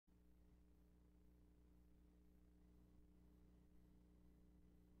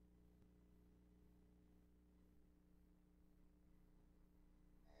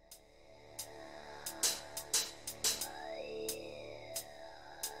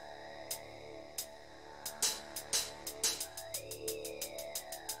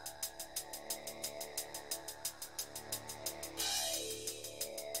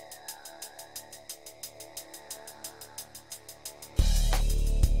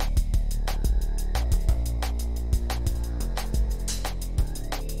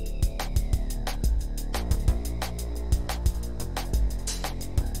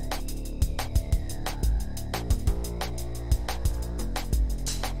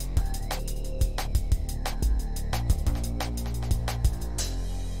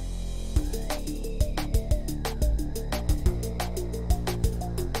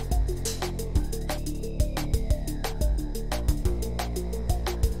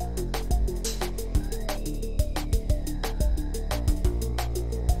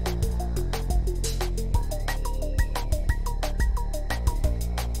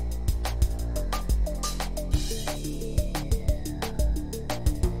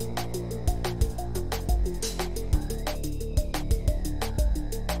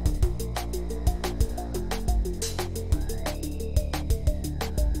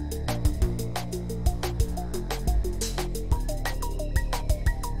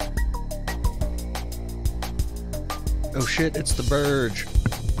Oh shit, it's the Burge.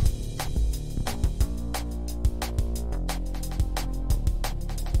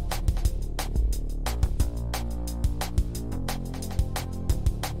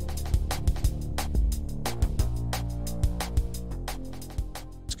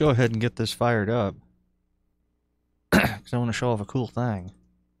 Let's go ahead and get this fired up. Because I want to show off a cool thing.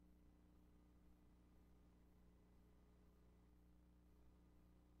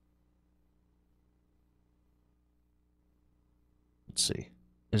 Let's see.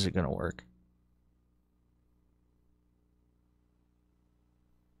 Is it going to work?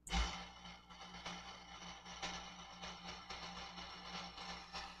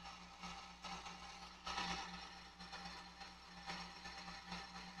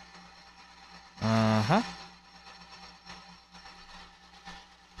 Uh-huh.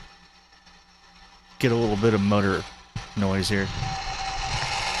 Get a little bit of motor noise here.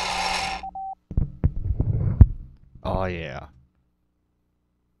 Oh, yeah.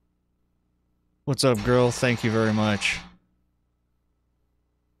 What's up, girl? Thank you very much.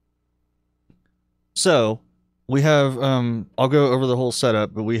 So, we have, I'll go over the whole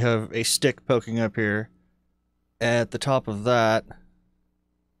setup, but we have a stick poking up here. At the top of that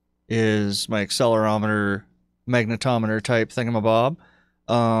is my accelerometer, magnetometer type thingamabob.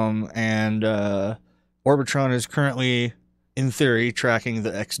 Orbitron is currently, in theory, tracking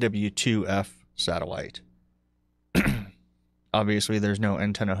the XW2F satellite. Obviously, there's no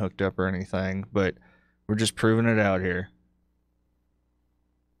antenna hooked up or anything, but we're just proving it out here.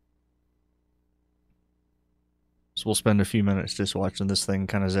 So we'll spend a few minutes just watching this thing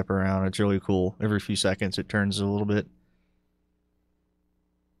kind of zip around. It's really cool. Every few seconds it turns a little bit.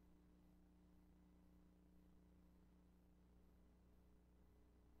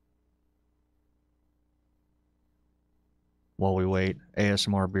 While we wait,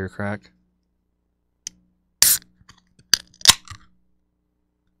 ASMR beer crack.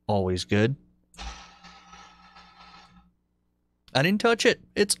 Always good. I didn't touch it.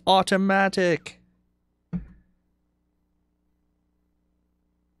 It's automatic.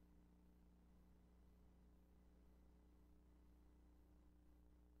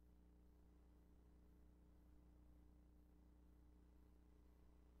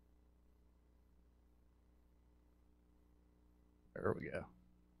 There we go.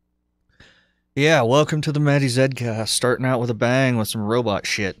 Yeah, welcome to the Mattyzcast. Starting out with a bang with some robot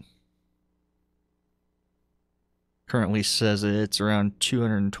shit. Currently says it's around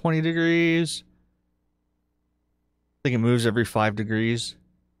 220 degrees. I think it moves every 5 degrees.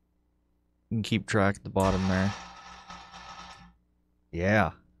 You can keep track at the bottom there.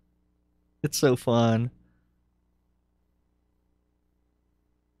 Yeah. It's so fun.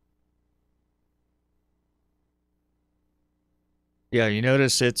 Yeah, you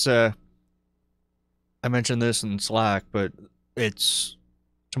notice it's, I mentioned this in Slack, but it's,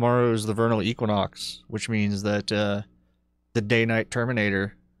 tomorrow is the vernal equinox, which means that, the day-night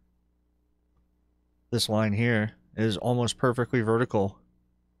terminator, this line here, is almost perfectly vertical.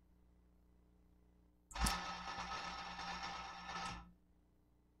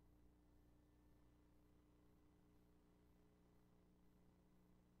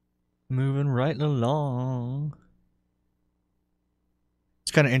 Moving right along.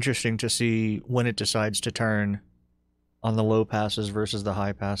 It's kind of interesting to see when it decides to turn on the low passes versus the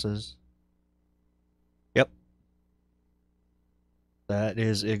high passes. Yep. That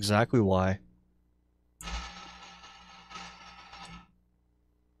is exactly why.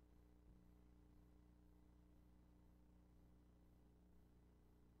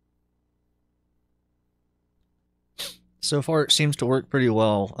 So far it seems to work pretty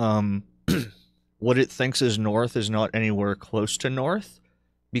well. What it thinks is north is not anywhere close to north,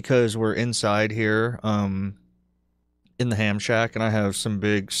 because we're inside here in the ham shack, and I have some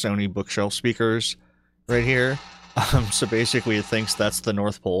big Sony bookshelf speakers right here. So basically it thinks that's the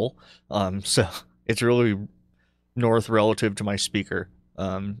North Pole. So it's really north relative to my speaker,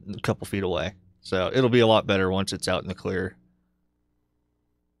 a couple feet away. So it'll be a lot better once it's out in the clear.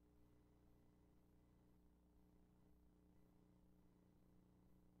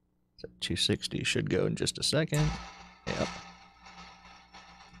 So 260 should go in just a second. Yep.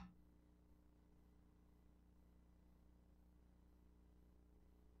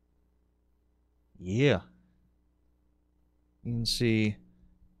 Yeah. You can see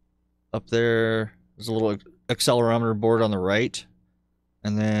up there's a little accelerometer board on the right,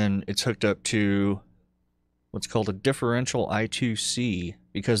 and then it's hooked up to what's called a differential I2C,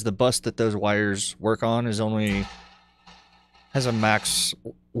 because the bus that those wires work on is only has a max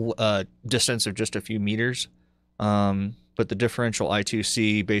distance of just a few meters, but but the differential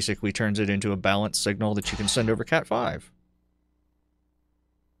I2C basically turns it into a balanced signal that you can send over Cat5.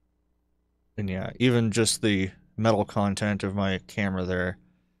 And yeah, even just the metal content of my camera there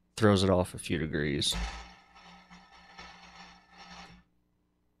throws it off a few degrees.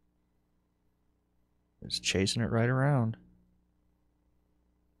 It's chasing it right around.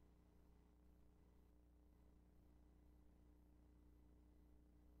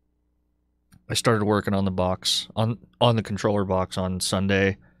 I started working on the box, on the controller box on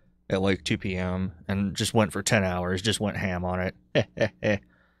Sunday at like 2 p.m. and just went for 10 hours, just went ham on it.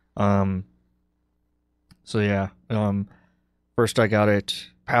 So yeah, first I got it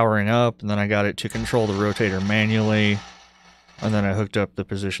powering up, and then I got it to control the rotator manually, and then I hooked up the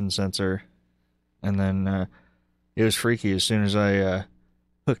position sensor, and then it was freaky. As soon as I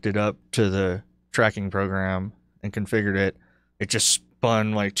hooked it up to the tracking program and configured it, it just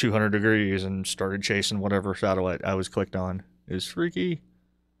spun like 200 degrees and started chasing whatever satellite I was clicked on. It was freaky.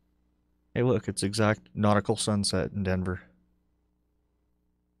 Hey look, it's exact nautical sunset in Denver.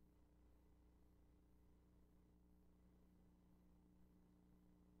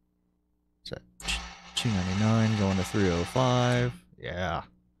 It's at 299 going to 305. Yeah.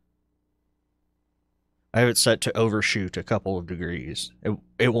 I have it set to overshoot a couple of degrees.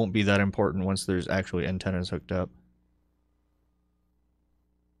 It won't be that important once there's actually antennas hooked up.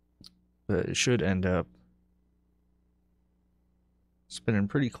 But it should end up spinning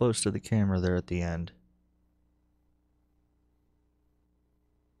pretty close to the camera there at the end.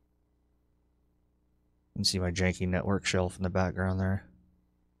 You can see my janky network shelf in the background there.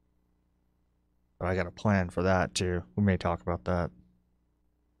 But I got a plan for that too. We may talk about that.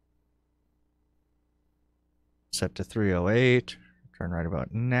 Set to 308. Turn right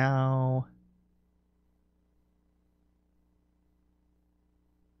about now.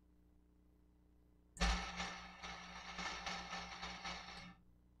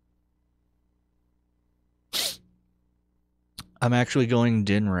 I'm actually going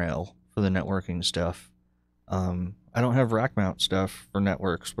DIN rail for the networking stuff. I don't have rack mount stuff for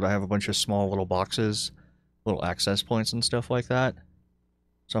networks, but I have a bunch of small little boxes, little access points and stuff like that.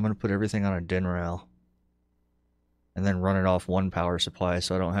 So I'm going to put everything on a DIN rail and then run it off one power supply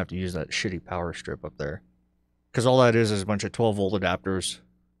so I don't have to use that shitty power strip up there. Because all that is a bunch of 12-volt adapters.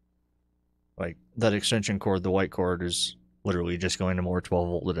 Like, that extension cord, the white cord, is literally just going to more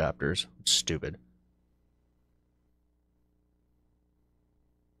 12-volt adapters. It's stupid.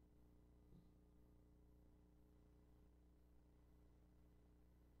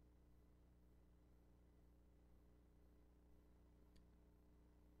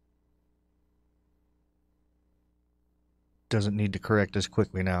 Doesn't need to correct as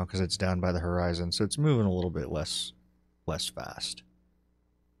quickly now because it's down by the horizon, so it's moving a little bit less fast.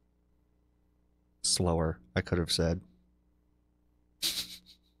 Slower, I could have said.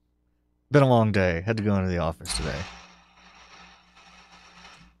 Been a long day. Had to go into the office today.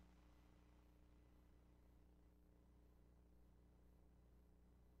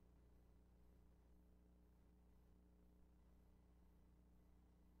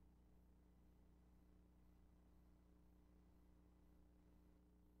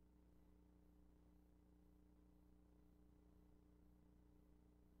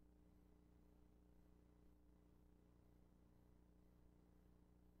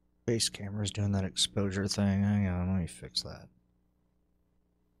 Base camera's doing that exposure thing. Hang on, let me fix that.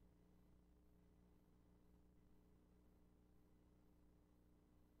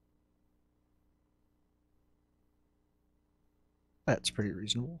 That's pretty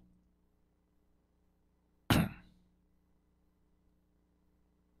reasonable. I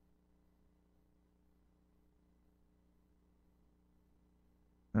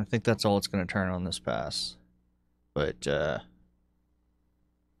think that's all it's going to turn on this pass. But, let's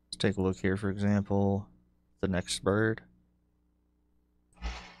take a look here, for example, the next bird.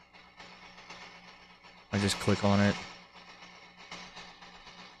 I just click on it.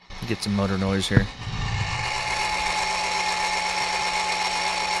 Get some motor noise here.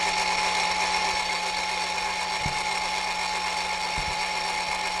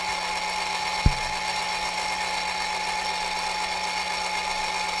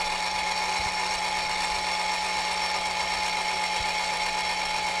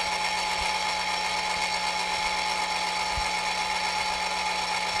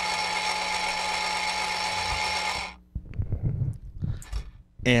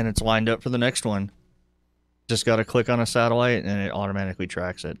 And it's lined up for the next one. Just got to click on a satellite and it automatically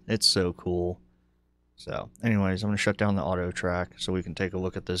tracks it. It's so cool. So, anyways, I'm going to shut down the auto track so we can take a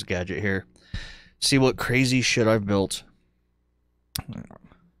look at this gadget here. See what crazy shit I've built. I'll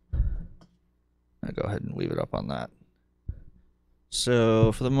go ahead and leave it up on that.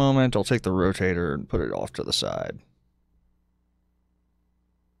 So for the moment, I'll take the rotator and put it off to the side.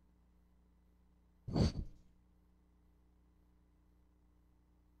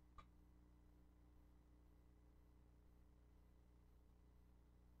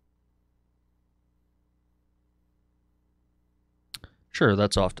 Sure,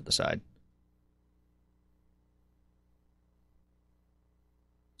 that's off to the side.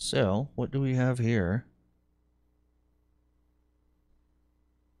 So, what do we have here?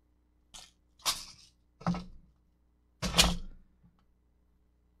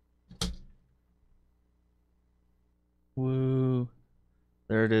 Woo.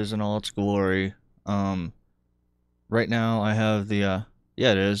 There it is in all its glory. Right now I have the,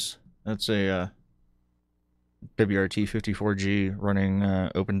 yeah, it is. That's a, WRT54G running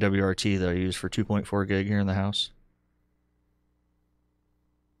Open WRT that I use for 2.4 gig here in the house.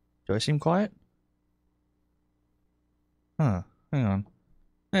 Do I seem quiet? Huh, hang on.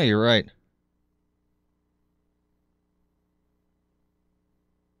 Hey, you're right.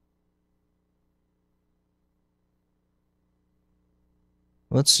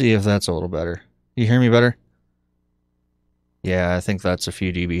 Let's see if that's a little better. You hear me better? Yeah, I think that's a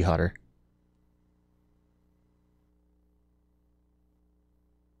few dB hotter.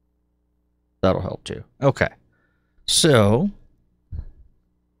 That'll help too. Okay. So,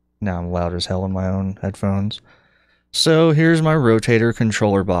 now I'm loud as hell in my own headphones. So here's my rotator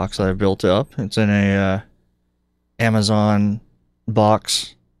controller box that I've built up. It's in a Amazon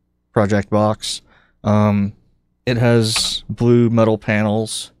box, project box. It has blue metal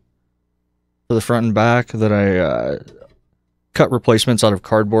panels for the front and back that I cut replacements out of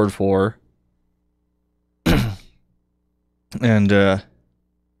cardboard for. And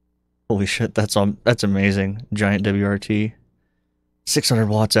holy shit, that's amazing. Giant WRT. 600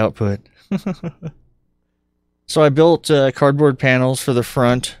 watts output. So I built cardboard panels for the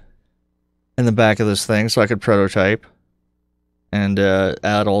front and the back of this thing so I could prototype and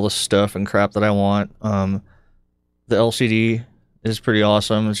add all the stuff and crap that I want. The LCD is pretty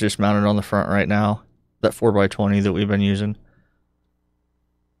awesome. It's just mounted on the front right now. That 4x20 that we've been using.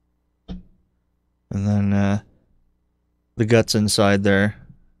 And then the guts inside there.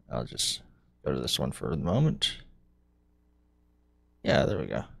 I'll just go to this one for the moment. Yeah, there we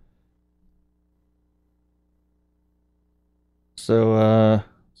go. So, let's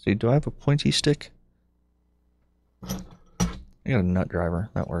see, do I have a pointy stick? I got a nut driver.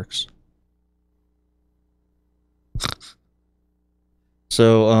 That works.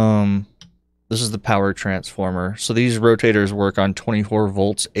 So, this is the power transformer. So these rotators work on 24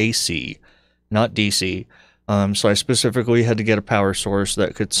 volts AC, not DC. So I specifically had to get a power source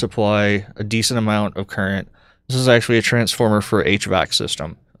that could supply a decent amount of current. This is actually a transformer for HVAC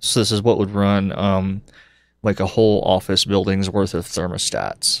system. So this is what would run like a whole office building's worth of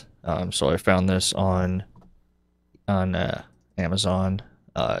thermostats. So I found this on Amazon.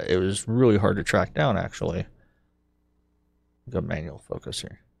 It was really hard to track down, actually. Got manual focus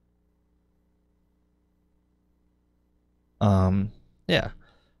here. Yeah.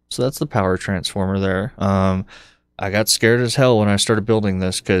 So that's the power transformer there. I got scared as hell when I started building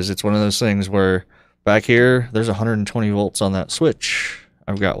this because it's one of those things where back here, there's 120 volts on that switch.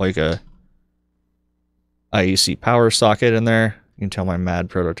 I've got like a IEC power socket in there. You can tell my mad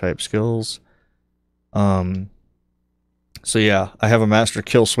prototype skills. So yeah, I have a master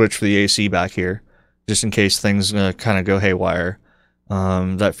kill switch for the AC back here, just in case things kind of go haywire.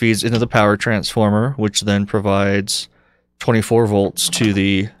 That feeds into the power transformer, which then provides 24 volts to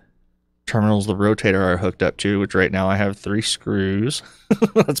the terminals the rotator are hooked up to, which right now I have 3 screws.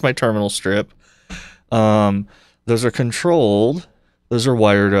 That's my terminal strip. Those are controlled. Those are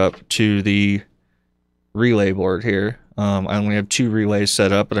wired up to the relay board here. I only have 2 relays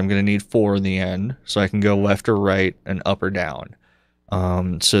set up, but I'm going to need 4 in the end, so I can go left or right and up or down.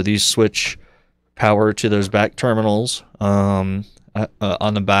 So these switch power to those back terminals. On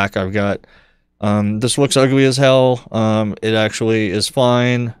the back, I've got this looks ugly as hell. It actually is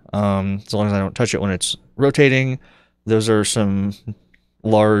fine as long as I don't touch it when it's rotating. Those are some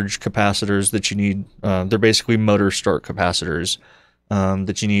large capacitors that you need. They're basically motor start capacitors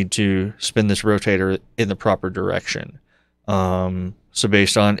that you need to spin this rotator in the proper direction. So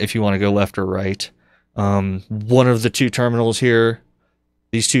based on if you want to go left or right, one of the 2 terminals here,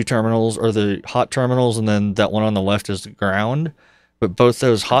 these 2 terminals are the hot terminals, and then that one on the left is the ground. But both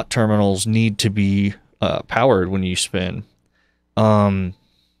those hot terminals need to be powered when you spin.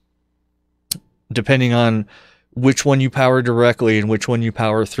 Depending on which one you power directly and which one you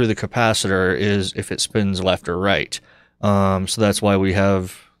power through the capacitor is if it spins left or right. So that's why we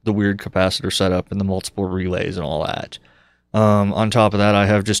have the weird capacitor setup and the multiple relays and all that. On top of that, I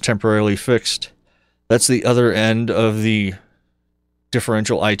have just temporarily fixed. That's the other end of the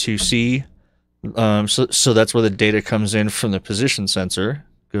differential I2C. So that's where the data comes in from the position sensor,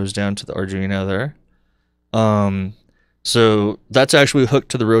 goes down to the Arduino there. So that's actually hooked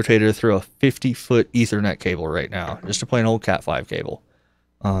to the rotator through a 50-foot Ethernet cable right now, just a plain old Cat5 cable.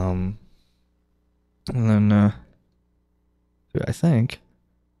 And then, I think,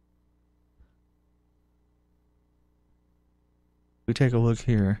 if we take a look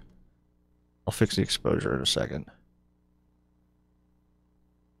here, I'll fix the exposure in a second.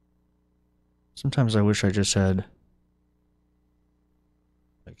 Sometimes I wish I just had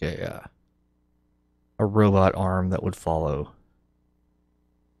like a robot arm that would follow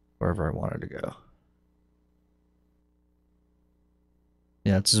wherever I wanted to go.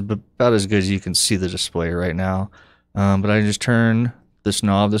 Yeah, it's about as good as you can see the display right now. But I just turn this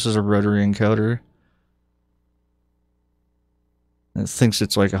knob. This is a rotary encoder. It thinks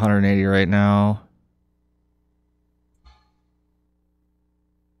it's like 180 right now.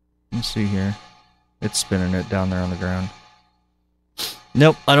 Let's see here. It's spinning it down there on the ground.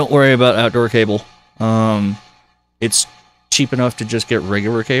 Nope, I don't worry about outdoor cable. It's cheap enough to just get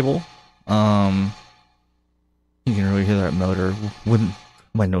regular cable. You can really hear that motor when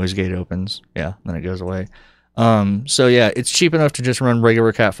my noise gate opens. Yeah, then it goes away. So yeah, it's cheap enough to just run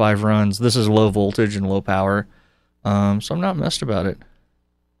regular Cat5 runs. This is low voltage and low power. So I'm not messed about it.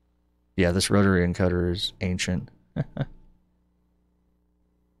 Yeah, this rotary encoder is ancient.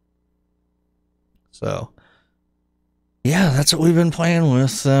 So, yeah, that's what we've been playing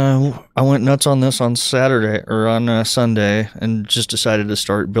with. I went nuts on this on Saturday, or on Sunday, and just decided to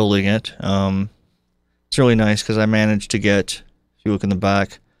start building it. It's really nice because I managed to get, if you look in the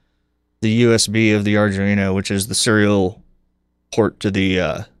back, the USB of the Arduino, which is the serial port to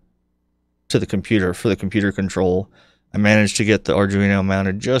the computer for the computer control. I managed to get the Arduino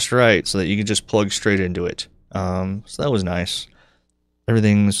mounted just right so that you could just plug straight into it. So that was nice.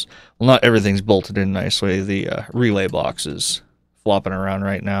 Everything's, well, not everything's bolted in nicely. The relay box is flopping around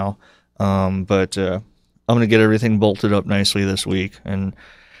right now. But I'm going to get everything bolted up nicely this week. And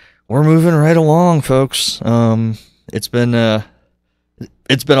we're moving right along, folks. It's been a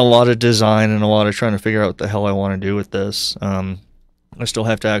lot of design and a lot of trying to figure out what the hell I want to do with this. I still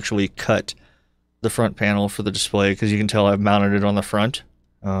have to actually cut the front panel for the display because you can tell I've mounted it on the front.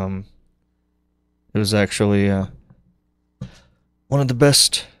 It was actually one of the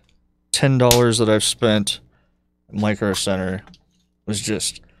best $10 that I've spent at Micro Center. Was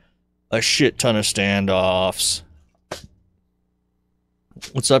just a shit ton of standoffs.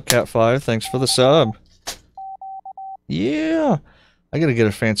 What's up, Cat5? Thanks for the sub. Yeah, I gotta get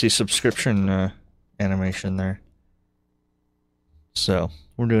a fancy subscription animation there. So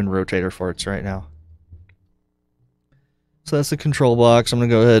we're doing rotator farts right now. So that's the control box. I'm gonna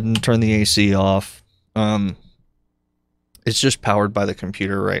go ahead and turn the AC off. It's just powered by the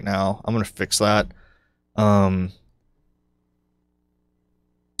computer right now. I'm gonna fix that.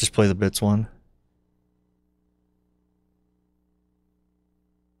 Just play the bits one.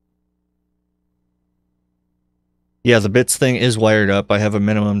 Yeah, the bits thing is wired up. I have a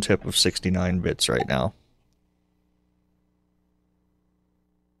minimum tip of 69 bits right now.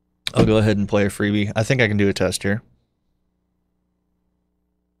 I'll go ahead and play a freebie. I think I can do a test here.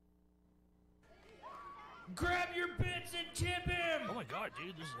 Grab your bits and tip him! Oh my god,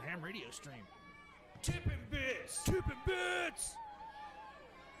 dude, this is a ham radio stream. Tip him bits! Tip him bits!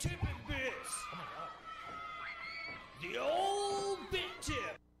 Tip him bits! Oh my god. The old bit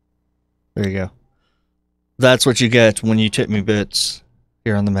tip! There you go. That's what you get when you tip me bits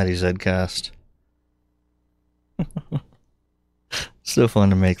here on the Mattyzcast. So fun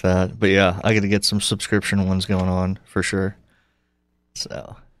to make that. But yeah, I gotta get some subscription ones going on for sure.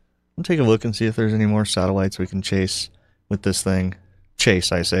 So, we'll take a look and see if there's any more satellites we can chase with this thing.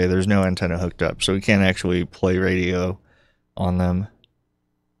 Chase, I say. There's no antenna hooked up, so we can't actually play radio on them.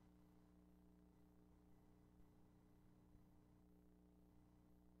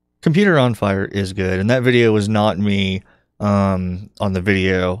 Computer on Fire is good, and that video was not me on the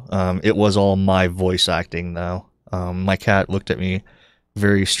video. It was all my voice acting, though. My cat looked at me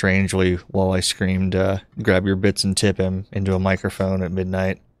very strangely while I screamed, grab your bits and tip him into a microphone at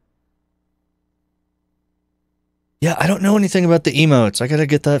midnight. Yeah, I don't know anything about the emotes. I gotta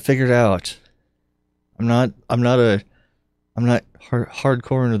get that figured out. I'm not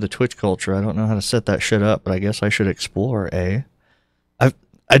hardcore into the Twitch culture. I don't know how to set that shit up, but I guess I should explore, eh?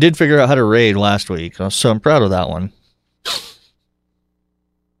 I did figure out how to raid last week, so I'm proud of that one. So,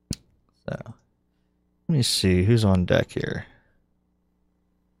 let me see who's on deck here.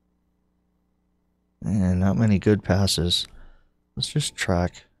 And not many good passes. Let's just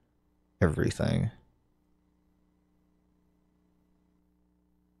track everything.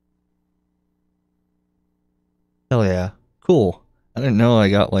 Hell yeah. Cool. I didn't know I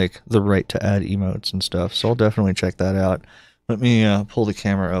got like the right to add emotes and stuff, so I'll definitely check that out. Let me pull the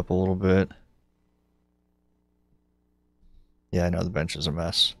camera up a little bit. Yeah, I know the bench is a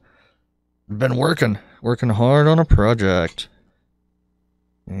mess. I've been working hard on a project.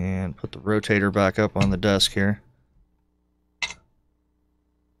 And put the rotator back up on the desk here.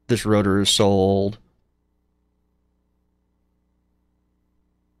 This rotor is so old.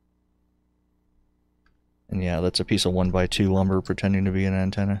 And yeah, that's a piece of 1x2 lumber pretending to be an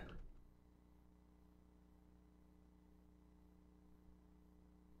antenna.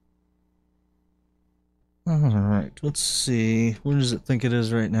 Alright, let's see. What does it think it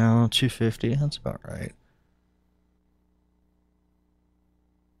is right now? 250? That's about right.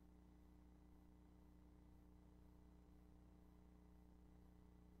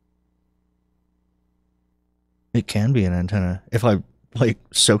 It can be an antenna. If I, like,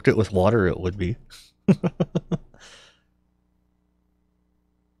 soaked it with water, it would be.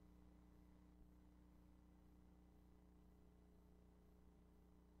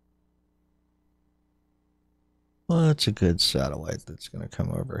 What's a good satellite that's going to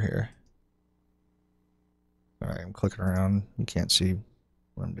come over here? Alright, I'm clicking around. You can't see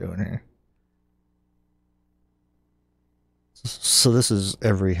what I'm doing here. So this is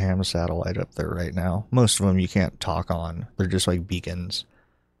every ham satellite up there right now. Most of them you can't talk on. They're just like beacons.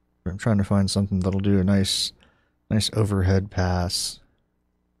 I'm trying to find something that'll do a nice overhead pass.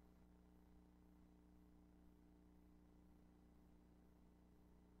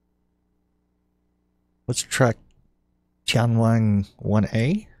 Let's track Tianwang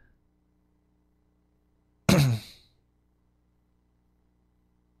 1A.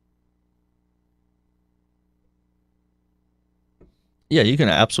 Yeah, you can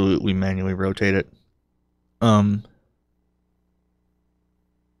absolutely manually rotate it. Would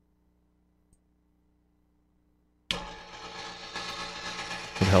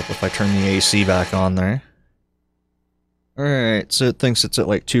help if I turn the AC back on there. Alright, so it thinks it's at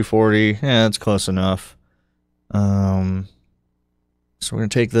like 240. Yeah, it's close enough. So we're going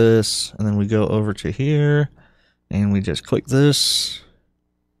to take this, and then we go over to here, and we just click this.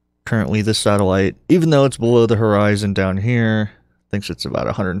 Currently, this satellite, even though it's below the horizon down here, thinks it's about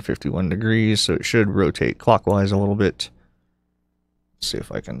 151 degrees, so it should rotate clockwise a little bit. Let's see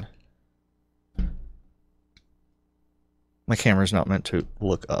if I can... My camera's not meant to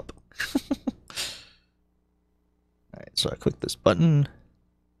look up. Alright, so I click this button.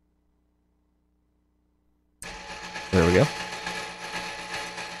 There we go.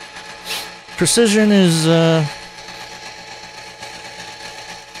 Precision is,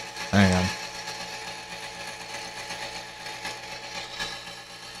 hang on.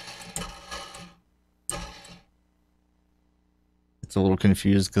 It's a little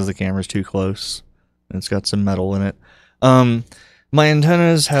confused because the camera's too close. And it's got some metal in it. My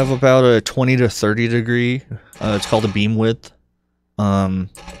antennas have about a 20 to 30 degree. It's called a beam width.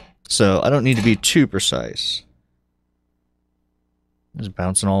 So I don't need to be too precise. It's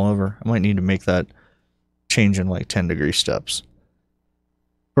bouncing all over. I might need to make that change in like 10 degree steps.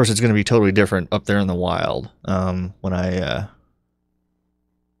 Of course, it's going to be totally different up there in the wild when I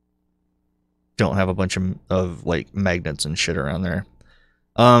don't have a bunch of like magnets and shit around there.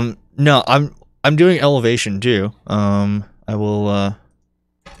 No, I'm doing elevation too. I will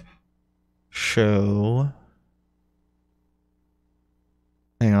show.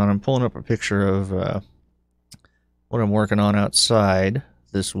 Hang on, I'm pulling up a picture of what I'm working on outside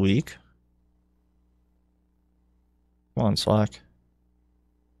this week. Come on, Slack.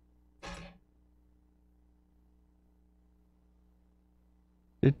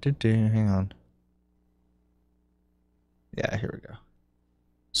 Hang on. Yeah, here we go.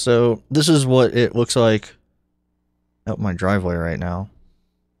 So this is what it looks like out my driveway right now.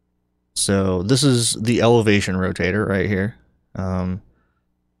 So this is the elevation rotator right here.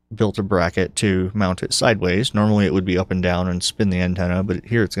 Built a bracket to mount it sideways. Normally it would be up and down and spin the antenna, but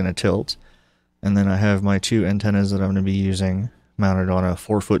here it's going to tilt. And then I have my two antennas that I'm going to be using mounted on a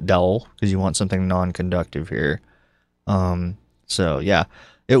 4-foot dowel because you want something non-conductive here. So yeah,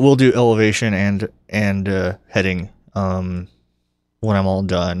 it will do elevation and heading when I'm all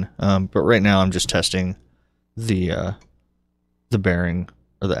done. But right now I'm just testing the bearing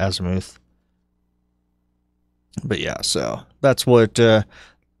or the azimuth. But yeah, so that's what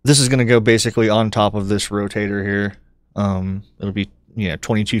this is going to go basically on top of this rotator here. It'll be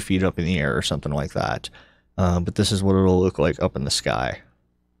 22 feet up in the air or something like that. But this is what it'll look like up in the sky.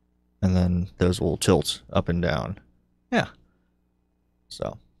 And then those will tilt up and down. Yeah.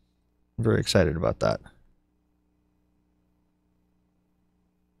 So, I'm very excited about that.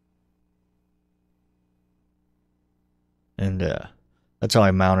 And that's how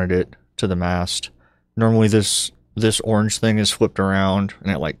I mounted it to the mast. Normally this orange thing is flipped around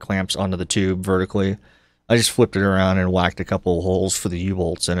and it like clamps onto the tube vertically. I just flipped it around and whacked a couple of holes for the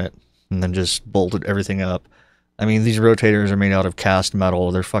U-bolts in it and then just bolted everything up. I mean, these rotators are made out of cast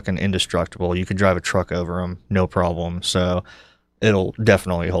metal. They're fucking indestructible. You could drive a truck over them, no problem. So it'll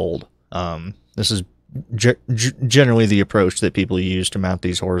definitely hold. This is generally the approach that people use to mount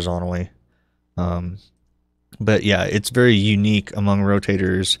these horizontally. But yeah, it's very unique among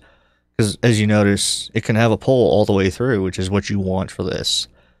rotators because, as you notice, it can have a pole all the way through, which is what you want for this.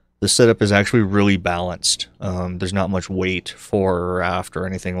 The setup is actually really balanced. There's not much weight fore or aft or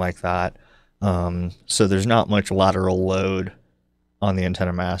anything like that. So there's not much lateral load on the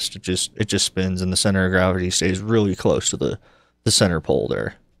antenna mast. It just spins, and the center of gravity stays really close to the center pole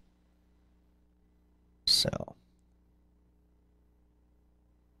there. So,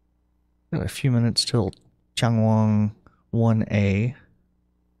 got a few minutes till Changwon 1A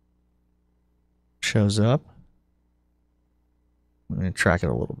shows up. I'm going to track it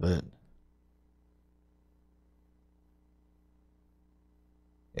a little bit.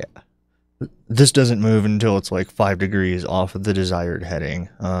 Yeah. This doesn't move until it's like 5 degrees off of the desired heading.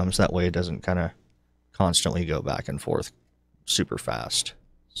 So that way it doesn't kind of constantly go back and forth super fast.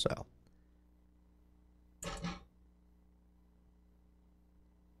 So.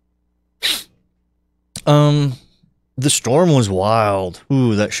 The storm was wild.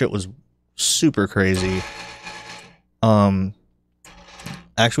 Ooh, that shit was super crazy.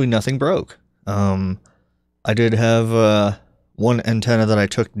 Actually nothing broke. I did have one antenna that I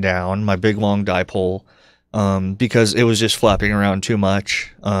took down, my big long dipole, because it was just flapping around too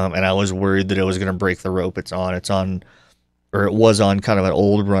much, and I was worried that it was going to break the rope it's on, or it was on kind of an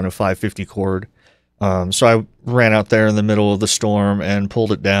old run of 550 cord. So I ran out there in the middle of the storm and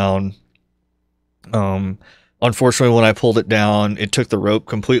pulled it down. Unfortunately, when I pulled it down, it took the rope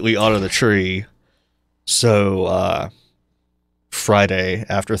completely out of the tree. So, Friday,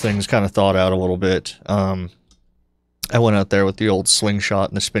 after things kind of thawed out a little bit, I went out there with the old slingshot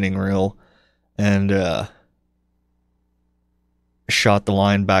and the spinning reel and, shot the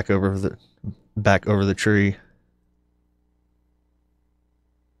line back over the tree.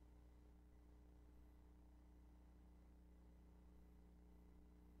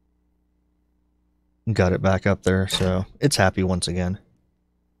 Got it back up there, so it's happy once again.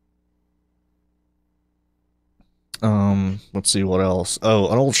 Let's see what else.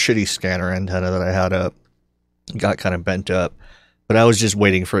 Oh, an old shitty scanner antenna that I had up got kind of bent up, but I was just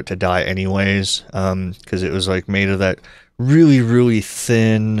waiting for it to die anyways, because it was like made of that really, really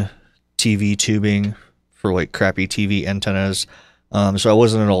thin TV tubing for like crappy TV antennas. So I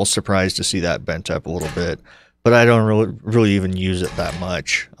wasn't at all surprised to see that bent up a little bit, but I don't really even use it that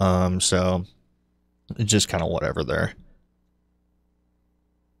much. So it's just kind of whatever there.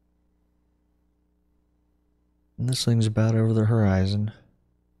 And this thing's about over the horizon.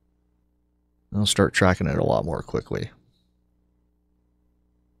 I'll start tracking it a lot more quickly.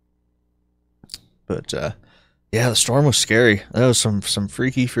 But, yeah, the storm was scary. That was some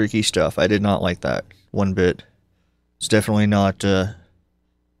freaky, freaky stuff. I did not like that one bit. It's definitely not,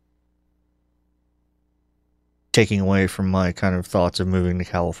 taking away from my kind of thoughts of moving to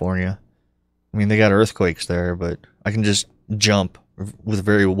California. I mean, they got earthquakes there, but I can just jump with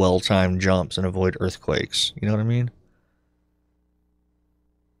very well-timed jumps and avoid earthquakes. You know what I mean?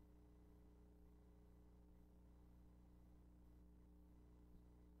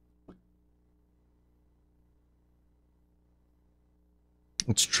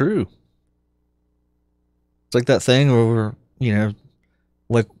 It's true. It's like that thing where,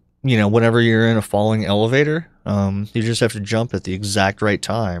 whenever you're in a falling elevator, you just have to jump at the exact right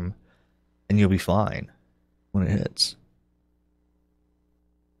time, and you'll be fine when it hits.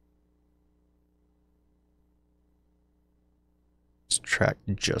 Let's track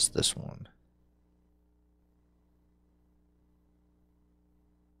just this one.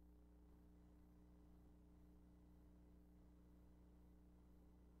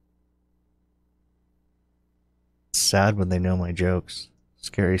 It's sad when they know my jokes.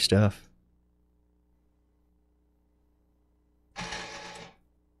 Scary stuff.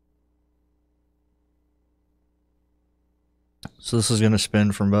 So this is going to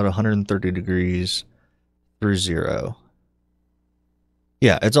spin from about 130 degrees through 0.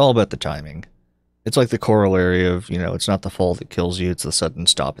 Yeah, it's all about the timing. It's like the corollary of, it's not the fall that kills you, it's the sudden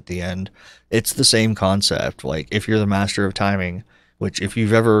stop at the end. It's the same concept. Like, if you're the master of timing, which if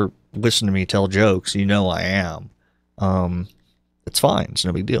you've ever listened to me tell jokes, you know I am. It's fine. It's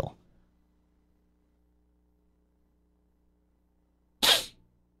no big deal.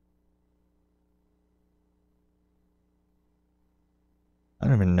 I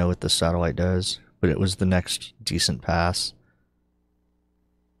don't even know what this satellite does, but it was the next decent pass.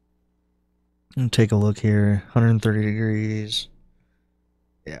 Take a look here. 130 degrees.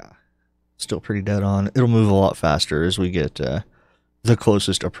 Yeah. Still pretty dead on. It'll move a lot faster as we get the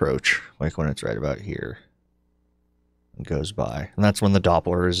closest approach, like when it's right about here. It goes by. And that's when the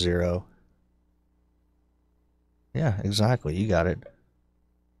Doppler is 0. Yeah, exactly. You got it.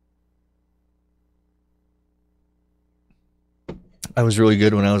 I was really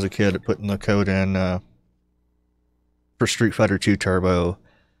good when I was a kid at putting the code in for Street Fighter 2 Turbo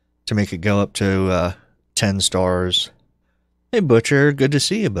to make it go up to 10 stars. Hey, Butcher. Good to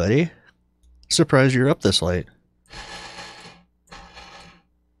see you, buddy. Surprised you're up this late.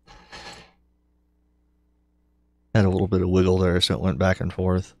 Had a little bit of wiggle there, so it went back and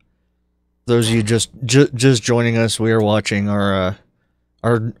forth. Those of you just joining us, we are watching our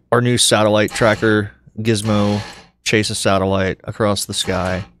new satellite tracker gizmo chase a satellite across the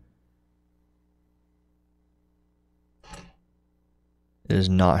sky. It is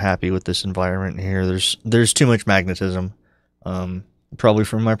not happy with this environment here. There's too much magnetism. Probably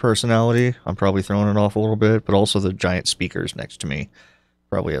from my personality. I'm probably throwing it off a little bit, but also the giant speakers next to me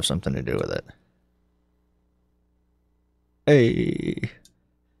probably have something to do with it. Hey,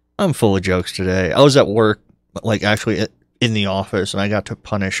 I'm full of jokes today. I was at work, like actually in the office, and I got to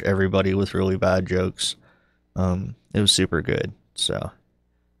punish everybody with really bad jokes. It was super good. So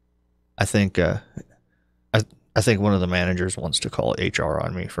I think I think one of the managers wants to call HR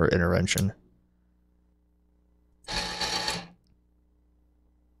on me for intervention.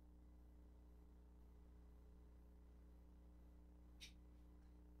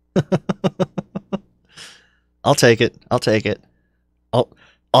 I'll take it. I'll take it.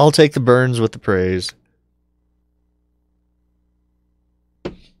 I'll take the burns with the praise.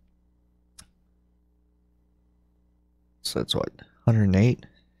 So that's what, 108?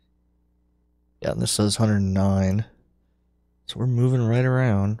 Yeah, and this says 109. So we're moving right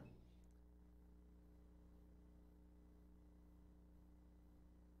around.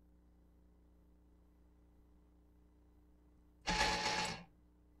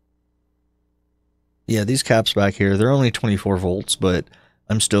 Yeah, these caps back here, they're only 24 volts, but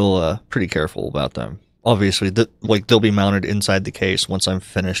I'm still pretty careful about them. Obviously, they'll be mounted inside the case once I'm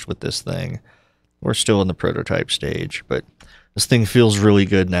finished with this thing. We're still in the prototype stage, but this thing feels really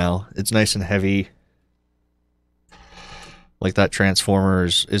good now. It's nice and heavy. Like that transformer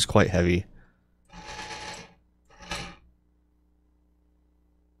is quite heavy.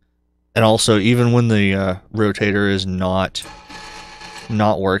 And also, even when the rotator is not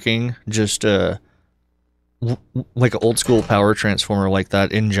working, just like an old school power transformer like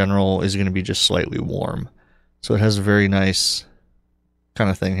that in general is going to be just slightly warm. So it has a very nice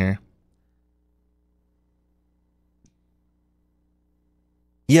kind of thing here.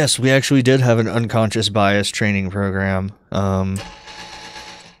 Yes, we actually did have an unconscious bias training program. And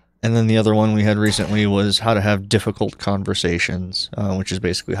then the other one we had recently was how to have difficult conversations, which is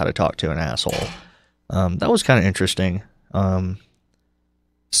basically how to talk to an asshole. That was kind of interesting.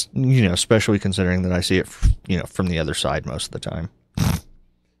 You know, especially considering that I see it, you know, from the other side most of the time.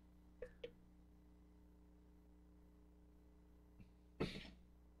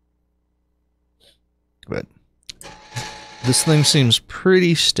 But this thing seems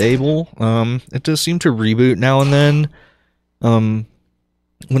pretty stable. It does seem to reboot now and then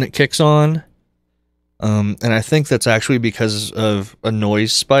when it kicks on. And I think that's actually because of a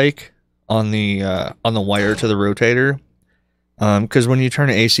noise spike on the wire to the rotator. Because when you turn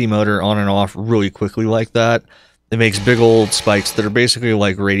an AC motor on and off really quickly like that, it makes big old spikes that are basically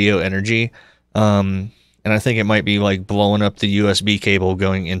like radio energy. And I think it might be like blowing up the USB cable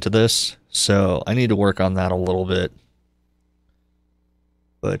going into this. So I need to work on that a little bit.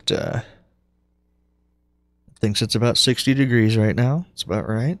 But thinks it's about 60 degrees right now. It's about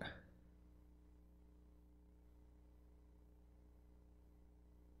right.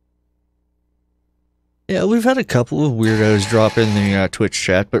 Yeah, we've had a couple of weirdos drop in the Twitch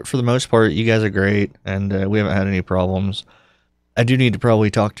chat, but for the most part, you guys are great, and we haven't had any problems. I do need to probably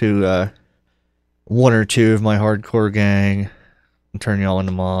talk to one or two of my hardcore gang and turn y'all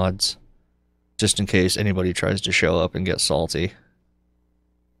into mods, just in case anybody tries to show up and get salty.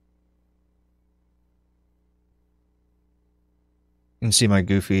 You can see my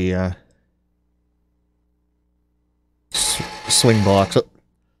goofy swing box up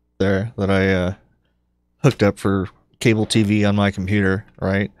there that I hooked up for cable TV on my computer,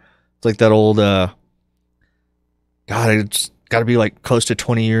 right? It's like that old, God, got to be like close to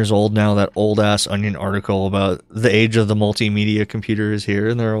 20 years old now. That old ass Onion article about the age of the multimedia computer is here,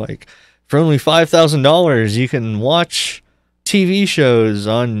 and they're like, for only $5,000, you can watch TV shows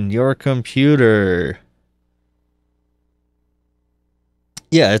on your computer.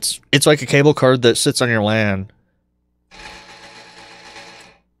 Yeah, it's like a cable card that sits on your LAN.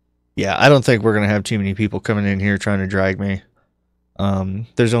 Yeah, I don't think we're gonna have too many people coming in here trying to drag me.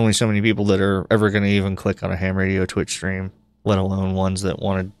 There's only so many people that are ever gonna even click on a ham radio Twitch stream, let alone ones that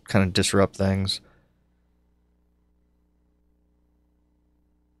want to kind of disrupt things.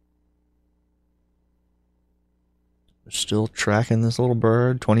 Still tracking this little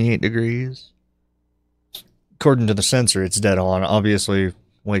bird, 28 degrees. According to the sensor, it's dead on. Obviously,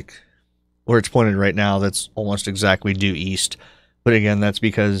 like where it's pointed right now, that's almost exactly due east. But again, that's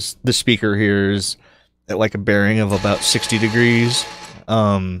because the speaker here is at like a bearing of about 60 degrees.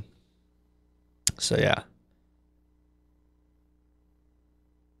 So yeah.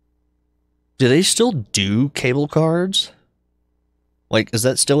 Do they still do cable cards? Like, is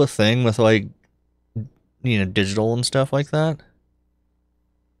that still a thing with like, you know, digital and stuff like that?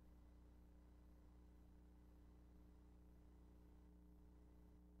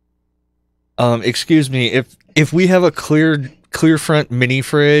 Excuse me, if we have a clear front mini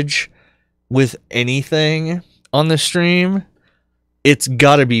fridge with anything on the stream, it's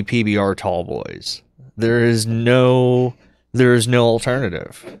gotta be PBR Tall Boys. There is no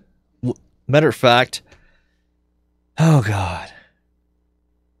alternative. Matter of fact, oh god.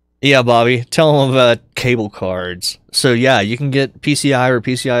 Yeah, Bobby, tell them about cable cards. So yeah, you can get PCI or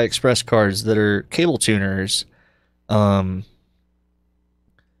PCI Express cards that are cable tuners.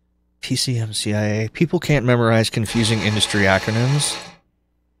 PCMCIA. People can't memorize confusing industry acronyms.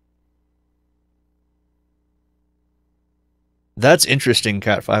 That's interesting,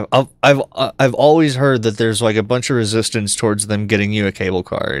 Cat5. I've always heard that there's like a bunch of resistance towards them getting you a cable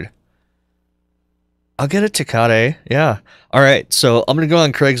card. I'll get it, Takade. Yeah. All right. So I'm gonna go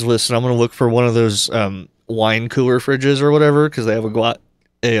on Craigslist and I'm gonna look for one of those wine cooler fridges or whatever because they have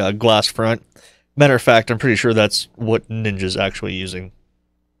a glass front. Matter of fact, I'm pretty sure that's what Ninja's actually using.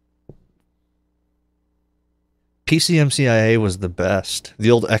 PCMCIA was the best.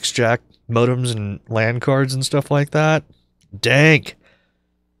 The old X-Jack modems and LAN cards and stuff like that. Dank.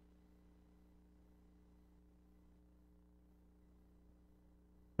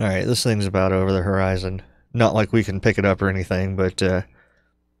 Alright, this thing's about over the horizon. Not like we can pick it up or anything, but go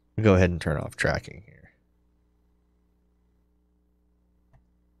ahead and turn off tracking here.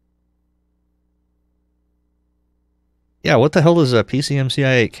 Yeah, what the hell does a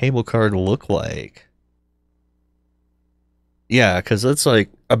PCMCIA cable card look like? Yeah, because that's like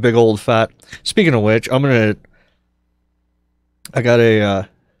a big old fat... Speaking of which, I got a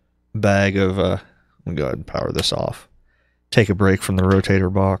bag of... Let me go ahead and power this off. Take a break from the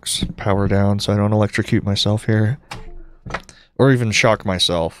rotator box. Power down so I don't electrocute myself here. Or even shock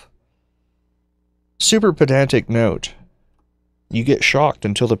myself. Super pedantic note. You get shocked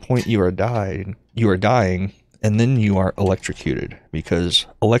until the point you are dying, and then you are electrocuted. Because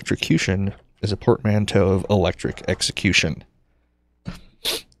electrocution is a portmanteau of electric execution.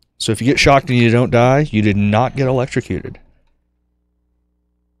 So if you get shocked and you don't die, you did not get electrocuted.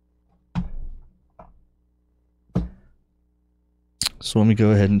 So let me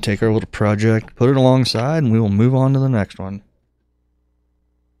go ahead and take our little project, put it alongside, and we will move on to the next one.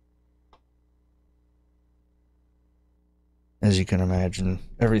 As you can imagine,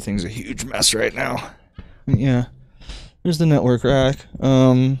 everything's a huge mess right now. Yeah, there's the network rack.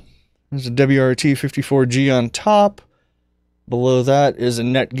 There's a WRT54G on top. Below that is a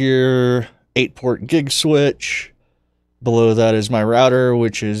Netgear 8-port gig switch. Below that is my router,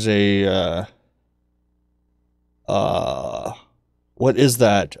 which is a what is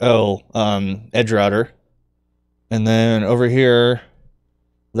that? Oh, edge router. And then over here,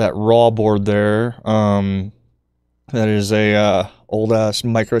 that raw board there, that is a old ass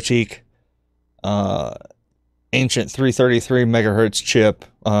Microtik ancient 333 megahertz chip.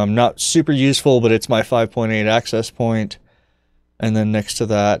 Not super useful, but it's my 5.8 access point. And then next to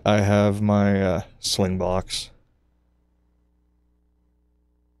that, I have my sling box.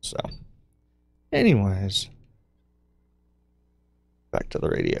 So, anyways, back to the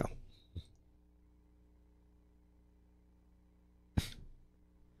radio.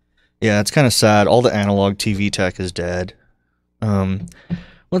 Yeah, it's kind of sad. All the analog TV tech is dead. Well,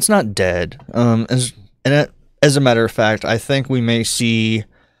 it's not dead. As a matter of fact, I think we may see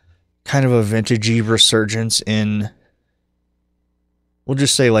kind of a vintagey resurgence in, we'll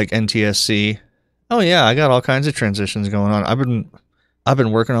just say like NTSC. Oh yeah, I got all kinds of transitions going on. I've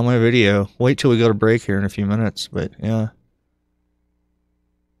been working on my video. Wait till we go to break here in a few minutes, but yeah.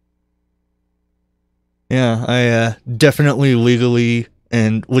 Yeah, I definitely legally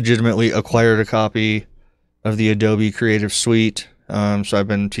and legitimately acquired a copy of the Adobe Creative Suite. So I've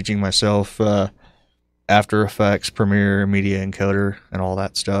been teaching myself After Effects, Premiere, Media Encoder, and all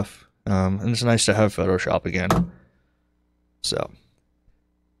that stuff. And it's nice to have Photoshop again. So,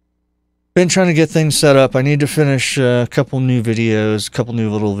 been trying to get things set up. I need to finish a couple new videos, a couple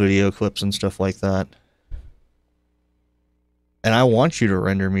new little video clips and stuff like that. And I want you to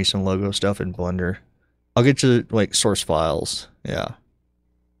render me some logo stuff in Blender. I'll get you, like, source files. Yeah.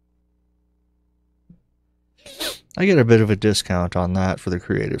 I get a bit of a discount on that for the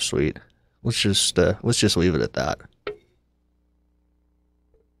Creative Suite. Let's just leave it at that.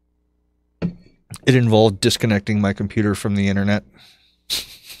 It involved disconnecting my computer from the internet.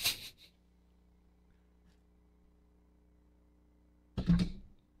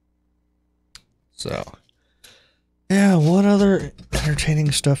 So, yeah, what other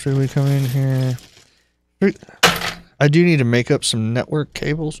entertaining stuff did we come in here? I do need to make up some network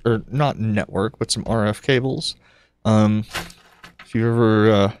cables, or not network, but some RF cables. If you've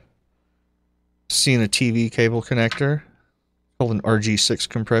ever seen a TV cable connector called an RG6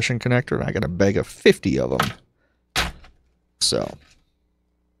 compression connector, I got a bag of 50 of them. So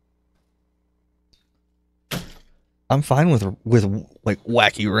I'm fine with like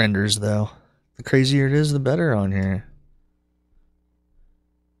wacky renders though. The crazier it is, the better on here.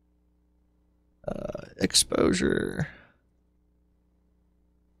 Exposure.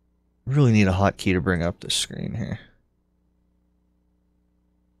 Really need a hotkey to bring up this screen here.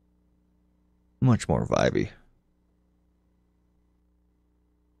 Much more vibey.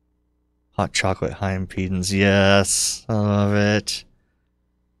 Hot chocolate high impedance. Yes, I love it.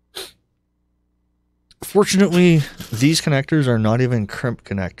 Fortunately, these connectors are not even crimp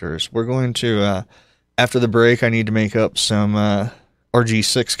connectors. We're going to, after the break, I need to make up some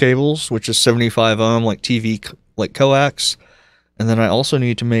RG6 cables, which is 75 ohm, like TV, like coax. And then I also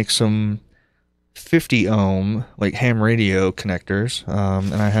need to make some 50 ohm, like ham radio connectors.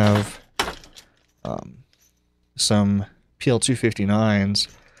 And I have some PL259s.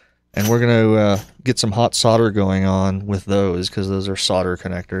 And we're going to get some hot solder going on with those, because those are solder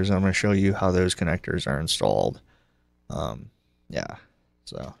connectors. And I'm going to show you how those connectors are installed. Yeah,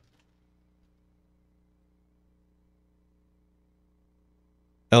 so.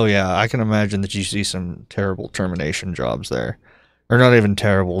 Oh yeah, I can imagine that you see some terrible termination jobs there. Or not even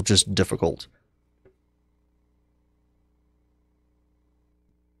terrible, just difficult.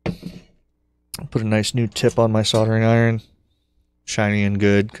 I'll put a nice new tip on my soldering iron. Shiny and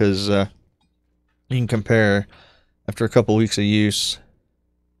good, because you can compare after a couple weeks of use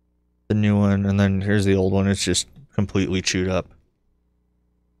the new one, and then here's the old one. It's just completely chewed up.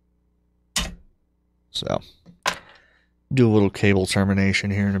 So do a little cable termination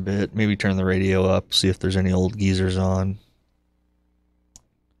here in a bit. Maybe turn the radio up, see if there's any old geezers on.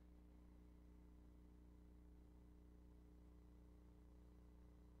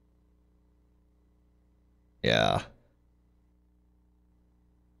 Yeah.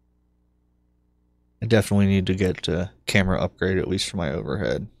 I definitely need to get a camera upgrade, at least for my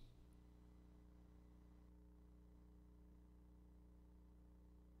overhead.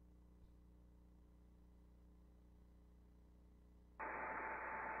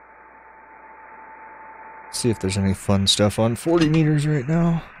 See if there's any fun stuff on 40 meters right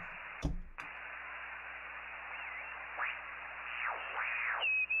now.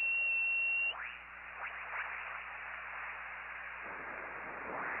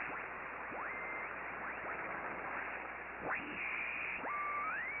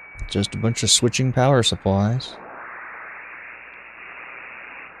 Just a bunch of switching power supplies.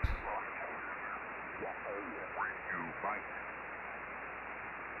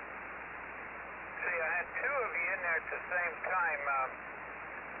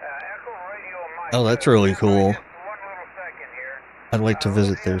 Oh, that's really cool. I'd like to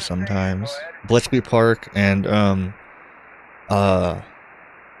visit there sometimes. Bletchley Park and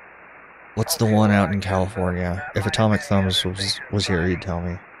what's the one out in California? If Atomic Thumbs was here, he'd tell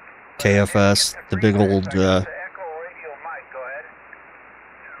me. KFS, the big old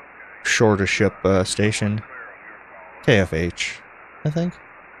shore-to-ship station. KFH, I think.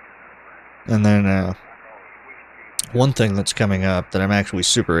 And then one thing that's coming up that I'm actually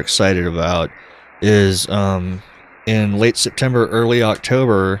super excited about is in late September, early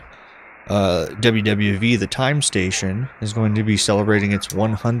October, WWV, the time station, is going to be celebrating its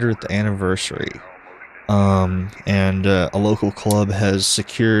 100th anniversary. And a local club has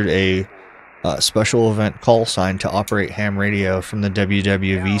secured a special event call sign to operate ham radio from the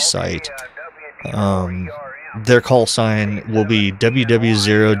WWV site. Their call sign will be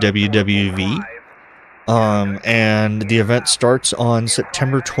WW0WWV, And the event starts on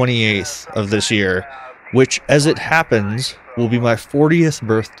September 28th of this year, which, as it happens, will be my 40th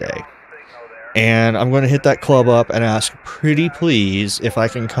birthday. And I'm going to hit that club up and ask pretty please if I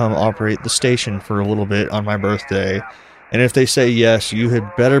can come operate the station for a little bit on my birthday. And if they say yes, you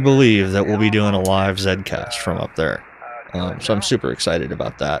had better believe that we'll be doing a live Zcast from up there. So I'm super excited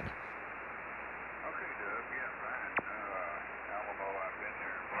about that.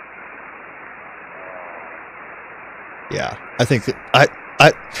 Yeah, I think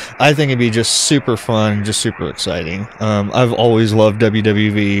I think it'd be just super fun, just super exciting. I've always loved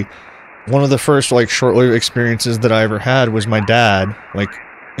WWV. One of the first like shortwave experiences that I ever had was my dad, like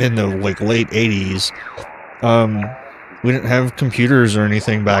in the like late 80s. We didn't have computers or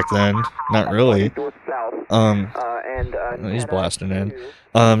anything back then, not really. He's blasting in.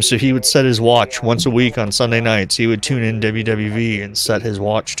 So he would set his watch once a week on Sunday nights. He would tune in WWV and set his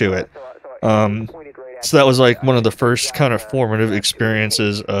watch to it. So that was like one of the first kind of formative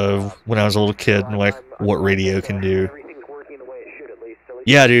experiences of when I was a little kid and like what radio can do.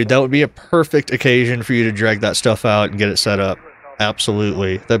 Yeah, dude, that would be a perfect occasion for you to drag that stuff out and get it set up.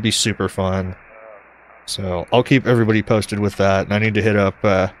 Absolutely. That'd be super fun. So I'll keep everybody posted with that, and I need to hit up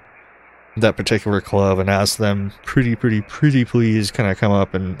that particular club and ask them pretty please can I come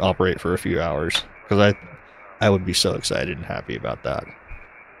up and operate for a few hours, because I would be so excited and happy about that.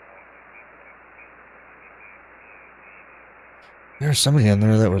 There's somebody in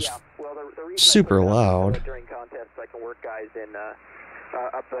there that was super loud. During contests, I can work guys in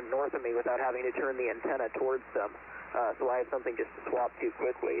up north of me without having to turn the antenna towards them. So I have something just to swap to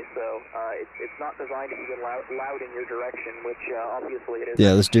quickly. So it's not designed to be loud in your direction, which obviously it is.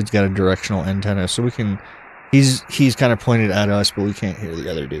 Yeah, this dude's got a directional antenna, so we can. He's kind of pointed at us, but we can't hear the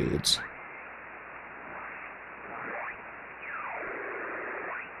other dudes.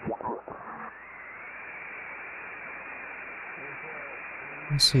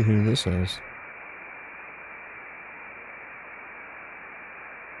 Let's see who this is.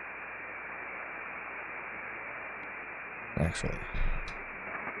 Actually.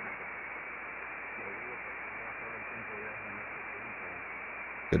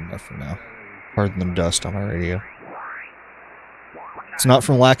 Good enough for now. Pardon the dust on my radio. It's not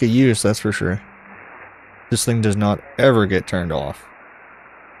from lack of use, that's for sure. This thing does not ever get turned off.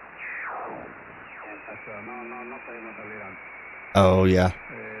 Oh, yeah.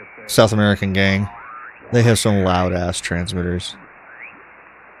 South American gang. They have some loud-ass transmitters.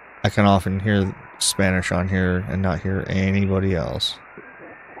 I can often hear Spanish on here and not hear anybody else.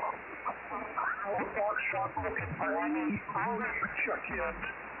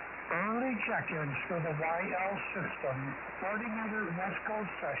 Early check-ins for the YL system. 40-minute West Coast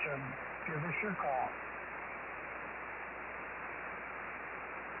session. Give us your call.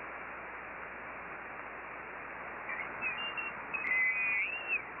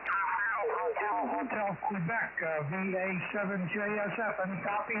 Hotel Quebec, VA7JSF, any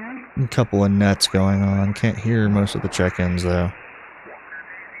copy? A couple of nets going on. Can't hear most of the check-ins, though.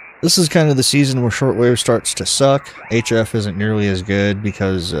 This is kind of the season where shortwave starts to suck. HF isn't nearly as good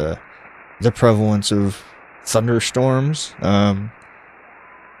because the prevalence of thunderstorms. The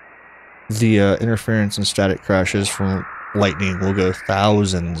interference and static crashes from lightning will go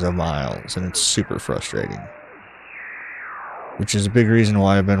thousands of miles, and it's super frustrating. Which is a big reason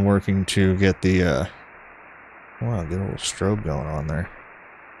why I've been working to get the, wow, get a little strobe going on there.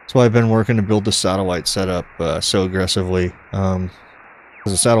 That's why I've been working to build the satellite setup so aggressively. Because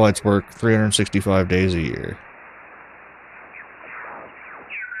the satellites work 365 days a year.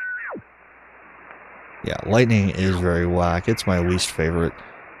 Yeah, lightning is very whack. It's my least favorite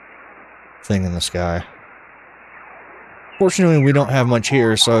thing in the sky. Fortunately, we don't have much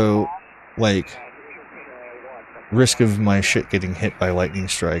here, so, like, risk of my shit getting hit by lightning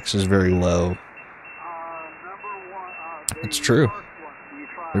strikes is very low. It's true.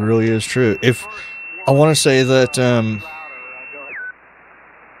 It really is true. If I want to say that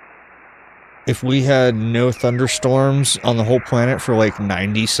if we had no thunderstorms on the whole planet for like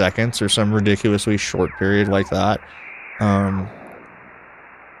 90 seconds or some ridiculously short period like that,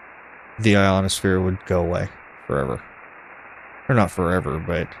 the ionosphere would go away forever. Or not forever,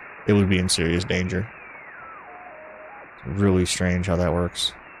 but it would be in serious danger. Really strange how that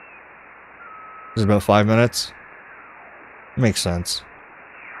works. This is about 5 minutes. Makes sense.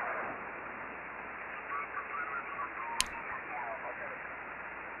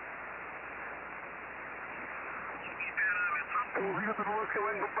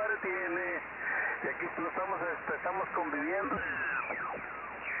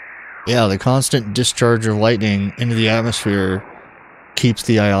 Yeah, the constant discharge of lightning into the atmosphere keeps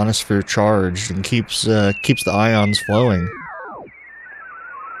the ionosphere charged and keeps the ions flowing.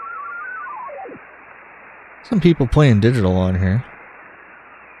 Some people playing digital on here.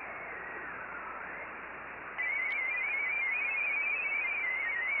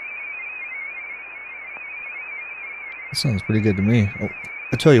 That sounds pretty good to me. Oh,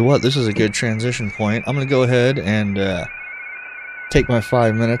 I tell you what, this is a good transition point. I'm going to go ahead and take my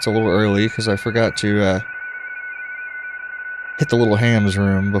 5 minutes a little early because I forgot to hit the little hams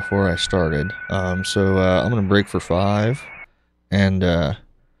room before I started. So I'm going to break for 5, and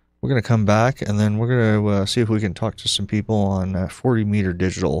we're going to come back, and then we're going to see if we can talk to some people on 40 meter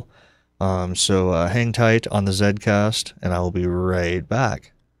digital. So hang tight on the Zcast, and I will be right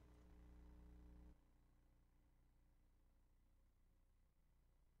back.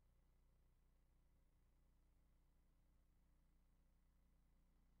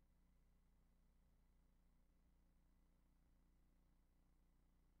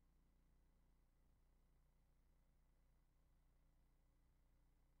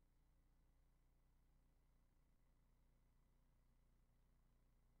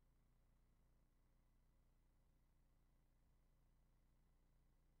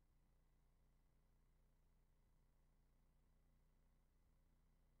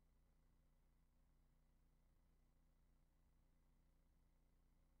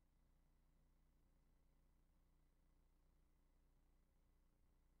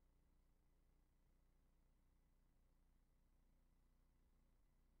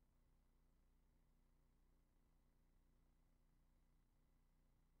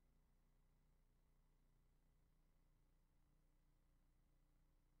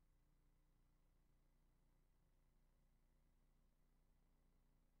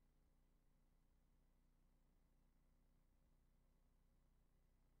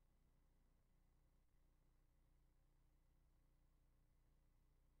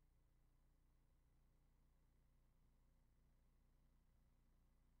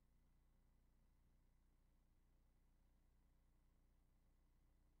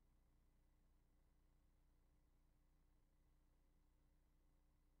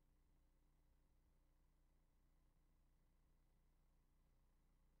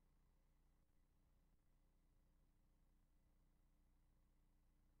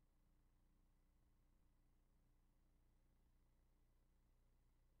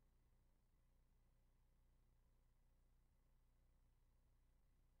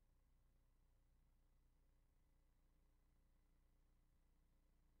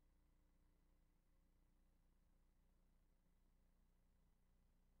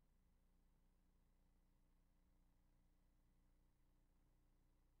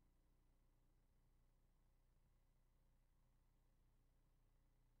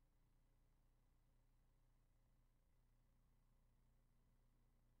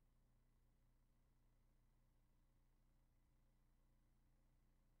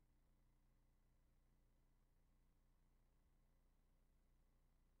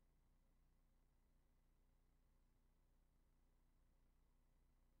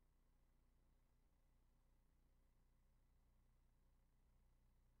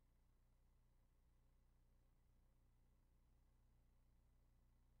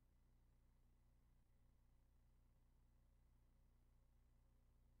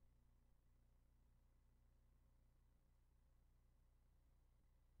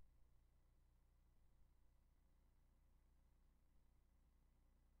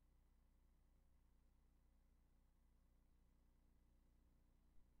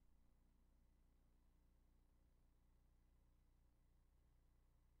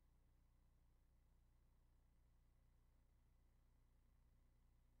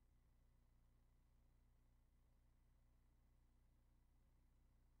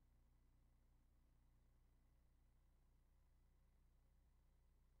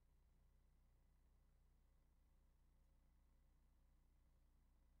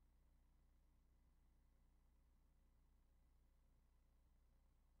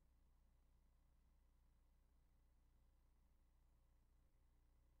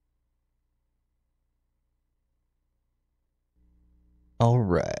 All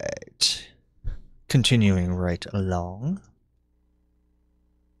right. Continuing right along.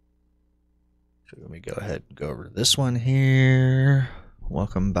 So let me go ahead and go over to this one here.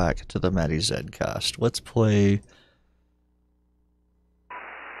 Welcome back to the Mattyzcast. Let's play.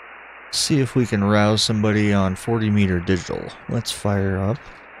 See if we can rouse somebody on 40 meter digital. Let's fire up.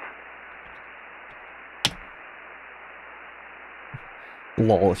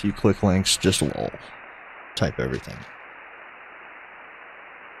 Lol, if you click links, just lol. Type everything.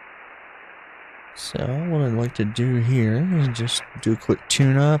 So what I'd like to do here is just do a quick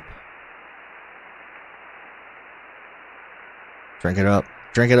tune-up. Drink it up,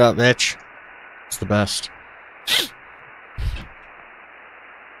 bitch. It's the best.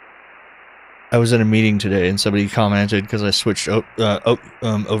 I was in a meeting today and somebody commented because I switched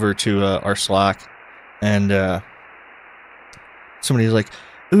over to our Slack, and somebody's like,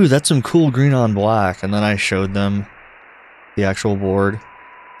 "Ooh, that's some cool green on black," and then I showed them the actual board,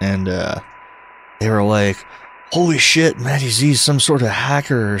 and they were like, "Holy shit, Matty Z's some sort of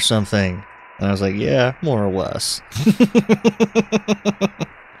hacker or something," and I was like, "Yeah, more or less."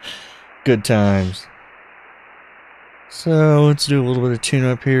 Good times. So let's do a little bit of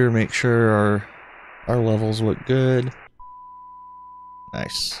tune-up here, make sure our levels look good.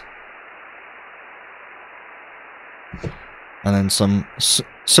 Nice. And then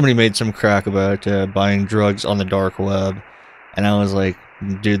somebody made some crack about buying drugs on the dark web, and I was like,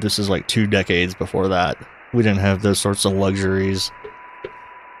 dude, this is like 2 decades before that. We didn't have those sorts of luxuries.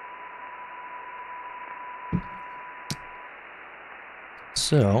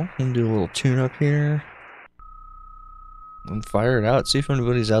 So, I'm gonna do a little tune-up here. And fire it out, see if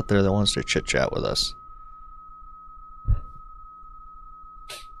anybody's out there that wants to chit-chat with us.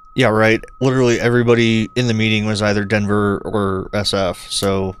 Yeah, right. Literally everybody in the meeting was either Denver or SF,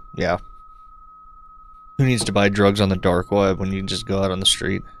 so yeah. Who needs to buy drugs on the dark web when you can just go out on the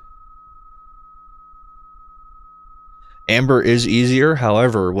street? Amber is easier,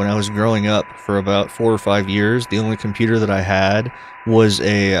 however, when I was growing up for about 4 or 5 years, the only computer that I had was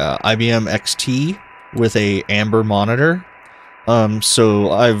a IBM XT with a Amber monitor.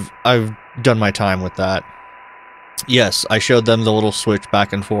 So I've done my time with that. Yes, I showed them the little switch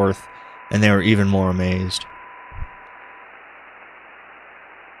back and forth, and they were even more amazed.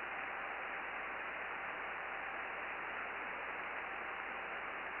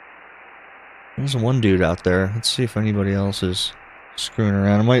 There's one dude out there. Let's see if anybody else is screwing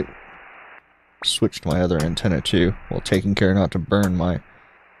around. I might switch to my other antenna too, while taking care not to burn my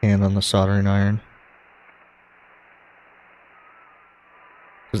hand on the soldering iron.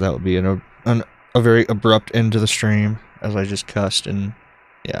 Because that would be a very abrupt end to the stream, as I just cussed, and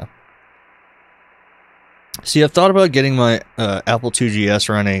yeah. See, I've thought about getting my Apple 2GS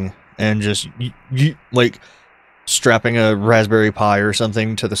running and just like strapping a Raspberry Pi or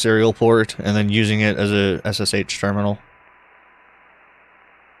something to the serial port and then using it as a SSH terminal.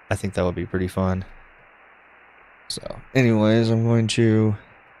 I think that would be pretty fun. So, anyways, I'm going to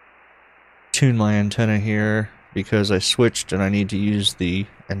tune my antenna here because I switched and I need to use the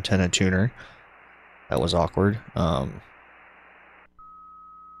antenna tuner. That was awkward.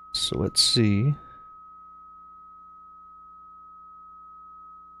 So let's see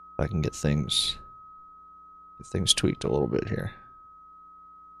if I can get things tweaked a little bit here.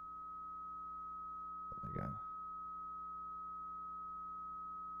 There we go.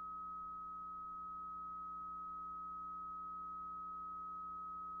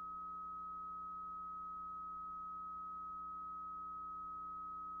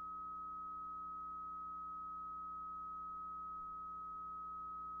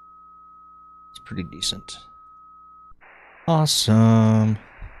 It's pretty decent. Awesome.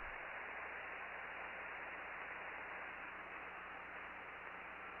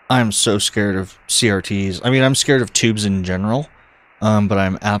 I'm so scared of CRTs. I mean, I'm scared of tubes in general, but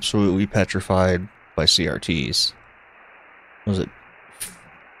I'm absolutely petrified by CRTs. Was it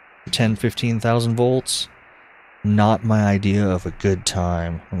 10, 15,000 volts? Not my idea of a good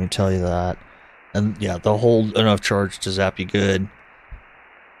time, let me tell you that. And yeah, they'll hold enough charge to zap you good.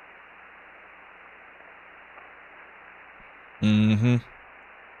 Mm-hmm.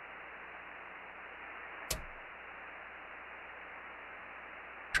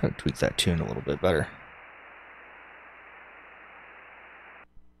 Try to tweak that tune a little bit better.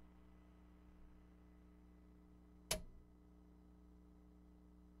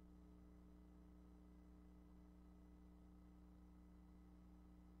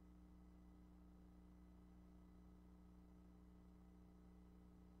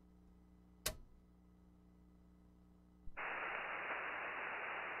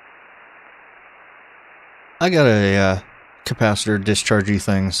 I got a capacitor dischargey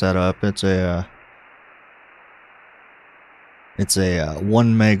thing set up. It's a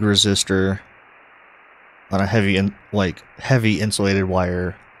 1 meg resistor on a heavy insulated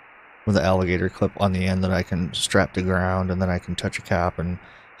wire with an alligator clip on the end that I can strap to ground, and then I can touch a cap and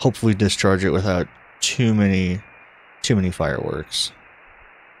hopefully discharge it without too many fireworks.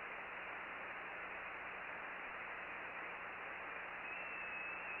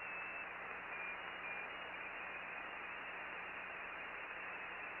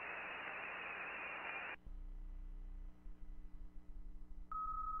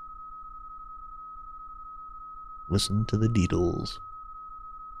 Listen to the Deedles.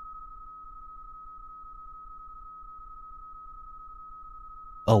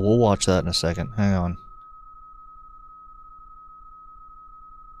 Oh, we'll watch that in a second. Hang on.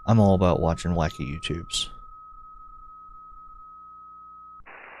 I'm all about watching wacky YouTubes.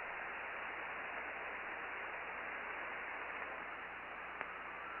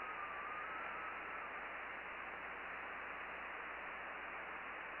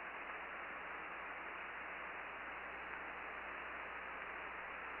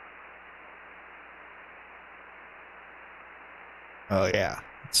 Oh yeah,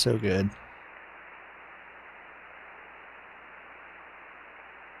 it's so good.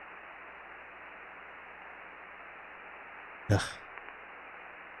 Ugh.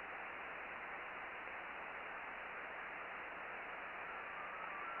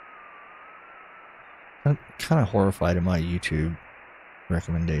 I'm kind of horrified at my YouTube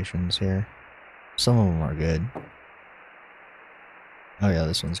recommendations here. Some of them are good. Oh yeah,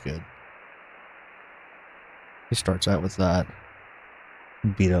 this one's good. He starts out with that.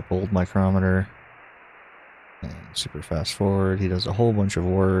 Beat up old micrometer. And super fast forward. He does a whole bunch of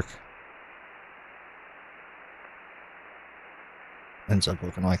work. Ends up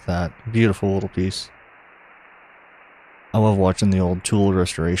looking like that. Beautiful little piece. I love watching the old tool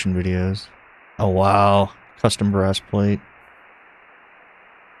restoration videos. Oh wow. Custom brass plate.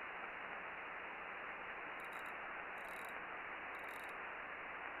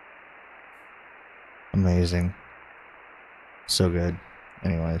 Amazing. So good.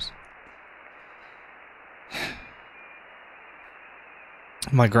 Anyways.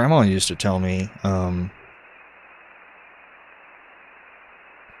 My grandma used to tell me,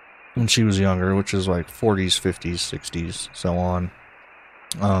 when she was younger, which is like 40s, 50s, 60s, so on,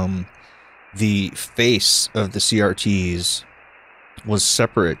 the face of the CRTs was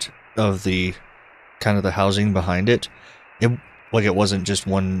separate of the kind of the housing behind it. It wasn't just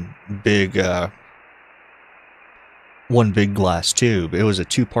one big glass tube. It was a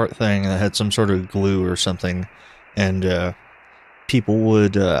two-part thing that had some sort of glue or something, and people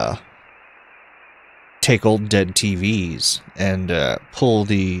would take old dead TVs and pull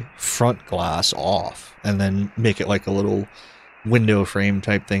the front glass off and then make it like a little window frame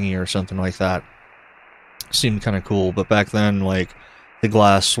type thingy or something like that. Seemed kind of cool, but back then, like, the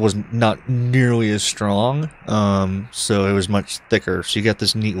glass was not nearly as strong, so it was much thicker, so you get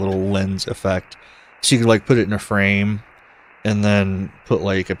this neat little lens effect. So you could, like, put it in a frame and then put,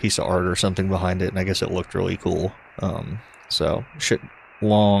 like, a piece of art or something behind it, and I guess it looked really cool. So, shit,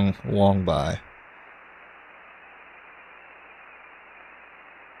 long by.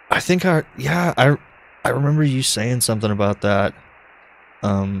 I think I remember you saying something about that.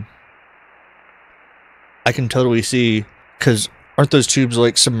 I can totally see, because aren't those tubes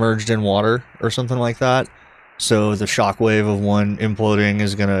like submerged in water or something like that? So the shockwave of one imploding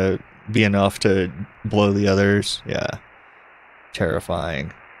is gonna be enough to blow the others. Yeah.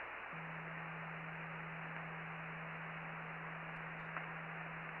 Terrifying.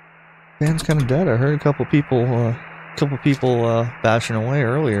 Band's kind of dead. I heard a couple people bashing away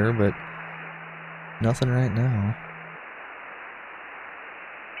earlier, but nothing right now.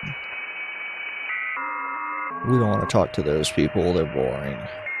 We don't want to talk to those people. They're boring.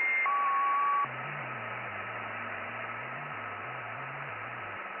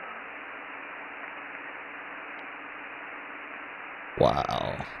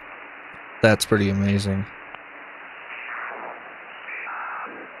 Wow. That's pretty amazing.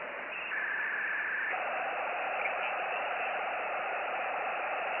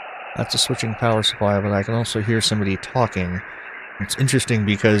 That's a switching power supply, but I can also hear somebody talking. It's interesting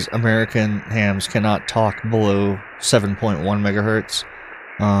because American hams cannot talk below 7.1 megahertz,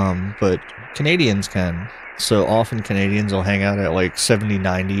 but Canadians can. So often Canadians will hang out at like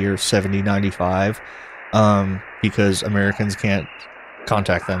 7090 or 7095, because Americans can't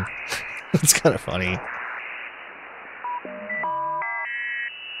contact them. It's kind of funny.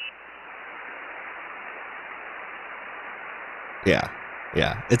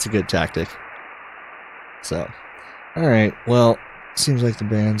 Yeah, it's a good tactic. So, alright, well, seems like the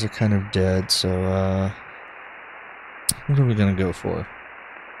bands are kind of dead, so, what are we gonna go for?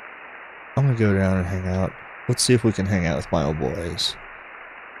 I'm gonna go down and hang out. Let's see if we can hang out with my old boys.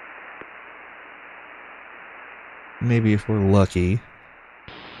 Maybe if we're lucky.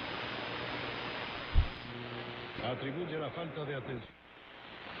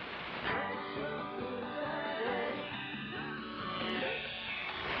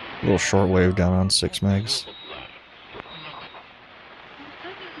 A little shortwave down on 6 megs.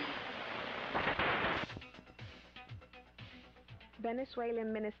 Venezuela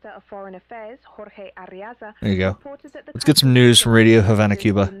Venezuelan Minister of Foreign Affairs, Jorge Arriaza, There you go. reported that the Let's get some news from Radio Havana,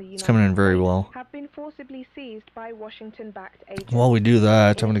 Cuba. in the It's coming in very United well. States have been forcibly seized by Washington-backed agents. While we do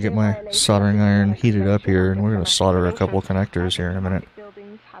that, I'm In going to a get clear my violation of soldering the iron Vienna heated up Convention here, on and we're going to Diplomatic solder a Relations, couple connectors here in a minute. diplomatic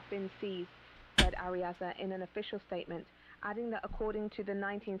buildings have been seized, said Arriaza in an official statement, adding that according to the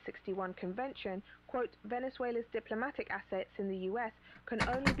 1961 convention, quote, Venezuela's diplomatic assets in the U.S. can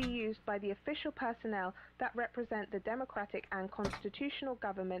only be used by the official personnel that represent the democratic and constitutional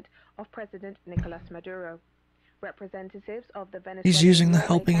government of President Nicolas Maduro. Representatives of the Venezuelan He's using the lawmaker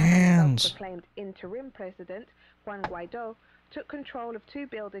helping and hands. self-proclaimed interim president, Juan Guaido, took control of 2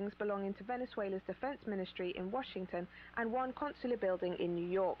 buildings belonging to Venezuela's defense ministry in Washington and 1 consular building in New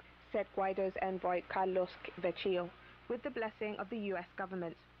York, said Guaido's envoy Carlos Vecchio, with the blessing of the U.S.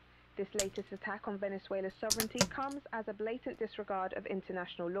 government. This latest attack on Venezuela's sovereignty comes as a blatant disregard of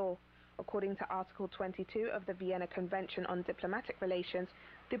international law. According to Article 22 of the Vienna Convention on Diplomatic Relations,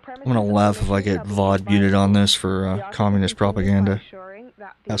 the premise I'm going to laugh if I get VOD muted on this for communist propaganda.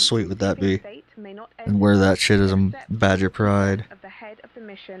 How sweet would that be? And wear that shit as a badge of pride. Of the head of the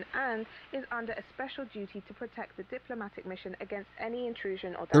mission and is under a special duty to protect the diplomatic mission against any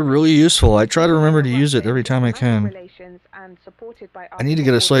intrusion or They're really useful. I try to remember to use it every time I can. I need to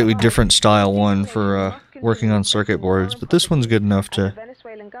get a slightly different style one for working on circuit boards, but this one's good enough to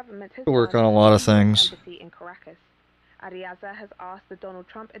work on a lot of things. Arriaza has asked the Donald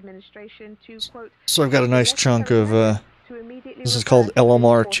Trump administration to, quote, So I've got a nice chunk of, this is called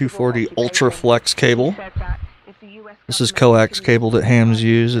LMR 240 Ultra Flex cable. This is coax cable that hams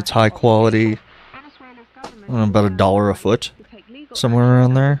use. It's high quality, about $1 a foot, somewhere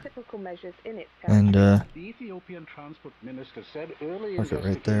around there. And, look it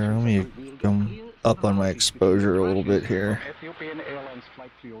right there. Let me come up on my exposure a little bit here. Ethiopian Airlines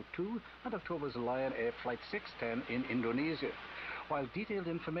Flight 302 and October's Lion Air Flight 610 in Indonesia. While detailed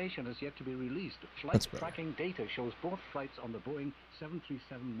information has yet to be released, flight tracking data shows both flights on the Boeing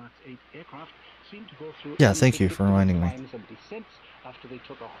 737 MAX 8 aircraft seem to go through thank you for reminding me. climbs and descents after they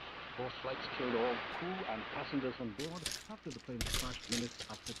took off. Both flights killed all crew and passengers on board after the plane crashed minutes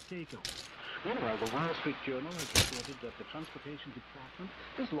after takeoff. Meanwhile, the Wall Street Journal has reported that the Transportation Department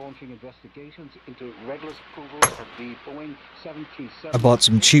is launching investigations into regular approvals of the Boeing 737. I bought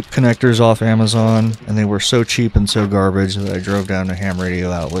some cheap connectors off Amazon, and they were so cheap and so garbage that I drove down to Ham Radio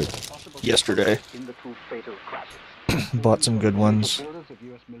Outlet yesterday. Bought some good ones.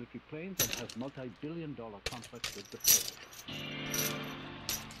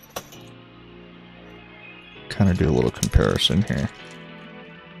 Kind of do a little comparison here.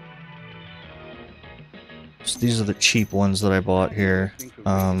 So these are the cheap ones that I bought here.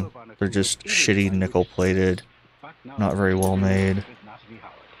 They're just shitty nickel plated, not very well made.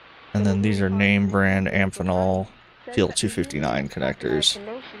 And then these are name brand Amphenol PL259 connectors.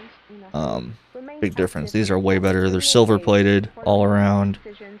 Big difference. These are way better. They're silver plated all around,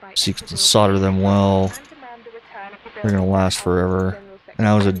 so you can solder them well. They're gonna last forever. And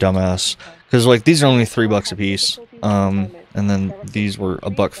I was a dumbass because like these are only $3 a piece. And then these were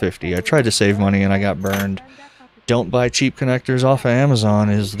 $1.50. I tried to save money and I got burned. Don't buy cheap connectors off of Amazon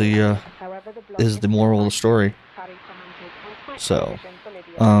is the moral of the story. So,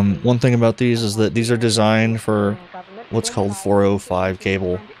 one thing about these is that these are designed for what's called 405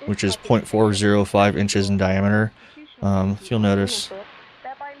 cable, which is 0.405 inches in diameter. If you'll notice,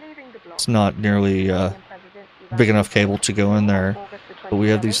 it's not nearly big enough cable to go in there. But we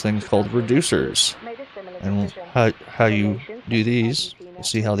have these things called reducers. And how you do these, you'll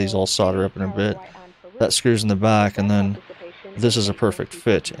see how these all solder up in a bit. That screws in the back, and then this is a perfect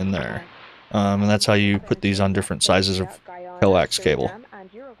fit in there. And that's how you put these on different sizes of coax cable.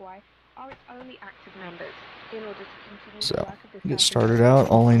 So, to get started out,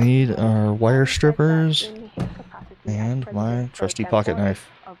 all I need are wire strippers and my trusty pocket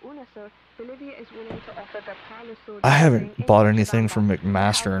knife. I haven't bought anything from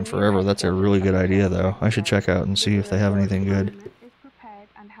McMaster in forever. That's a really good idea, though. I should check out and see if they have anything good.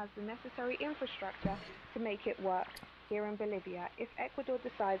 To make it work here in Bolivia if Ecuador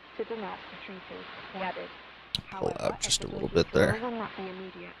decides to denounce the treaty, he added. Pull out just a little bit there.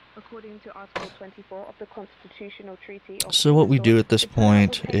 So what we do at this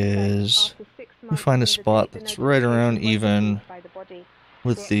point is we find a spot that's right around even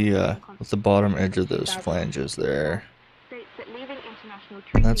with the bottom edge of those flanges there.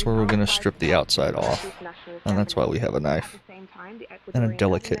 And that's where we're going to strip the outside off. And that's why we have a knife and a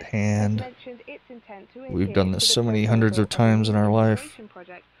delicate hand. We've done this so many hundreds of times in our life.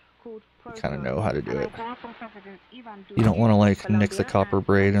 kind of know how to do it. You don't want to like nick the copper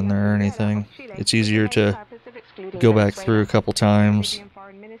braid in there or anything. It's easier to go back through a couple times. The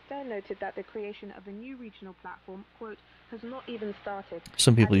foreign minister noted that the creation of a new regional platform, quote, has not even started.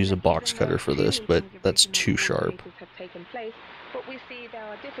 Some people use a box cutter for this, but that's too sharp. Have taken place, but we see there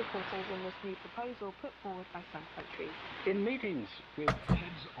are difficulties in this new proposal put forward by some countries. In meetings with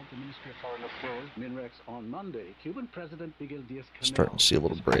heads of the Ministry of Foreign Affairs, MINREX, on Monday, Cuban President Miguel Díaz-Canel Starting to see a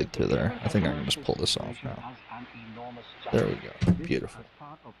little braid through there. I think I can just pull this off now. There we go. Beautiful.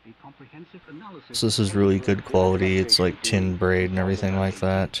 So this is really good quality. It's like tin braid and everything like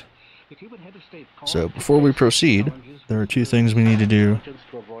that. So before we proceed, there are two things we need to do,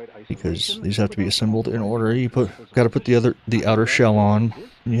 because these have to be assembled in order. You got to put the outer shell on,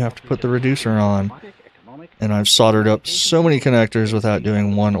 and you have to put the reducer on. And I've soldered up so many connectors without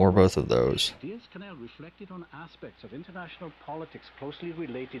doing one or both of those. Díaz-Canel reflected on aspects of international politics closely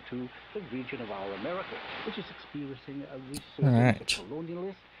related to the region of our America, which is experiencing a resurgence of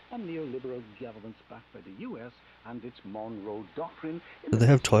colonialist and neoliberal governance backed by the U.S. and its Monroe Doctrine. Do they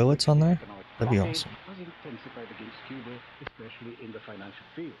have toilets on there? That'd be awesome.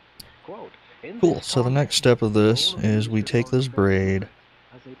 Cool, so the next step of this is we take this braid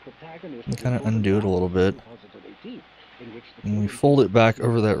and kind of undo it a little bit, and we fold it back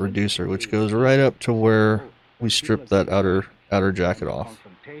over that reducer, which goes right up to where we strip that outer jacket off.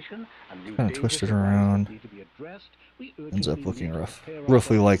 Kind of twist it around. Ends up looking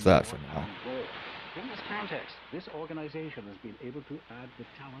roughly like that for now. In this context, this organization has been able to add the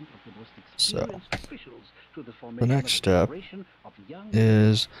talent of the most So, officials to the the next step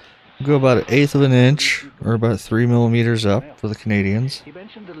is go about 1/8 of an inch, or about 3 millimeters up for the Canadians,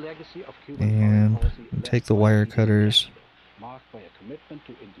 and take the wire cutters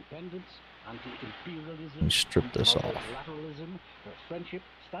and strip this off. Friendship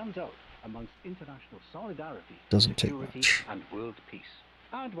stands out amongst international solidarity. Doesn't take much. And world peace.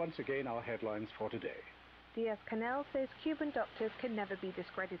 And once again, our headlines for today. Díaz-Canel says Cuban doctors can never be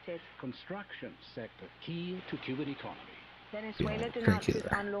discredited. Construction sector key to Cuban economy. Venezuela denounces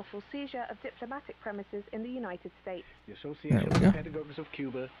unlawful seizure of diplomatic premises in the United States. The Association of Pedagogues of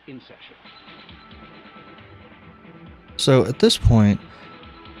Cuba in session. So at this point,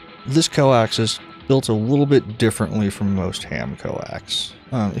 this coax is built a little bit differently from most ham coax.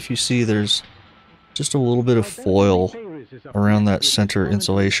 If you see, there's just a little bit of foil around that center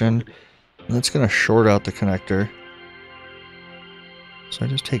insulation, and that's going to short out the connector. So I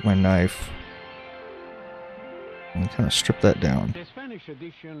just take my knife and kind of strip that down. The Spanish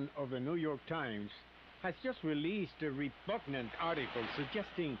edition of the New York Times has just released a repugnant article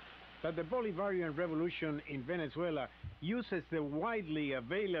suggesting that the Bolivarian Revolution in Venezuela uses the widely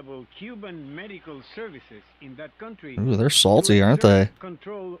available Cuban medical services in that country. Ooh, they're salty, aren't they?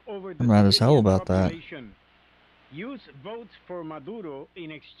 Control over the I'm mad as hell about that. Use votes for Maduro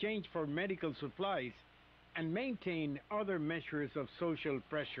in exchange for medical supplies, and maintain other measures of social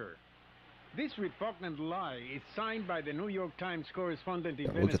pressure. This repugnant lie is signed by the New York Times correspondent in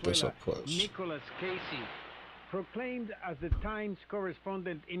Venezuela, look at this up close. Nicholas Casey, proclaimed as the Times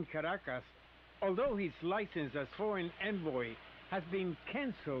correspondent in Caracas, although his license as foreign envoy has been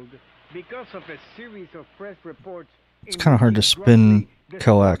cancelled because of a series of press reports. It's kind of hard to spin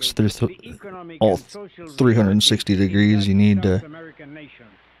coax through all 360 degrees. You need to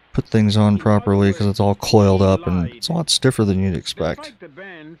put things on properly because it's all coiled up and it's a lot stiffer than you'd expect.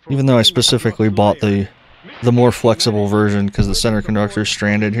 Even though I specifically bought the more flexible version because the center conductor is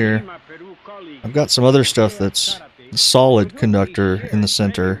stranded here, I've got some other stuff that's solid conductor in the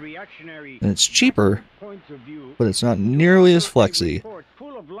center, and it's cheaper, but it's not nearly as flexy.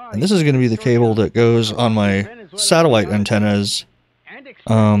 And this is going to be the cable that goes on my satellite antennas,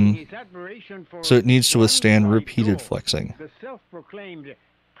 so it needs to withstand repeated flexing. The self-proclaimed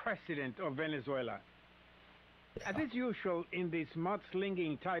president of Venezuela. As is usual in this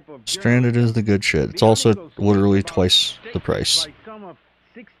mudslinging type of stranded is the good shit. It's also literally twice the price.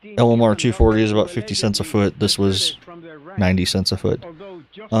 LMR 240 is about 50 cents a foot. This was 90 cents a foot.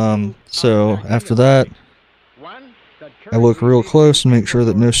 So after that, I look real close and make sure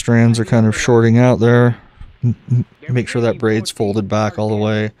that no strands are kind of shorting out there. Make sure that braid's folded back all the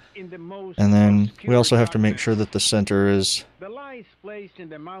way. And then we also have to make sure that the center is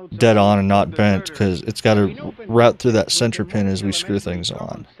dead on and not bent, because it's got to route through that center pin as we screw things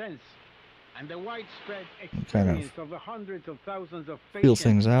on. Kind of feel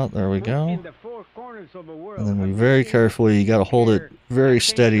things out. There we go. And then we very carefully, you got to hold it very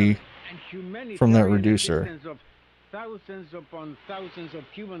steady from that reducer. thousands upon thousands of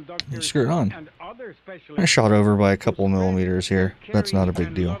Cuban doctors Screw it on. and other I specialists shot over by a couple who spread millimeters here. and That's not a carry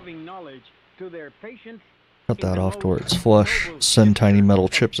big deal. loving knowledge to their patients Cut in that the off to where most it's flush. noble Send tiny gesture metal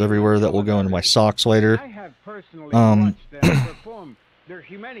of chips human everywhere that will go into my solidarity. socks later. I have personally Um, watched them perform their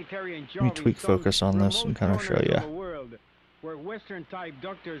humanitarian job Let me tweak in some focus on this and remote kind of show corners you. of the world where Western-type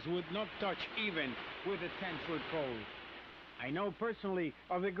doctors would not touch even with a 10-foot pole. I know personally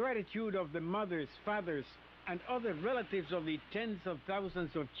of the gratitude of the mothers, fathers, and other relatives of the tens of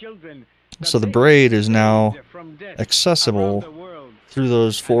thousands of children. So the braid is now From accessible through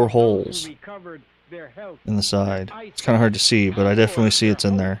those 4 holes in the side. It's kind of hard to see, but I definitely see it's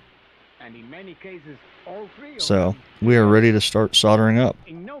in there. And in many cases, all 3 of So them we are ready to start soldering up.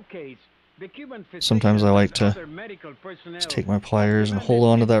 in no case, the Cuban Sometimes I like physicians to and other medical personnel just take my pliers and hold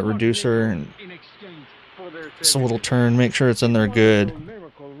on to that reducer and in exchange for their just a little services. turn, make sure it's in there This good. wonderful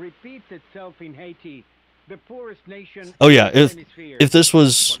miracle repeats itself in Haiti, the poorest nation Oh yeah, in the hemisphere. if this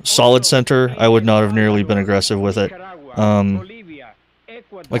was solid center, I would not have nearly been aggressive with it.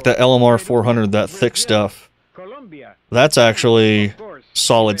 Like that LMR 400, that thick stuff, that's actually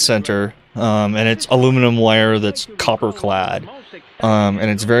solid center, and it's aluminum wire that's copper clad. And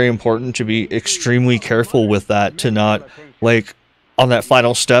it's very important to be extremely careful with that, to not, like, on that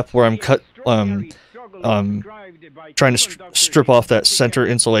final step where I'm trying to strip off that center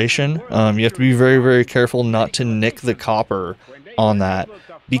insulation, you have to be very, very careful not to nick the copper on that,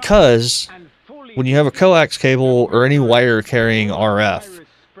 because when you have a coax cable or any wire carrying RF,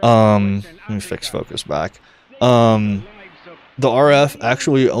 let me fix focus back, the RF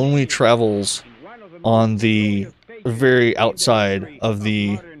actually only travels on the very outside of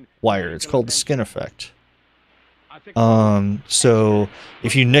the wire. It's called the skin effect. So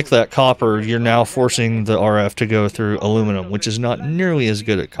if you nick that copper, you're now forcing the RF to go through aluminum, which is not nearly as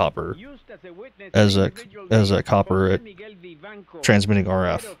good at copper as a copper at transmitting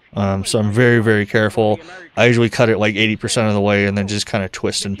RF. So I'm very, very careful. I usually cut it like 80% of the way and then just kind of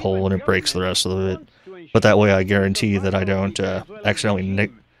twist and pull, and it breaks the rest of it. But that way I guarantee that I don't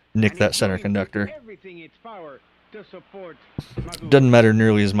accidentally nick that center conductor. Doesn't matter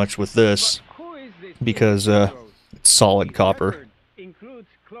nearly as much with this, because it's solid copper. Includes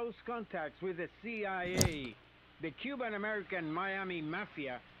close contacts with the CIA, the Cuban-American Miami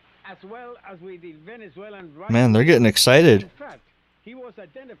Mafia, as well as with the Venezuelan. Man, they're getting excited. In fact, he was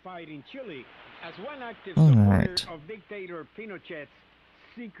identified in Chile as one active All supporter right. of dictator Pinochet's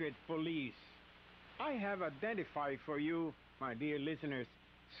secret police. I have identified for you, my dear listeners,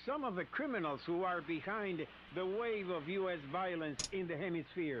 some of the criminals who are behind the wave of U.S. violence in the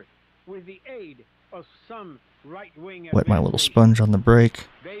hemisphere, with the aid of some right-wing. Wet my little sponge on the brake.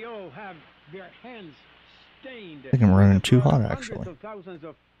 They all have their hands stained. I think I'm running with the too blood hot, of hundreds actually. of thousands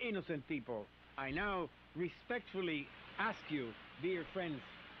of innocent people. I now respectfully ask you, dear friends,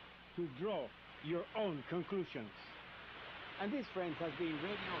 to draw your own conclusions. And this, friends, has been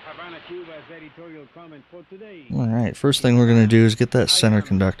Radio Havana, Cuba's editorial comment for today. Alright, first thing we're going to do is get that center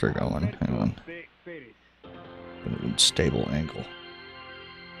conductor going. Hang on. Gonna need stable angle.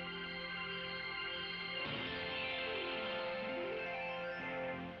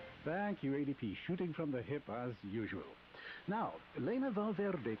 Thank you, ADP. Shooting from the hip as usual. Now, Elena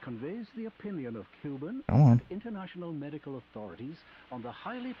Valverde conveys the opinion of Cuban Come on. and international medical authorities on the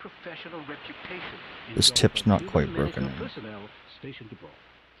highly professional reputation. This tip's not quite broken in. Personnel stationed abroad.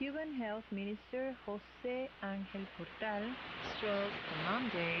 Cuban Health Minister José Ángel Portal stressed on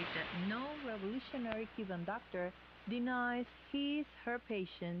Monday that no revolutionary Cuban doctor denies her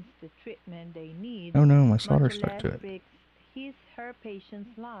patients the treatment they need. Oh no, my solder much stuck less to it. risks her patient's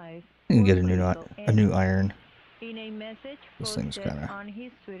life. I can get a or new critical iron. In a message This thing's posted kinda- on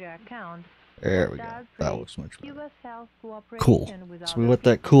his Twitter account, There we go. Portal That praised looks much better. Cuba's health Cool. cooperation with So we other let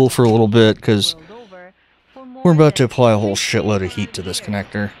that peoples cool for a little bit, because world over for more we're about to than apply a whole 50 shitload of heat to this years,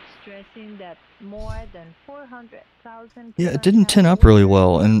 connector. stressing that more than 400,000 Yeah, Cuban it didn't health tin up really workers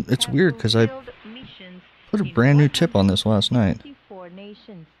well, and it's have weird because I fulfilled missions put a in brand new tip on this last night. 154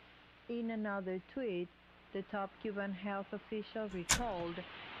 nations. In another tweet, the top Cuban health official recalled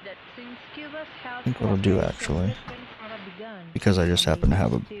that since Cuba's health think what I'll do, cooperation actually, systems have begun, because I just on the happen to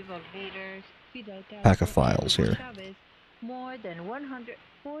have a initiative of leaders Fidel pack of Castro and files Hugo here. Chavez, more than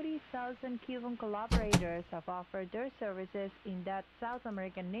 140,000 Cuban collaborators have offered their services in that South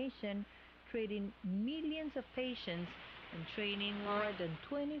American nation, treating millions of patients and training more than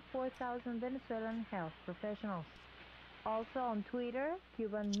 24,000 Venezuelan health professionals. Also on Twitter,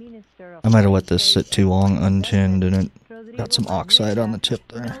 Cuban Minister of I might have let this State sit too long and untinned, and it Rodrigo got some oxide on the tip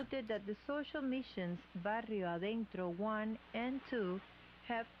there. noted that the social missions Barrio Adentro 1 and 2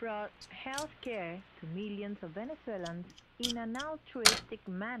 have brought health care to millions of Venezuelans in an altruistic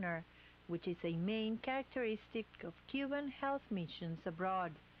manner, which is a main characteristic of Cuban health missions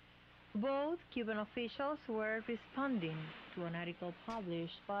abroad. Both Cuban officials were responding to an article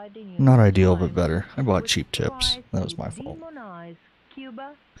published by the New Not York ideal, but Times, better. I bought which cheap tips. tries That was to my fault. demonize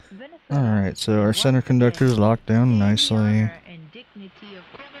Cuba, Venezuela, Alright, so our and center once conductor is again locked down shame the nicely. honor and dignity of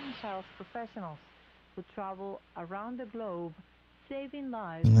Cuban health professionals who travel around the globe, saving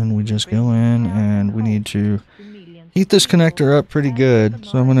lives And then we just go bringing in health and we hope need to to millions heat of this people connector up pretty good.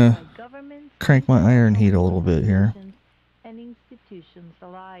 So I'm advertised gonna by governments, crank my iron heat a health little bit here. organizations, and institutions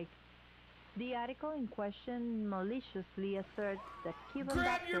alike. The article in question maliciously asserts that Cuban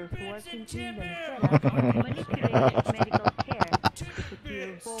Grab your doctors bits working and in tip Venezuela manipulated medical care to secure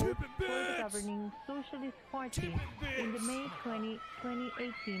bits, votes tip for the bits. governing Socialist Party Tip in the bits. May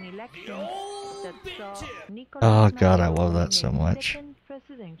 2018 The elections old that bit saw tip. Nicolas Oh god, I Maduro love that win so a much. second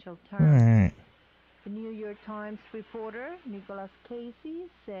presidential term. Alright. The New York Times reporter Nicholas Casey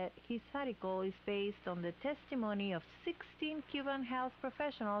said his article is based on the testimony of 16 Cuban health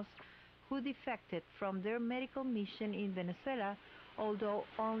professionals who defected from their medical mission in Venezuela, although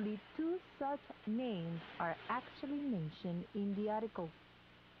only 2 such names are actually mentioned in the article.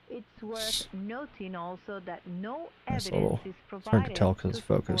 It's worth noting also that no Nice evidence little, is it's hard to provided tell because to it's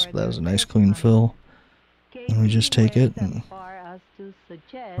focused, support but that was a their nice clean testimony. fill. And we Casey just take went it as and far as to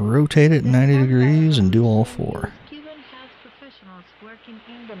suggest rotate it that 90 some degrees and do all politicians 4. use Cuban health professionals working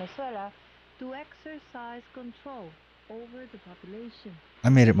in Venezuela to exercise control over the population, I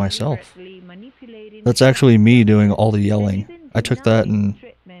made it myself. deliberately manipulating That's the actually health me doing process all the and yelling. even I took that denying and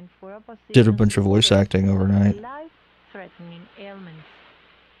treatment for did a opposition bunch of voice supporters acting who have overnight. life-threatening ailments.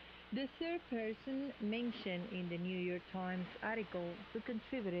 The third person mentioned in the New York Times article who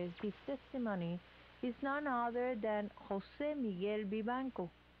contributed his testimony is none other than José Miguel Vivanco,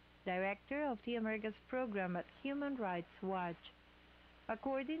 director of the Americas program at Human Rights Watch.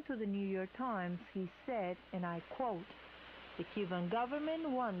 According to the New York Times, he said, and I quote, "The Cuban government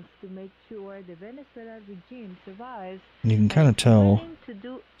wants to make sure the Venezuela regime survives And you can and kind of is tell, willing to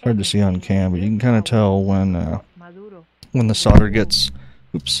do it's hard to see on everything cam, but in you can their kind of power tell to support Maduro." when the solder gets,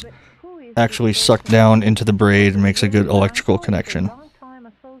 oops, But who is actually this sucked person? down into the braid and makes a good Miguel electrical Vivanco is a connection. longtime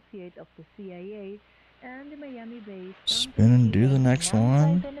associate of the CIA and the Miami-based Spin and do the next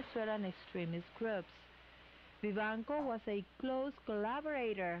one. anti-Venezuelan extremist groups. Vivanco was a close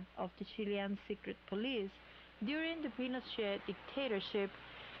collaborator of the Chilean secret police during the Pinochet dictatorship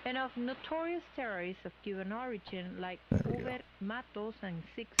and of notorious terrorists of Cuban origin like Uber Matos and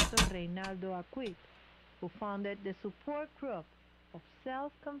Sixto Reinaldo Acuit, who founded the support group of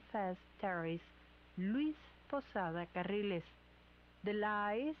self-confessed terrorist Luis Posada Carriles. The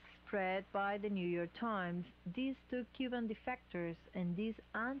lies spread by the New York Times, these 2 Cuban defectors and these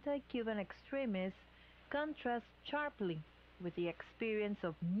anti-Cuban extremists contrast sharply with the experience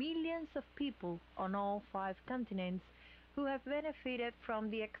of millions of people on all 5 continents who have benefited from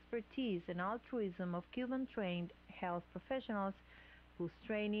the expertise and altruism of Cuban-trained health professionals whose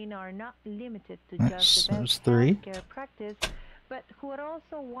training are not limited to just the best healthcare practice, but who are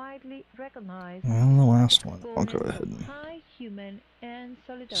also widely recognized And the last one, I'll go exponents ahead of and high human and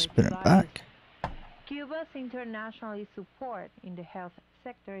solidarity spin it values. back. Cuba's international support in the health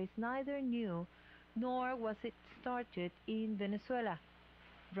sector is neither new nor was it started in Venezuela.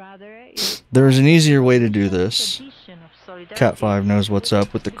 Rather, it There's an easier way to do this. Cat 5 knows what's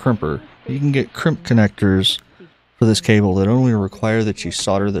up with the crimper. You can get crimp connectors for this cable that only require that you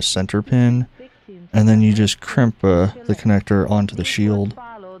solder the center pin, and then you just crimp the connector onto the shield.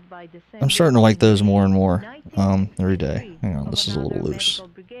 I'm starting to like those more and more every day. Hang on, this is a little loose.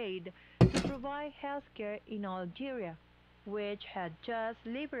 To provide healthcare in Algeria, which had just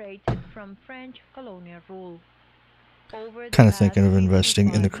liberated from French colonial rule. Kind of thinking of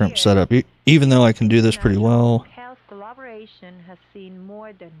investing in the crimp setup, even though I can do this pretty well. Health collaboration has seen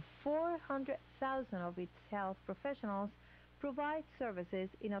more than 400,000 of its health professionals provide services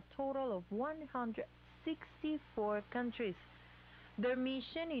in a total of 164 countries. Their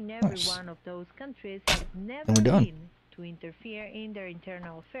mission in every one of those countries has never been to interfere in their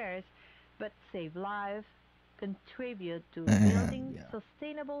internal affairs, but save lives, contribute to building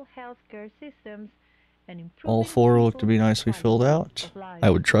sustainable healthcare systems, and improving all 4 look to be nicely filled out. life. I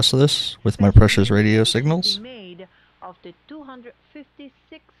would trust this with my precious radio signals. Made of the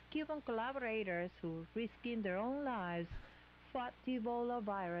 256 Cuban collaborators who, risking their own lives, fought the Ebola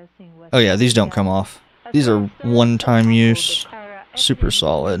virus in West Oh yeah, these don't Africa. come off. These are one-time use, super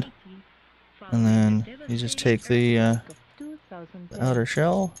solid. And then you just take the outer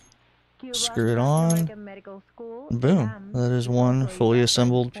shell, screw it on, Boom. That is one fully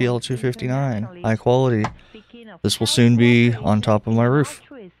assembled PL259. High quality. This will soon be on top of my roof.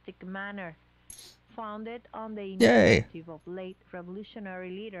 Founded on the Yay. initiative of late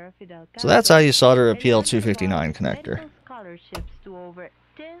revolutionary leader Fidel So that's how you solder a Castro, El PL259 Salvador connector. medical scholarships to over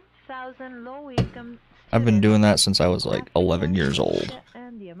 10,000 low-income I've been students doing that since I was in like Africa, 11 years old. Asia,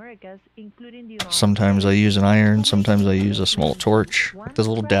 and the Americas, including the United Sometimes I States. use an iron, sometimes I use a small torch. Once Those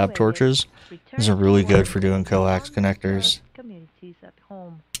little dab graduated, torches, these are returned really to good work for doing with coax connectors. underserved communities at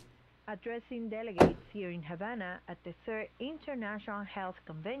home. Addressing delegates here in Havana at the Third International Health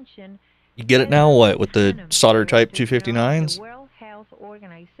Convention, You get it now, what, with the solder type 259s? the World Health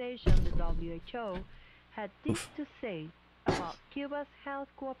Organization, the WHO, had this to say about Cuba's health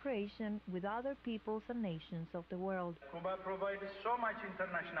cooperation with other peoples and nations of the world. Cuba provides so much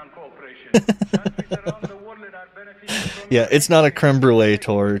international cooperation. Countries around the world are benefiting from Yeah, it's not a creme brulee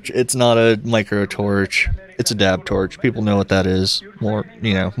torch. It's not a micro torch. It's a dab torch. People know what that is. More,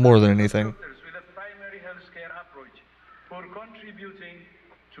 you know, more than anything. with a primary healthcare approach for contributing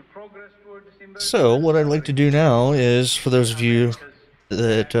to progress towards So, what I'd like to do now is, for those of you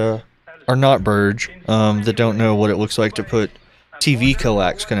that are not Burge, that don't know what it looks like to put TV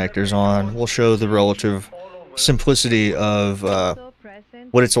coax connectors on, we'll show the relative simplicity of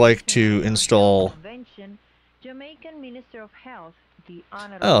what it's like to install. Jamaican Minister of Health, the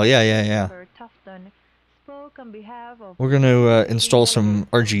Oh, yeah. Tufton, spoke on behalf of We're going to install some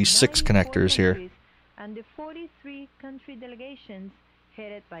RG6 connectors here. and the 43 country delegations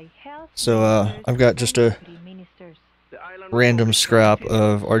headed by health So I've got just a ministers. random scrap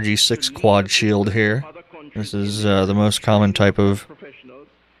of RG6 quad shield here. This is the most common type of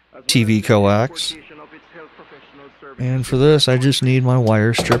TV coax. And for this, I just need my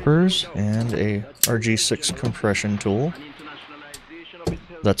wire strippers and a RG6 compression tool.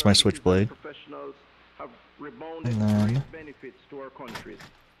 That's my switchblade. And then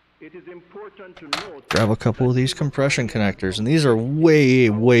grab a couple of these compression connectors, and these are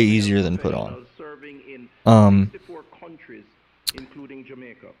way easier than put on.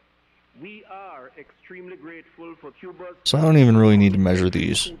 So I don't even really need to measure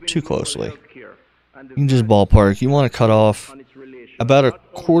these too closely. You can just ballpark. You want to cut off about a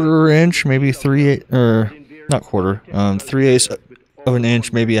 1/4 inch, maybe 3/8, or not quarter, 3/8 of an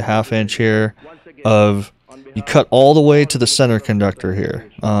inch, maybe a 1/2 inch here. You cut all the way to the center conductor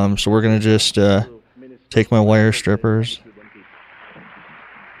here. So we're gonna just take my wire strippers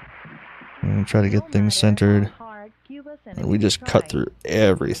and try to get things centered. And we just cut through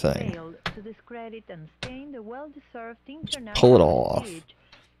everything. Just pull it all off.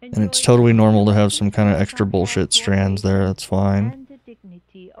 And it's totally normal to have some kind of extra bullshit strands there. That's fine.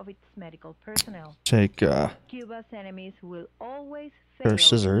 Take a pair of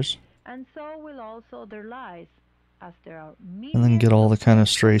scissors. And so will also their lives, as there are and then get all the kind of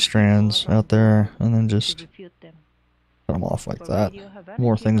stray strands out there, and then just cut them off like that.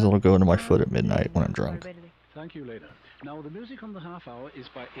 More things that'll go into my foot at midnight when I'm drunk. Thank you later. Now the music on the half hour is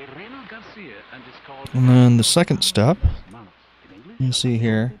by Irene Garcia and it's called. And then the second step, you can see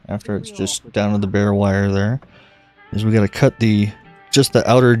here, after it's just down to the bare wire there, is we got to cut just the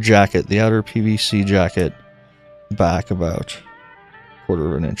outer jacket, the outer PVC jacket, back about 1/4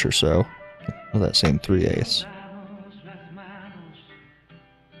 of an inch or so with that same 3/8.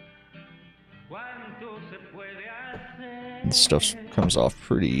 This stuff comes off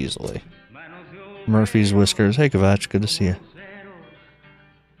pretty easily. Murphy's Whiskers. Hey, Kavach, good to see you.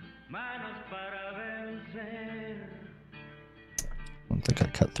 I don't think I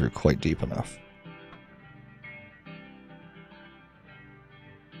cut through quite deep enough.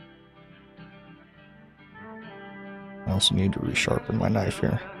 I also need to resharpen my knife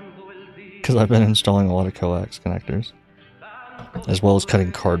here, because I've been installing a lot of coax connectors, as well as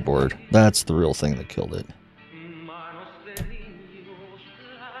cutting cardboard. That's the real thing that killed it.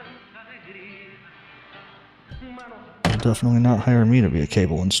 Definitely not hire me to be a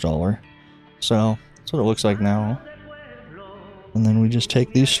cable installer. So, that's what it looks like now. And then we just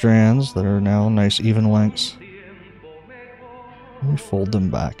take these strands that are now nice even lengths, and we fold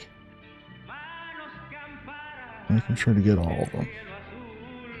them back, making sure to get all of them.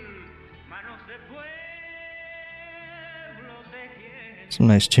 Some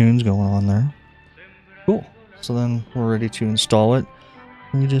nice tunes going on there. Cool. So then we're ready to install it.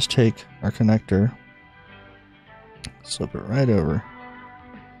 We just take our connector, slip it right over,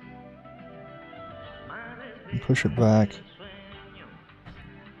 and push it back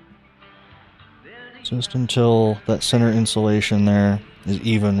just until that center insulation there is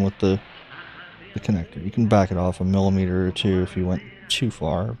even with the connector. You can back it off a millimeter or two if you went too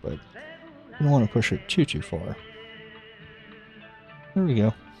far, but you don't want to push it too far. There we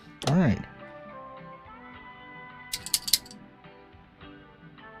go. All right.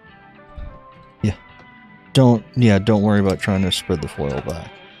 Don't worry about trying to spread the foil back.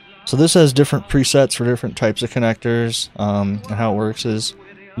 So this has different presets for different types of connectors. And how it works is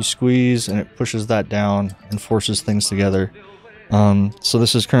you squeeze and it pushes that down and forces things together. So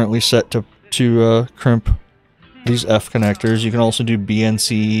this is currently set to crimp these F connectors. You can also do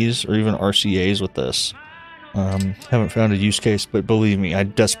BNCs or even RCAs with this. Haven't found a use case, but believe me, I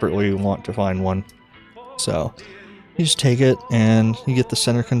desperately want to find one. So you just take it and you get the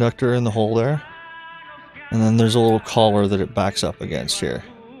center conductor in the hole there. And then there's a little collar that it backs up against here.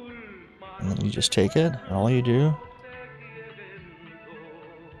 And then you just take it, and all you do,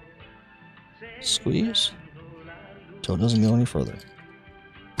 squeeze, until it doesn't go any further.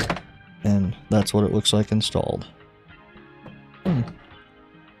 And that's what it looks like installed.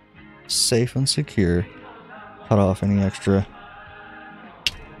 Safe and secure. Cut off any extra.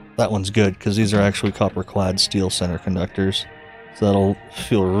 That one's good, because these are actually copper-clad steel center conductors. So that'll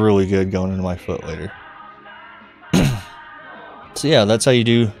feel really good going into my foot later. So yeah, that's how you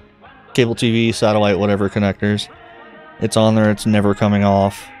do cable TV, satellite, whatever connectors. It's on there, it's never coming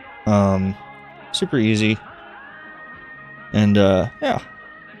off. Super easy. And yeah.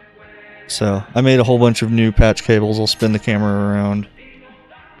 So I made a whole bunch of new patch cables. I'll spin the camera around.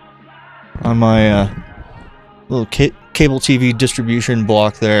 On my little cable TV distribution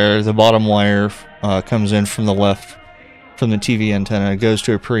block there, the bottom wire comes in from the left, from the TV antenna, goes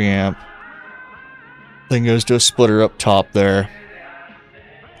to a preamp, then goes to a splitter up top there.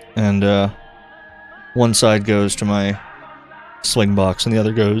 And one side goes to my sling box, and the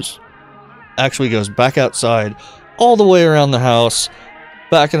other goes back outside, all the way around the house,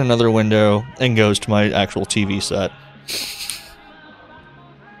 back in another window, and goes to my actual TV set.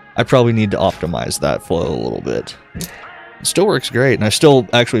 I probably need to optimize that flow a little bit. It still works great, and I still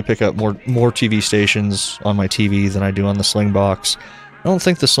actually pick up more TV stations on my TV than I do on the sling box. I don't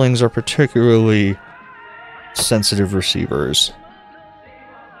think the slings are particularly sensitive receivers.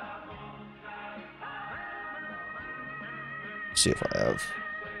 See if I have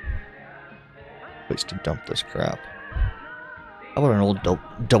a place to dump this crap. How about an old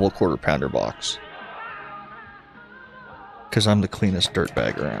double quarter pounder box? Because I'm the cleanest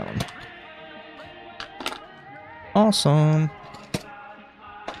dirtbag around. Awesome.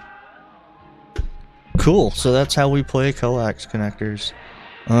 Cool, so that's how we play coax connectors.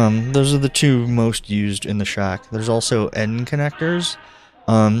 Those are the two most used in the shack. There's also N connectors.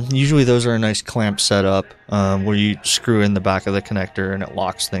 Usually those are a nice clamp setup where you screw in the back of the connector and it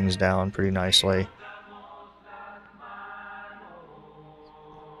locks things down pretty nicely.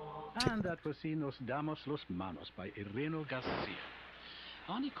 And that was Nos Damos Los Manos by Ireno Garcia.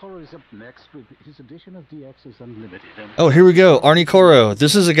 Arnie Coro is up next with his edition of DX's Unlimited. Oh, here we go. Arnie Coro.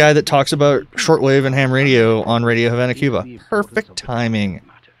 This is a guy that talks about shortwave and ham radio on Radio Havana, Cuba. Perfect timing.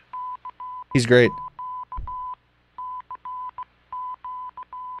 He's great.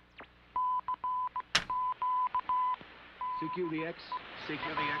 CQDX,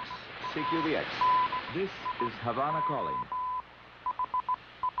 CQDX, CQDX. This is Havana calling.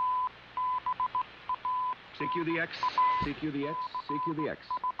 CQDX, CQDX, CQDX.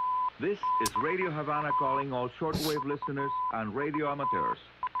 This is Radio Havana calling all shortwave listeners and radio amateurs.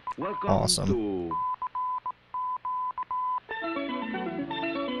 Welcome to...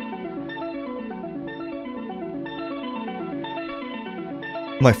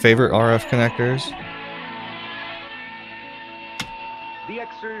 My favorite RF connectors.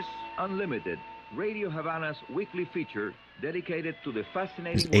 DXers Unlimited, Radio Havana's weekly feature dedicated to the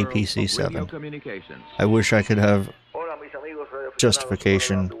fascinating world of radio communications. I wish I could have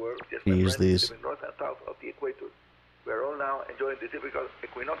justification to use these.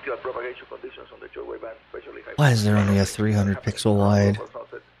 Why is there only a 300 pixel wide?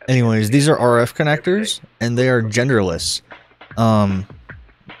 Anyways, these are RF connectors, and they are genderless.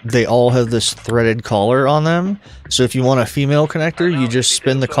 They all have this threaded collar on them, so if you want a female connector, you just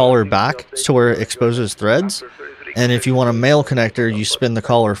spin the collar back to where it exposes threads, and if you want a male connector, you spin the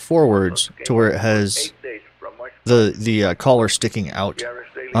collar forwards to where it has the collar sticking out.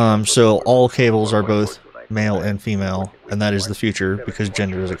 So all cables are both male and female, and that is the future because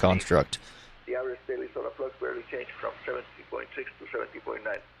gender is a construct. The average daily solar flux barely changed from 70.6 to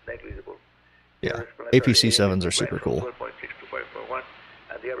 70.9, negligible. Yeah, APC7s are super cool.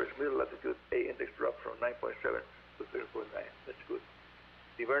 And the average middle latitude A index dropped from 9.7 to 0.9. That's good.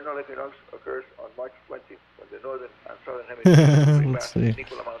 The vernal equinox occurs on March 20, when the northern and southern hemispheres bring back an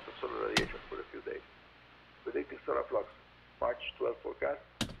equal amount of solar radiation for a few days. Predicting solar flux, March 12 forecast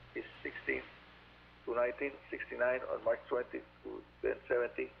is 16 to 1969 on March 20 to then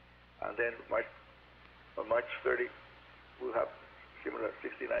 70, and then on March 30 we'll have similar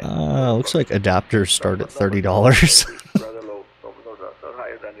 69. Looks like adapters start at $30. Rather low, not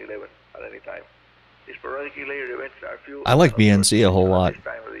higher than 11 at any time. These sporadically layered events are few. I like BNC a whole lot.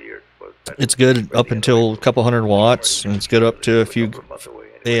 It's good up until a couple hundred watts, and it's good up to a few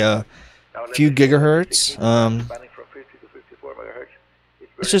gigahertz.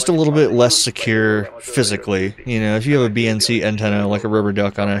 It's just a little bit less secure physically. You know, if you have a BNC antenna like a rubber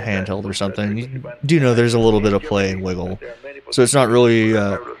duck on a handheld or something, you do know there's a little bit of play and wiggle. So it's not really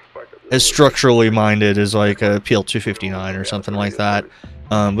as structurally minded as like a PL259 or something like that,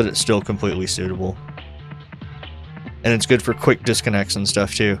 but it's still completely suitable. And it's good for quick disconnects and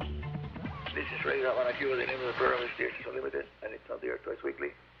stuff too. This is Radio Havana, Cuba. The name of the program is DX Unlimited, and it's on the air twice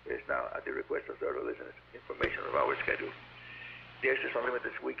weekly. It is now at the request of the other listeners. Information of our schedule. The Access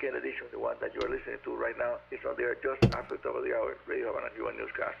Unlimited's weekend edition, the one that you are listening to right now, is on the air just after the top of the hour, Radio Havana Cuban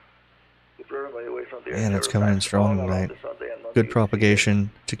Newscast. The program, by the way, is on the air. Man, it's coming in strong tonight. Good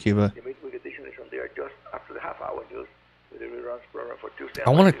propagation to Cuba. The midweek edition is on the air just after the half-hour news, with the reruns program for Tuesday. I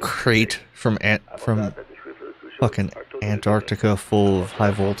want a crate from fucking Antarctica full of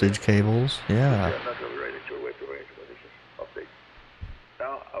high voltage cables. Yeah.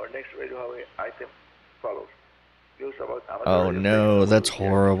 Now, our next Radio Havana item follows. Oh no, that's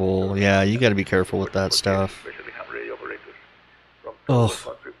horrible. Yeah, you gotta be careful with that stuff. Oh,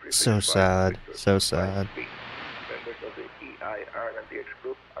 so sad. So sad. Members of the EIR and DX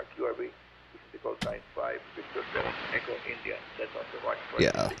group are QRB, which is the code 95 Victor 7 Echo India. That's on the March 26th.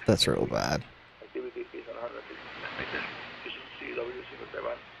 Yeah, that's real bad. Activity is on 160 meters using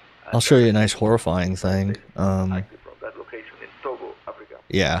CW-07. I'll show you a nice horrifying thing. From that location in Togo, Africa.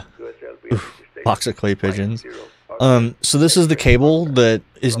 Yeah. Box of clay pigeons. So this is the cable that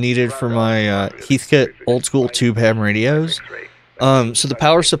is needed for my Heathkit old school tube ham radios. So the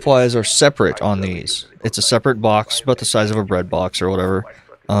power supplies are separate on these. It's a separate box, about the size of a bread box or whatever,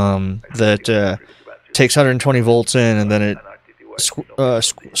 that takes 120 volts in, and then it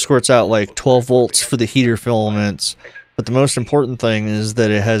squirts out like 12 volts for the heater filaments. But the most important thing is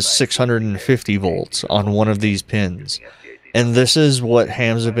that it has 650 volts on one of these pins. And this is what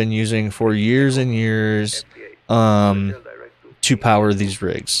hams have been using for years and years to power these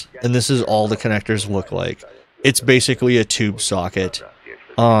rigs. And this is all the connectors look like. It's basically a tube socket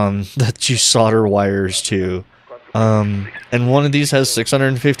that you solder wires to. And one of these has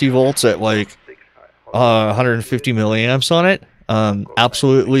 650 volts at like 150 milliamps on it.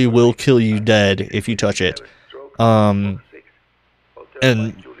 Absolutely will kill you dead if you touch it. And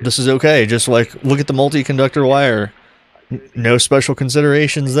this is okay. Just like, look at the multi-conductor wire. No special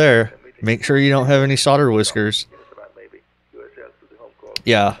considerations there. Make sure you don't have any solder whiskers.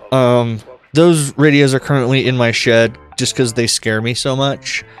 Yeah, those radios are currently in my shed just because they scare me so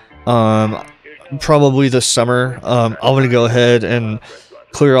much. Probably this summer, I'm going to go ahead and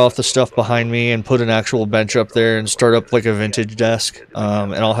clear off the stuff behind me and put an actual bench up there and start up like a vintage desk.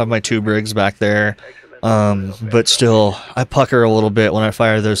 And I'll have my tube rigs back there. But still, I pucker a little bit when I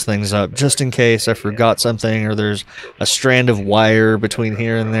fire those things up, just in case I forgot something or there's a strand of wire between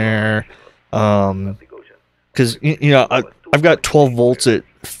here and there. Because, you know, I've got 12 volts at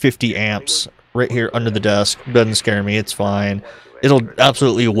 50 amps right here under the desk. Doesn't scare me. It's fine. It'll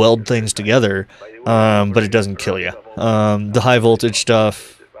absolutely weld things together, but it doesn't kill you. The high voltage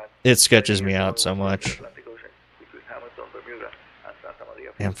stuff, it sketches me out so much.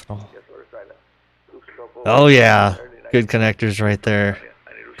 Amphenol. Oh yeah, good connectors right there.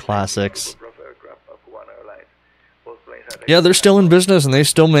 Classics. Yeah, they're still in business and they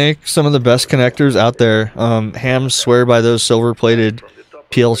still make some of the best connectors out there. Hams swear by those silver-plated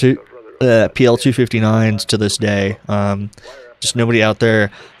PL259s to this day. Just nobody out there.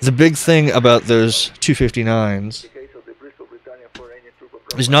 The big thing about those 259s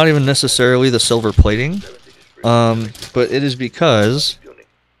is not even necessarily the silver plating, but it is because...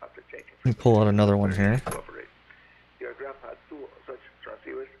 Let me pull out another one here.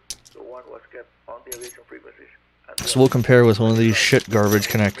 So we'll compare with one of these shit garbage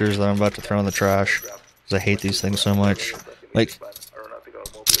connectors that I'm about to throw in the trash, because I hate these things so much. Like,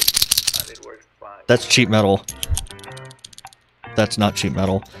 that's cheap metal. That's not cheap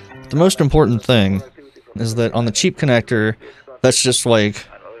metal. The most important thing is that on the cheap connector, that's just like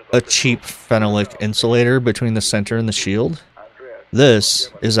a cheap phenolic insulator between the center and the shield. This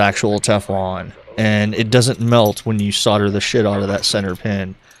is actual Teflon, and it doesn't melt when you solder the shit out of that center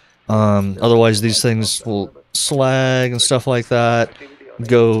pin. Otherwise, these things will slag and stuff like that,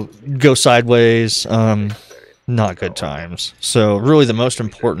 go sideways. Not good times. So really the most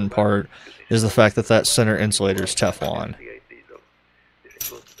important part is the fact that that center insulator is Teflon.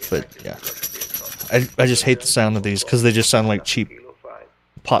 But yeah, I just hate the sound of these because they just sound like cheap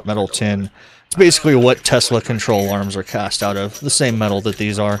pot metal tin. It's basically what Tesla control arms are cast out of, the same metal that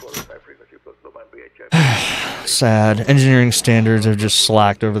these are. Sad. Engineering standards have just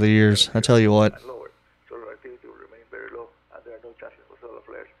slacked over the years, I tell you what. Solar activity will remain very low, and there are no chances for solar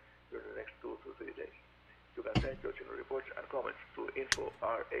flares during the next 2 to 3 days. You can send your signal reports and comments to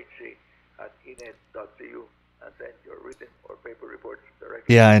info.rhc@enet.cu and send your written or paper reports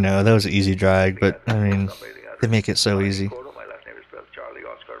directly. Yeah, I know, that was an easy drag, but, I mean, they make it so easy.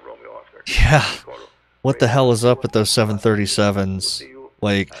 Yeah. What the hell is up with those 737s?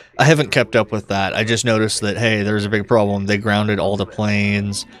 Like, I haven't kept up with that. I just noticed that, hey, there was a big problem. They grounded all the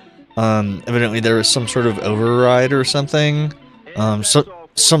planes. Evidently there was some sort of override or something.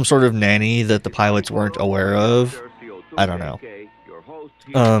 Some sort of nanny that the pilots weren't aware of. I don't know.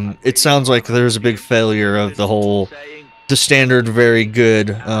 It sounds like there's a big failure of the standard very good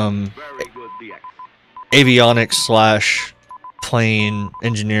avionics / plane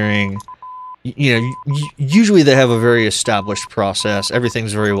engineering. You know, usually they have a very established process.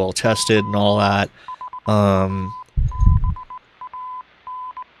 Everything's very well tested and all that.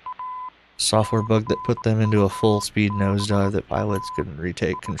 Software bug that put them into a full-speed nosedive that pilots couldn't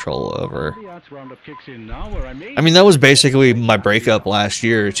retake control over. I mean, that was basically my breakup last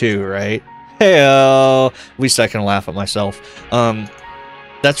year, too, right? Hey-oh! At least I can laugh at myself.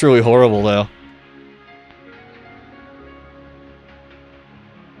 That's really horrible, though.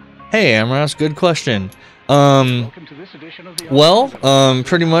 Hey, Amras, good question.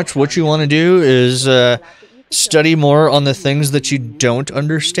 Pretty much what you want to do is study more on the things that you don't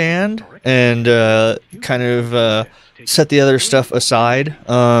understand and kind of set the other stuff aside.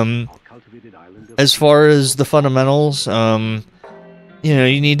 As far as the fundamentals, you know,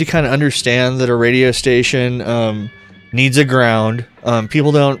 you need to kind of understand that a radio station needs a ground.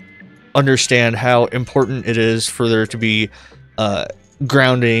 People don't understand how important it is for there to be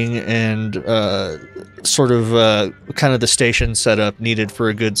grounding and sort of kind of the station setup needed for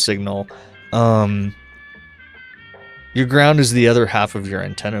a good signal. Your ground is the other half of your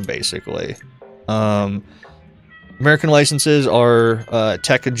antenna, basically. American licenses are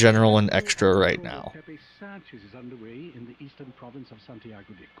Tech General and Extra right now.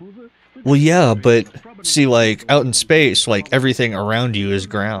 Well, yeah, but see, like, out in space, like, everything around you is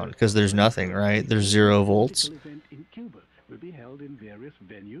ground, because there's nothing, right? There's 0 volts.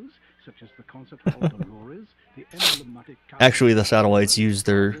 Actually, the satellites use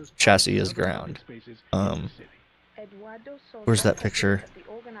their chassis as ground. Where's that picture? The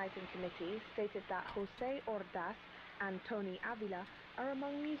organizing committee stated that Jose Ordaz and Tony Avila are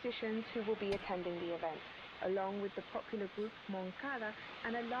among musicians who will be attending the event, along with the popular group Moncada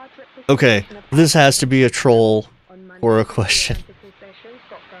and a large representation. Okay, this has to be a troll or a question.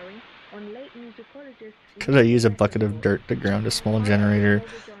 Could I use a bucket of dirt to ground a small generator?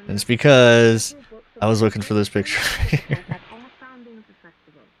 And it's because I was looking for this picture.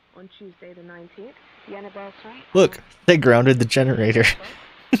 On Tuesday the 19th, the anniversary. Look, they grounded the generator.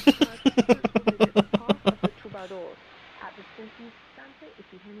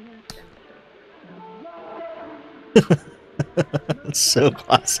 It's so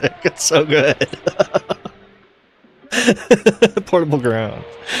classic. It's so good. Portable ground.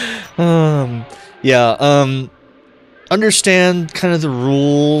 Understand kind of the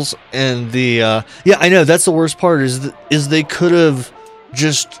rules and the yeah, I know that's the worst part is they could have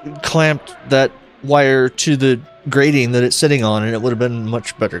just clamped that wire to the grating that it's sitting on and it would have been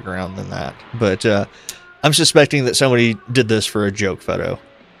much better ground than that. But I'm suspecting that somebody did this for a joke photo.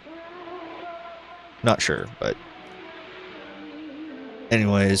 Not sure, but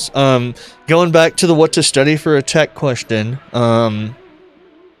anyways, going back to the what to study for a tech question,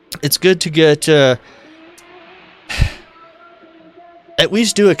 it's good to get at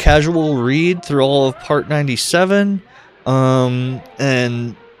least do a casual read through all of Part 97,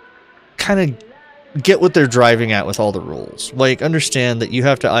 and kind of get what they're driving at with all the rules. Like, understand that you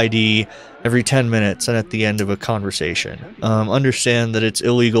have to ID every 10 minutes and at the end of a conversation. Understand that it's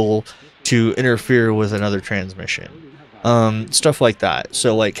illegal to interfere with another transmission. Stuff like that.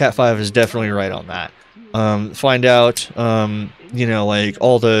 So, like, Cat 5 is definitely right on that. Find out, you know, like,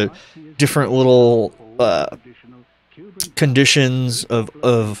 all the different little conditions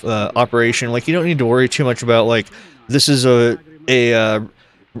of operation. Like, you don't need to worry too much about, like, this is a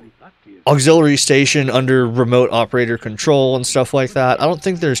auxiliary station under remote operator control and stuff like that. I don't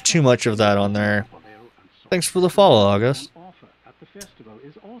think there's too much of that on there. Thanks for the follow, August.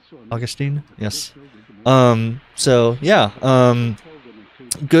 Augustine? Yes. So, yeah.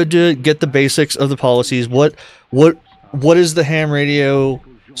 good to get the basics of the policies. What is the ham radio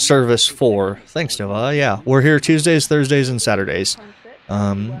service for? Thanks, Nova. Yeah, we're here Tuesdays, Thursdays, and Saturdays,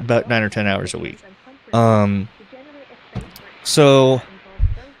 about 9 or 10 hours a week. So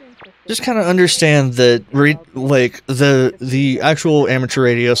just kind of understand that, like, the actual amateur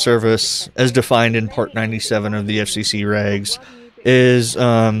radio service, as defined in Part 97 of the FCC regs, is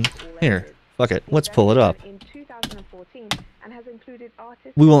here. Fuck it, let's pull it up.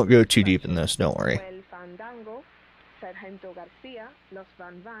 We won't go too deep in this, don't worry.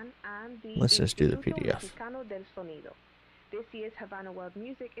 Let's just do the PDF. This year's Havana World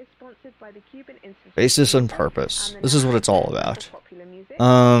Music is sponsored by the Cuban Institute. Basis and purpose. This is what it's all about.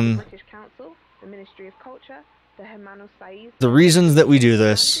 The reasons that we do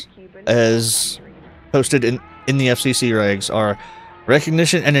this, as posted in the FCC regs, are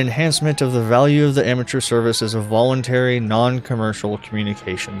recognition and enhancement of the value of the amateur service as a voluntary, non-commercial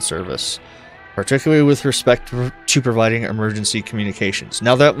communication service, particularly with respect to providing emergency communications.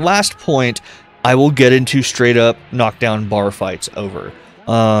 Now, that last point, I will get into straight up knockdown bar fights over.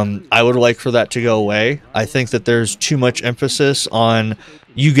 I would like for that to go away. I think that there's too much emphasis on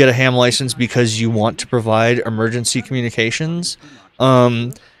you get a ham license because you want to provide emergency communications.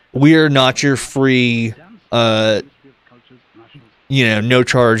 We are not your free, no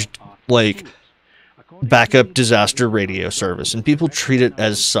charge, like, backup disaster radio service, and people treat it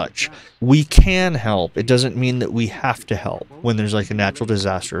as such. We can help. It doesn't mean that we have to help when there's like a natural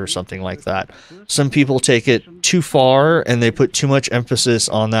disaster or something like that. Some people take it too far and they put too much emphasis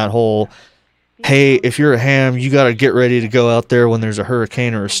on that whole, hey, if you're a ham, you got to get ready to go out there when there's a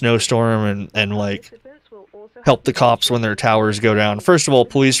hurricane or a snowstorm and like help the cops when their towers go down. First of all,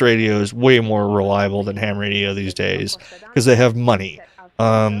 police radio is way more reliable than ham radio these days because they have money.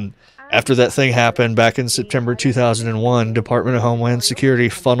 After that thing happened back in September 2001, Department of Homeland Security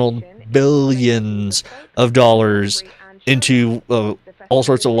funneled billions of dollars into all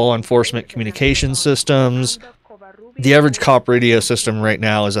sorts of law enforcement communication systems. The average cop radio system right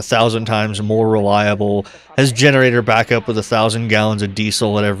now is 1,000 times more reliable, has generator backup with 1,000 gallons of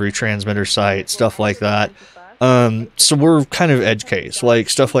diesel at every transmitter site, stuff like that. So we're kind of edge case, like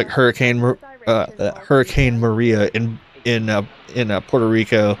stuff like Hurricane Maria in Puerto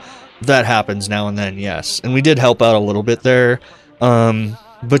Rico. That happens now and then, yes. And we did help out a little bit there.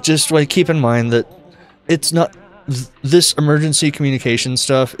 But just like keep in mind that it's not, this emergency communication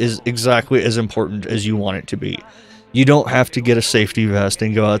stuff is exactly as important as you want it to be. You don't have to get a safety vest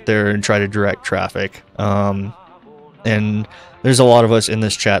and go out there and try to direct traffic. And there's a lot of us in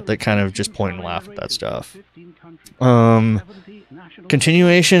this chat that kind of just point and laugh at that stuff.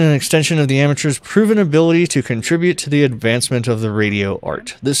 Continuation and extension of the amateur's proven ability to contribute to the advancement of the radio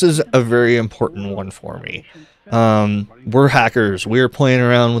art. This is a very important one for me. We're hackers. We're playing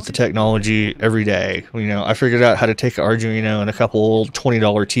around with the technology every day. I figured out how to take Arduino and a couple old $20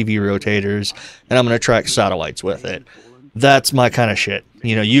 TV rotators, and I'm going to track satellites with it. That's my kind of shit.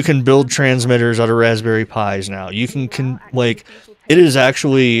 You can build transmitters out of Raspberry Pis now. You can it is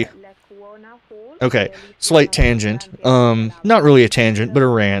actually... Okay, slight tangent. Not really a tangent, but a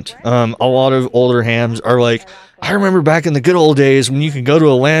rant. A lot of older hams are like, I remember back in the good old days when you could go to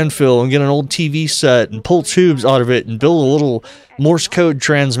a landfill and get an old TV set and pull tubes out of it and build a little Morse code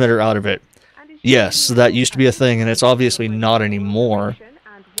transmitter out of it. Yes, that used to be a thing, and it's obviously not anymore.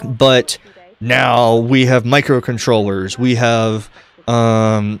 But now we have microcontrollers. We have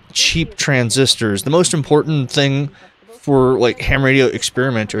cheap transistors. The most important thing for like ham radio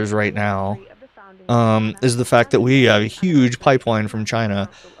experimenters right now is the fact that we have a huge pipeline from China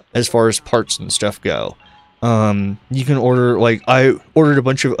as far as parts and stuff go. You can order, like, I ordered a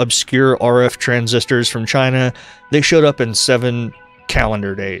bunch of obscure RF transistors from China. They showed up in 7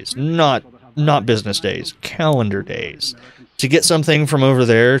 calendar days, not business days, calendar days. To get something from over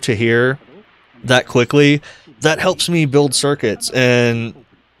there to here that quickly, that helps me build circuits and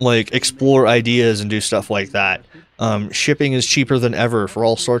like explore ideas and do stuff like that. Shipping is cheaper than ever for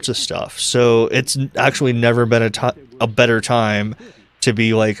all sorts of stuff, so it's actually never been a better time to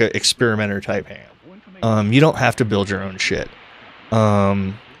be like an experimenter type ham. You don't have to build your own shit.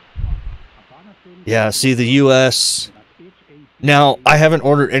 Yeah, see, the US... Now, I haven't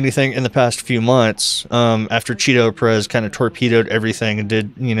ordered anything in the past few months, after Cheeto Perez kind of torpedoed everything and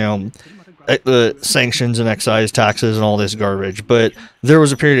did, sanctions and excise taxes and all this garbage, but there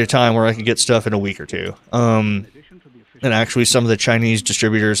was a period of time where I could get stuff in a week or two. And actually, some of the Chinese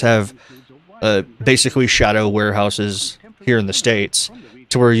distributors have basically shadow warehouses here in the States,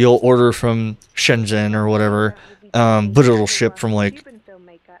 to where you'll order from Shenzhen or whatever, but it'll ship from, like,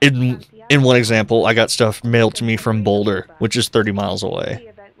 in one example, I got stuff mailed to me from Boulder, which is 30 miles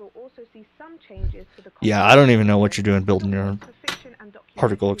away. Yeah, I don't even know what you're doing building your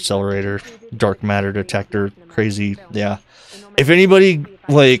particle accelerator, dark matter detector, crazy, yeah. If anybody,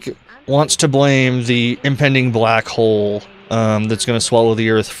 like, wants to blame the impending black hole that's going to swallow the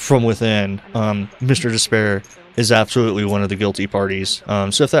Earth from within, Mr. Despair is absolutely one of the guilty parties.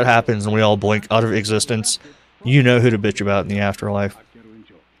 So if that happens and we all blink out of existence, you know who to bitch about in the afterlife.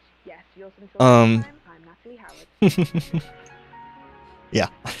 Yeah,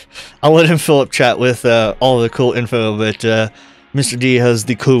 I'll let him fill up chat with all the cool info, but Mr. D has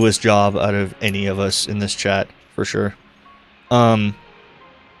the coolest job out of any of us in this chat, for sure.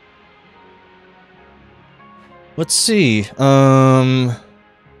 Let's see. The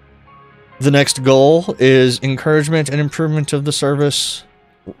next goal is encouragement and improvement of the service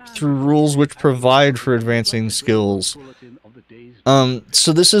through rules which provide for advancing skills.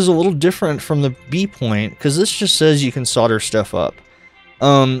 So this is a little different from the B point, because this just says you can solder stuff up.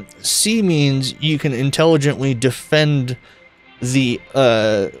 C means you can intelligently defend the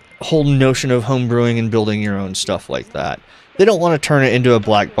whole notion of homebrewing and building your own stuff like that. They don't want to turn it into a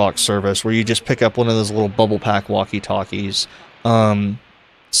black box service where you just pick up one of those little bubble pack walkie-talkies,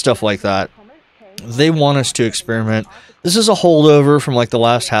 stuff like that. They want us to experiment. This is a holdover from like the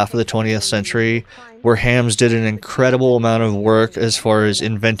last half of the 20th century, where hams did an incredible amount of work as far as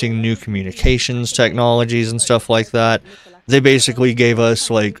inventing new communications technologies and stuff like that. They basically gave us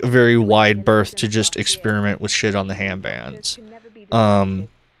like a very wide berth to just experiment with shit on the ham bands. There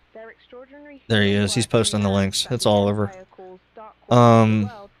he is. He's posting the links. It's all over.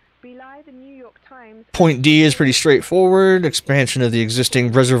 Point D is pretty straightforward. Expansion of the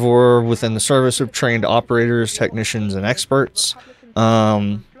existing reservoir within the service of trained operators, technicians, and experts.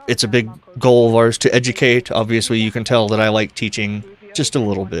 It's a big goal of ours to educate. Obviously, you can tell that I like teaching just a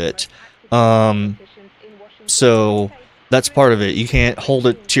little bit. So that's part of it. You can't hold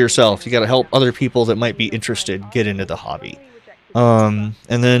it to yourself. You got to help other people that might be interested get into the hobby. And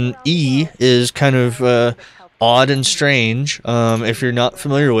then E is kind of odd and strange if you're not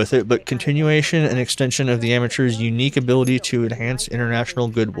familiar with it, but continuation and extension of the amateur's unique ability to enhance international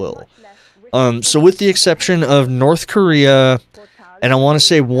goodwill. So with the exception of North Korea, and I want to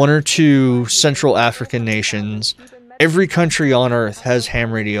say one or two Central African nations, every country on Earth has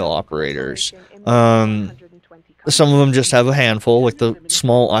ham radio operators. Some of them just have a handful, like the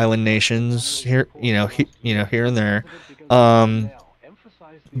small island nations here, here and there.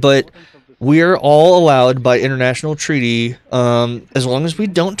 But we are all allowed by international treaty, as long as we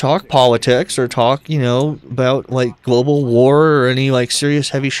don't talk politics or talk, about like global war or any like serious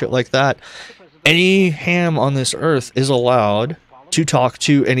heavy shit like that. Any ham on this earth is allowed to talk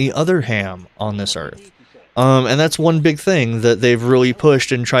to any other ham on this earth. And that's one big thing that they've really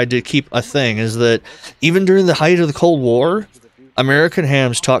pushed and tried to keep a thing, is that even during the height of the Cold War, American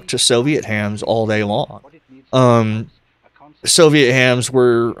hams talked to Soviet hams all day long. Soviet hams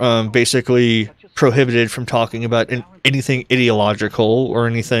were basically prohibited from talking about anything ideological or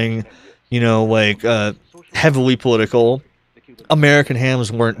anything, heavily political. American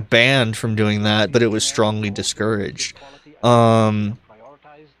hams weren't banned from doing that, but it was strongly discouraged.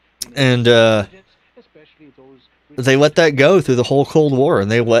 They let that go through the whole Cold War,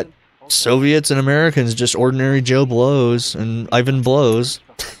 and they let Soviets and Americans, just ordinary Joe Blows and Ivan Blows,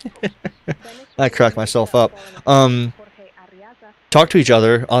 I cracked myself up, talk to each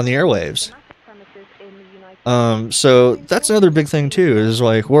other on the airwaves. So that's another big thing too, is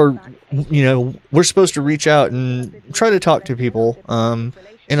like we're supposed to reach out and try to talk to people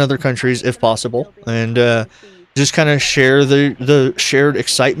in other countries if possible, and just kind of share the shared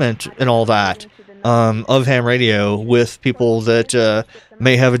excitement and all that of ham radio with people that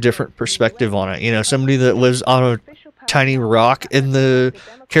may have a different perspective on it. Somebody that lives on a tiny rock in the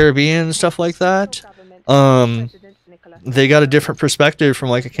Caribbean and stuff like that, they got a different perspective from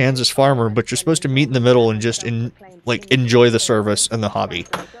like a Kansas farmer, but you're supposed to meet in the middle and just enjoy the service and the hobby.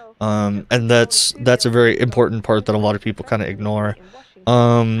 And that's a very important part that a lot of people kind of ignore.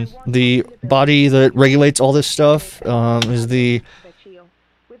 The body that regulates all this stuff is the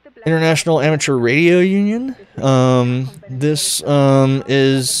International Amateur Radio Union. This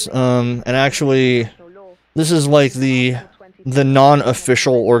is and actually this is like the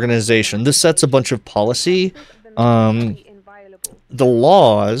non-official organization. This sets a bunch of policy. The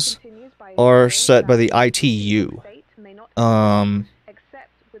laws are set by the ITU.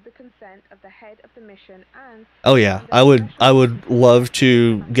 Oh yeah, I would love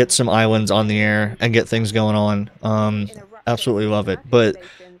to get some islands on the air and get things going on. Absolutely love it. But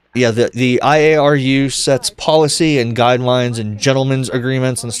yeah, the IARU sets policy and guidelines and gentlemen's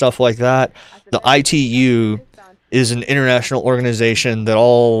agreements and stuff like that. The ITU is an international organization that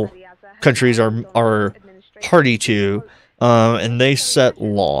all countries are party to, and they set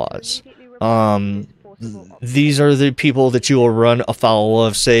laws. These are the people that you will run afoul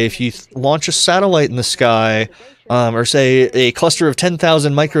of. Say, if you launch a satellite in the sky, or say a cluster of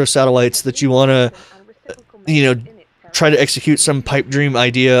 10,000 microsatellites that you want to, try to execute some pipe dream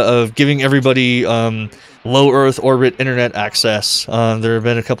idea of giving everybody low Earth orbit internet access. There have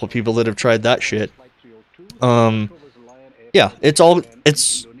been a couple of people that have tried that shit. Yeah, it's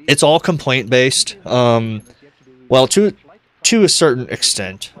all complaint based. Well, to a certain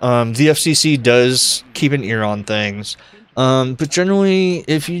extent, the FCC does keep an ear on things, but generally,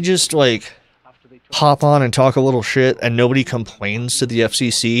 if you just like hop on and talk a little shit and nobody complains to the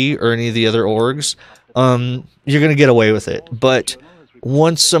FCC or any of the other orgs, you're gonna get away with it. But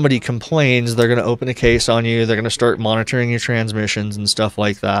once somebody complains, they're gonna open a case on you. They're gonna start monitoring your transmissions and stuff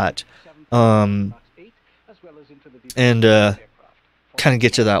like that, and kind of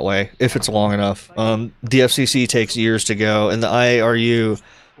get you that way if it's long enough. The FCC takes years to go, and the IARU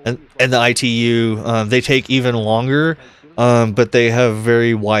and the ITU, they take even longer, but they have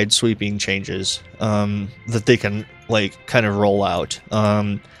very wide sweeping changes that they can like kind of roll out.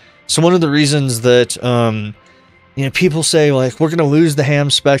 So one of the reasons that people say like we're gonna lose the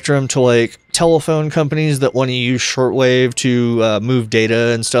ham spectrum to like telephone companies that want to use shortwave to move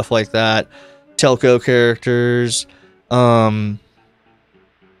data and stuff like that, telco characters,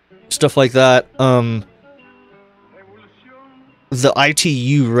 stuff like that. The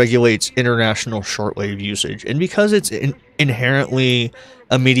ITU regulates international shortwave usage, and because it's inherently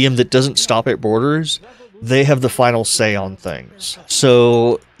a medium that doesn't stop at borders, they have the final say on things.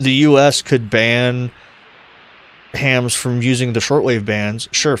 So the US could ban hams from using the shortwave bands,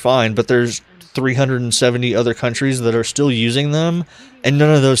 sure, fine, but there's 370 other countries that are still using them, and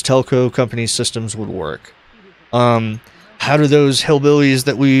none of those telco company systems would work. How do those hillbillies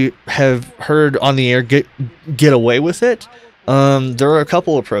that we have heard on the air get away with it? There are a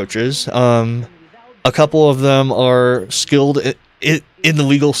couple approaches. A couple of them are skilled in the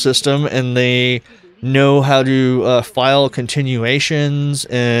legal system, and they know how to file continuations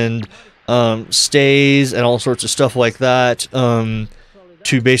and stays and all sorts of stuff like that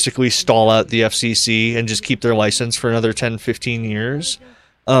to basically stall out the FCC and just keep their license for another 10, 15 years.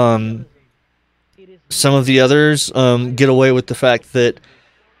 Some of the others get away with the fact that,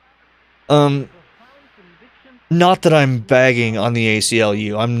 not that I'm bagging on the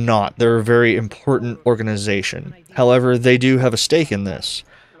ACLU, I'm not. They're a very important organization. However, they do have a stake in this.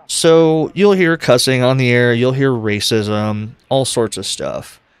 So you'll hear cussing on the air, you'll hear racism, all sorts of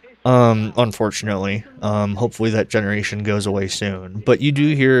stuff. Unfortunately, hopefully that generation goes away soon. But you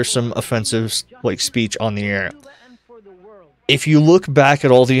do hear some offensive speech on the air. If you look back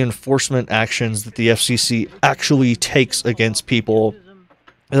at all the enforcement actions that the FCC actually takes against people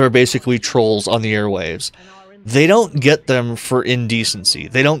that are basically trolls on the airwaves, they don't get them for indecency.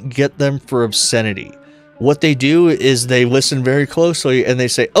 They don't get them for obscenity. What they do is they listen very closely and they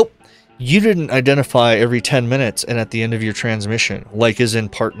say, oh, you didn't identify every 10 minutes and at the end of your transmission, like is in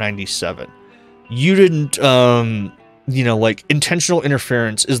part 97. You didn't, intentional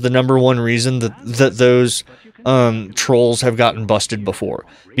interference is the number one reason that those trolls have gotten busted before,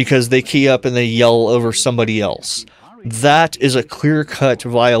 because they key up and they yell over somebody else. That is a clear-cut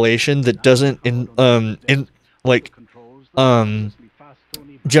violation that doesn't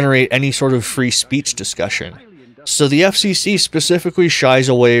generate any sort of free speech discussion. So the FCC specifically shies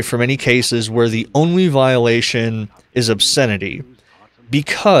away from any cases where the only violation is obscenity,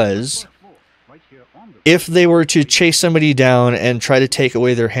 because if they were to chase somebody down and try to take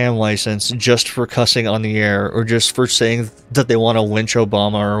away their ham license just for cussing on the air or just for saying that they want to lynch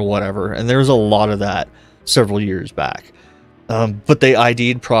Obama or whatever, and there was a lot of that several years back, but they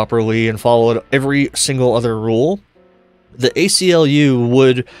ID'd properly and followed every single other rule, the ACLU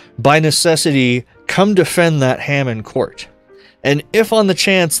would, by necessity, come defend that ham in court. And if on the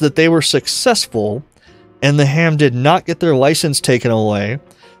chance that they were successful and the ham did not get their license taken away,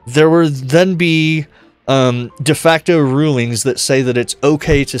 there would then be de facto rulings that say that it's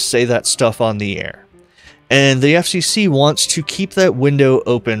okay to say that stuff on the air. And the FCC wants to keep that window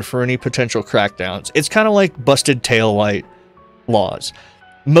open for any potential crackdowns. It's kind of like busted taillight laws.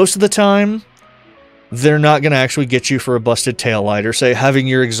 Most of the time, they're not going to actually get you for a busted taillight or say having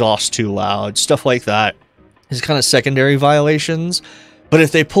your exhaust too loud. Stuff like that is kind of secondary violations. But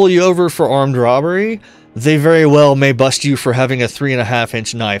if they pull you over for armed robbery, they very well may bust you for having a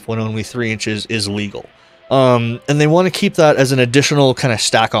 3.5-inch knife when only 3 inches is legal. And they want to keep that as an additional kind of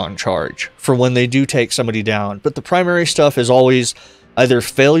stack-on charge for when they do take somebody down. But the primary stuff is always either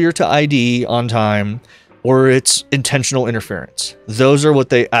failure to ID on time, or it's intentional interference. Those are what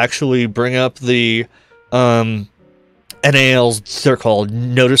they actually bring up the NALs, they're called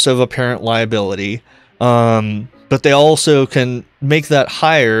Notice of Apparent Liability. But they also can make that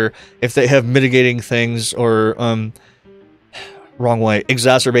higher if they have mitigating things or, wrong way,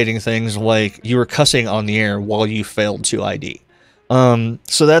 exacerbating things like you were cussing on the air while you failed to ID.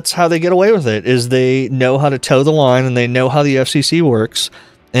 So that's how they get away with it, is they know how to toe the line and they know how the FCC works,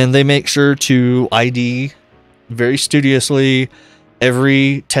 and they make sure to ID very studiously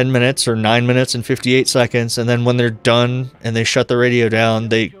every 10 minutes or 9 minutes and 58 seconds, and then when they're done and they shut the radio down,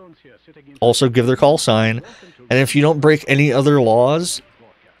 they also give their call sign, and if you don't break any other laws,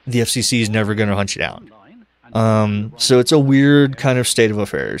 the FCC is never going to hunt you down. So it's a weird kind of state of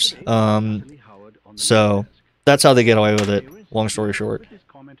affairs. So that's how they get away with it, long story short.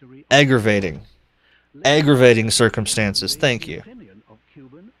 Aggravating circumstances, thank you.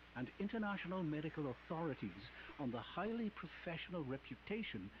 And international medical authorities on the highly professional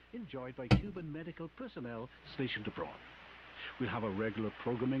reputation enjoyed by Cuban medical personnel stationed abroad. We'll have a regular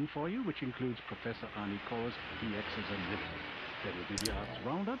programming for you, which includes Professor Arnie Corr's EXs and Living. There will be the arts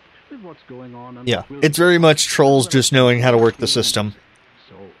roundup with what's going on. And yeah, it's very much trolls just knowing how to work the system.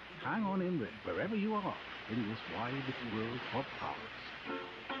 So hang on in there, wherever you are, in this wide world of powers.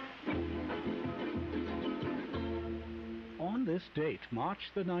 On this date,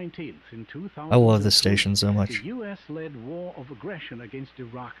 March the 19th, in 2000, I love this station so much. The U.S.-led war of aggression against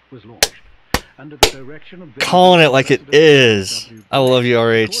Iraq was launched. Under the direction of calling it like it is. I love you,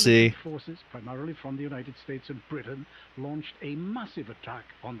 RHC. Forces, primarily from the United States and Britain, launched a massive attack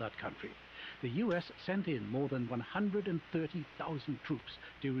on that country. The U.S. sent in more than 130,000 troops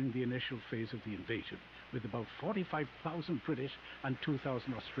during the initial phase of the invasion, with about 45,000 British and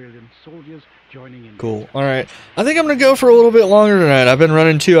 2,000 Australian soldiers joining in. Cool. All right. I think I'm going to go for a little bit longer tonight. I've been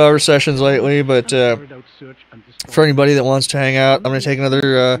running 2-hour sessions lately, but for anybody that wants to hang out, I'm going to take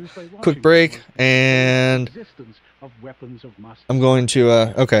another quick break, and I'm going to,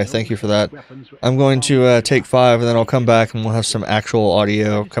 okay, thank you for that. I'm going to take 5, and then I'll come back, and we'll have some actual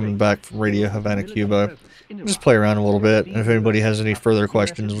audio coming back from Radio Havana, Cuba. We'll just play around a little bit, and if anybody has any further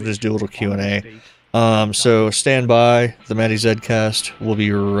questions, we'll just do a little Q&A. So stand by, the Mattyzcast. We'll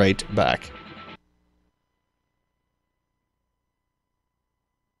be right back.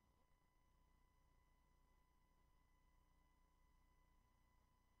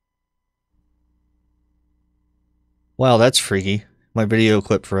 Wow, that's freaky. My video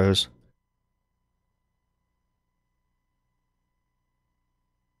clip froze.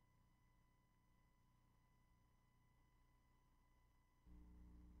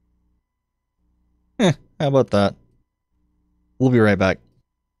 How about that? We'll be right back.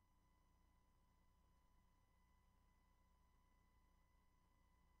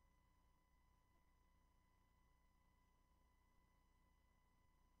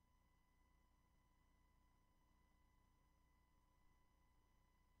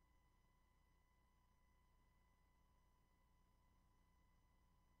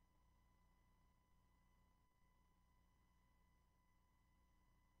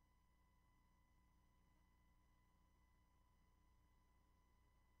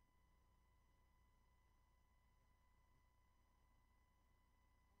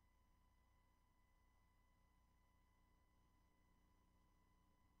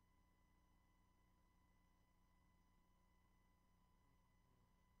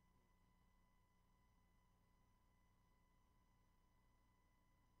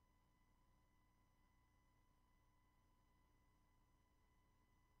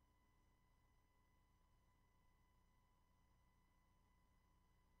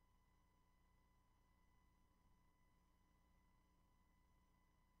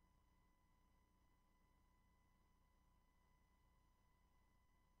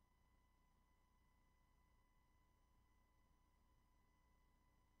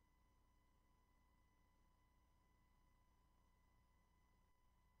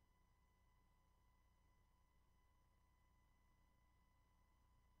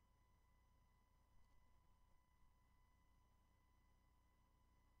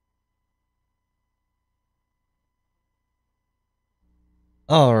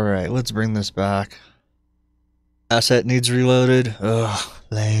 Alright, let's bring this back. Asset needs reloaded. Ugh,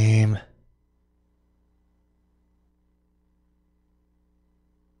 lame.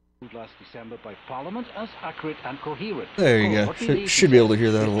 Last December by Parliament as accurate and coherent. There you go. Should be able to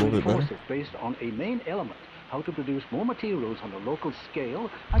hear that a little bit better. Based on a main element, how to produce more materials on a local scale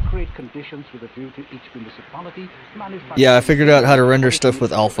and create conditions with a view to each municipality. Yeah, I figured out how to render stuff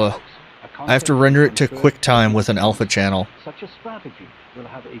with alpha. I have to render it to QuickTime with an alpha channel. Such a strategy will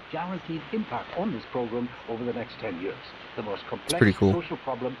have a guaranteed impact on this program over the next 10 years. The most complex pretty cool. social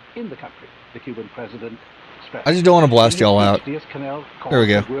problem in the country, the Cuban president stressed. I just don't want to blast y'all out. There we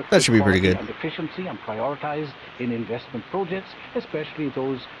go. That should be pretty good. And efficiency and prioritized in investment projects, especially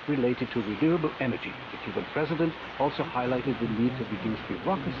those related to renewable energy. The Cuban president also highlighted the need to reduce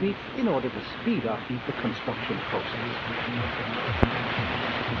bureaucracy in order to speed up the construction process.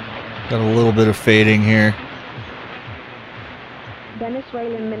 Got a little bit of fading here.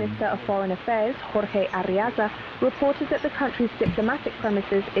 Venezuelan Minister of Foreign Affairs, Jorge Arriaza, reported that the country's diplomatic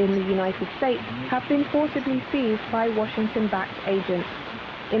premises in the United States have been forcibly seized by Washington-backed agents.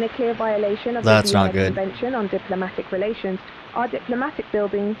 In a clear violation of the Vienna Convention on Diplomatic Relations, our diplomatic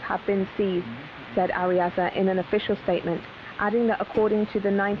buildings have been seized, said Arriaza in an official statement, adding that according to the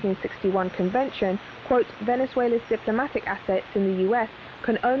 1961 convention, quote, Venezuela's diplomatic assets in the U.S.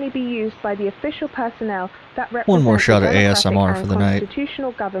 can only be used by the official personnel that represent one more shot of the ASMR for the night.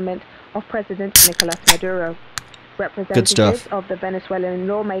 Constitutional government of President Nicolas Maduro. Good stuff. Representatives of the Venezuelan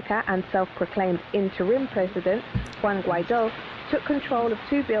lawmaker and self-proclaimed interim president, Juan Guaido, took control of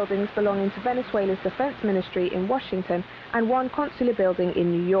 2 buildings belonging to Venezuela's defense ministry in Washington and 1 consular building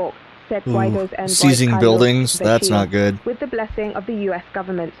in New York, said Guaido's envoy seizing buildings, that's Bashir, not good. with the blessing of the U.S.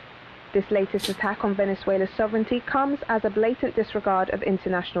 government. This latest attack on Venezuela's sovereignty comes as a blatant disregard of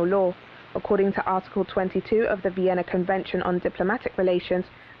international law. According to Article 22 of the Vienna Convention on Diplomatic Relations,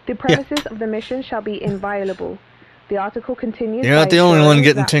 the premises of the mission shall be inviolable. The article continues. You're not the only one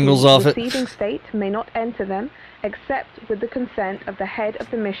getting tingles off it. The receiving state may not enter them except with the consent of the head of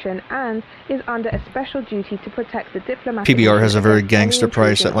the mission and is under a special duty to protect the diplomatic. PBR has a very gangster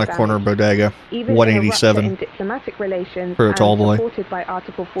price at my corner bodega, $187 diplomatic relations for a tall boy. Supported by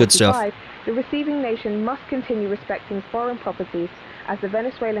Article 45, good stuff. The receiving nation must continue respecting foreign properties, as the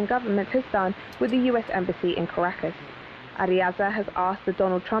Venezuelan government has done with the U.S. Embassy in Caracas. Arriaza has asked the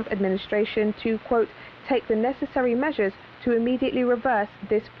Donald Trump administration to, quote, take the necessary measures to immediately reverse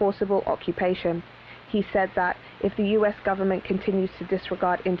this forcible occupation. He said that if the U.S. government continues to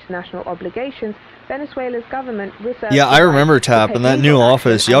disregard international obligations, Venezuela's government reserves... Yeah, I remember TAP, in that new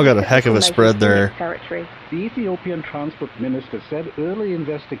office, y'all got a heck of a spread there. The Ethiopian transport minister said early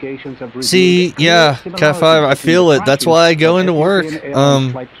investigations have revealed... See, yeah, Cat 5, I feel it. That's why I go into work.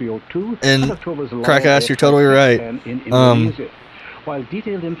 And Crackass, you're totally right. While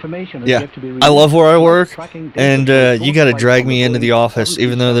detailed information yeah, I love where I work, and you gotta drag me into the office,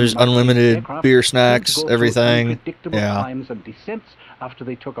 even though there's unlimited beer, snacks, everything. Yeah.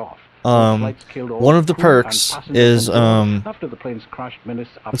 One of the perks is, let's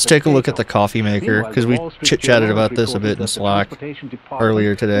take a look at the coffee maker, because we chit-chatted about this a bit in Slack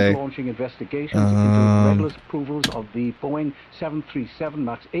earlier today. Approvals of the Boeing 737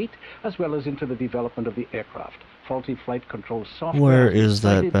 MAX 8, as well as into the development of the aircraft. Faulty flight control software. Where is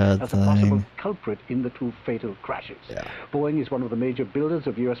that bad as a possible thing? Culprit in the 2 fatal crashes. Yeah. Boeing is one of the major builders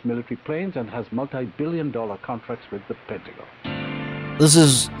of U.S. military planes and has multi-billion-dollar contracts with the Pentagon. This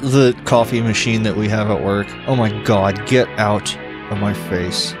is the coffee machine that we have at work. Oh my god, get out of my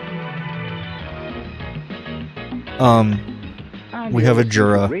face. We have a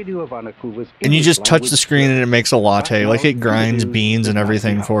Jura, and you just touch the screen and it makes a latte, like it grinds beans and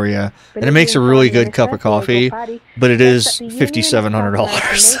everything for you, and it makes a really good cup of coffee, but it is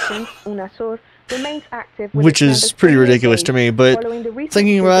 $5,700, which is pretty ridiculous to me, but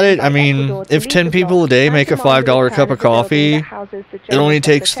thinking about it, I mean, if 10 people a day make a $5 cup of coffee, it only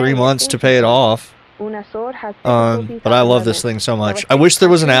takes 3 months to pay it off. But I love this thing so much. I wish there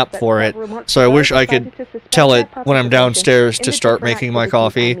was an app for it, so I wish I could tell it when I'm downstairs to start making my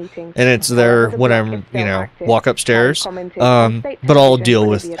coffee, and it's there when I'm, you know, walk upstairs. But I'll deal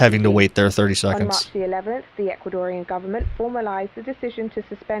with having to wait there 30 seconds. On March the 11th, the Ecuadorian government formalized the decision to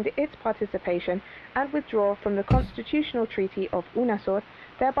suspend its participation and withdraw from the constitutional treaty of UNASUR,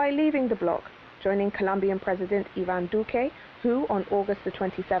 thereby leaving the bloc, joining Colombian President Iván Duque, who on August the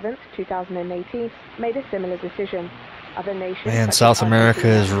 27th, 2018, made a similar decision. Other nations, man, South America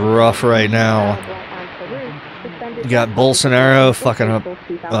is rough right now. You got Bolsonaro fucking up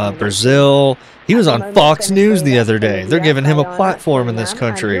Brazil. He was on Fox News the other day. They're giving him a platform in this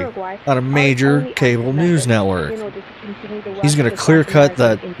country on a major cable news network. He's going to clear cut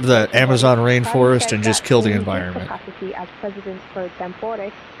that Amazon rainforest and just kill the environment. As president pro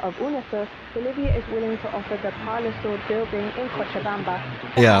tempore of UNASUR, Bolivia is willing to offer the Parlasur building in Cochabamba.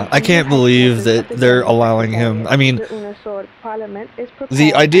 Yeah, I can't believe that they're allowing him. I mean,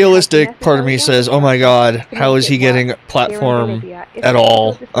 the idealistic part of me says, oh my god, how is he getting a platform at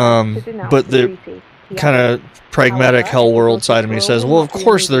all? But kind of pragmatic hell world side of me says, well, of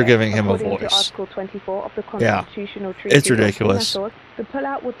course they're giving him a voice. Yeah, it's ridiculous. The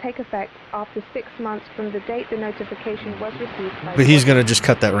pullout will take effect after 6 months from the date the notification was received. But he's going to just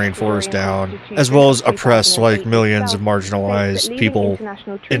cut that rainforest down, as well as oppress like millions of marginalized people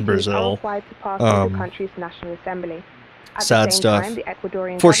in Brazil. Sad stuff.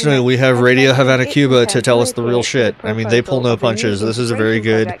 Fortunately, we have Radio Havana, Cuba to tell us the real shit. I mean, they pull no punches. This is a very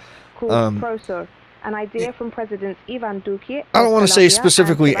good... An idea from Presidents Ivan Duque. I don't want to say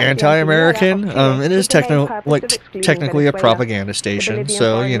specifically anti-American. It is technically a propaganda station,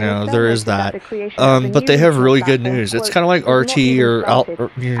 so you know there is that. But they have really good news. It's kind of like RT or Al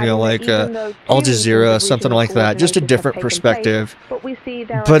Jazeera, something like that. Just a different perspective.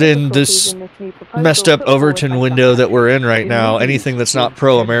 But in this messed up Overton window that we're in right now, anything that's not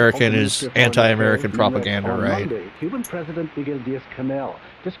pro-American is anti-American propaganda, right? Cuban President Miguel Díaz-Canel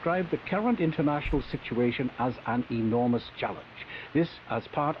described the current international situation as an enormous challenge. This as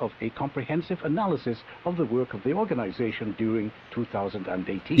part of a comprehensive analysis of the work of the organization during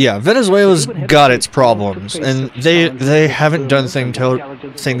 2018. Yeah, Venezuela's got its problems, and they haven't done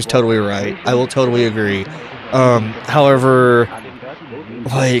things totally right. I will totally agree. However,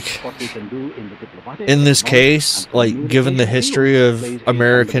 like, in this case, like, given the history of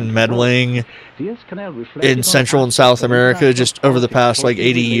American meddling in Central and South America just over the past, like,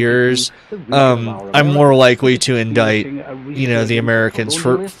 80 years, I'm more likely to indict, you know, the Americans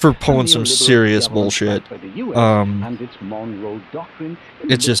for pulling some serious bullshit.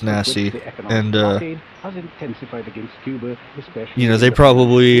 It's just nasty. And, you know, they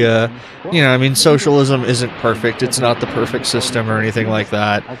probably, you know, I mean, socialism isn't perfect. It's not the perfect system or anything like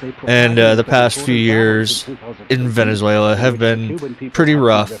that. And the past few years in Venezuela have been pretty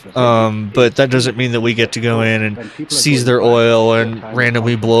rough. But that doesn't mean that we get to go in and seize their oil and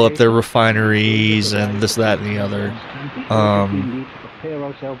randomly blow up their refineries and this, that, and the other. Prepare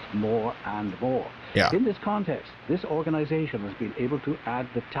ourselves more and more. Yeah. In this context, this organization has been able to add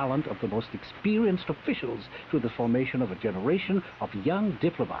the talent of the most experienced officials to the formation of a generation of young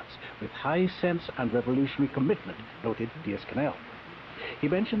diplomats with high sense and revolutionary commitment, noted Díaz-Canel. He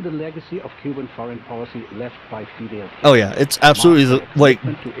mentioned the legacy of Cuban foreign policy left by Fidel. Oh yeah, it's absolutely like.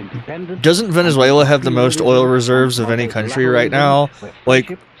 Doesn't Venezuela have the most oil reserves of any country right now?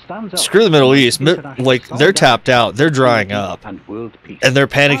 Like, screw the Middle East. Like, they're tapped out. They're drying up, and they're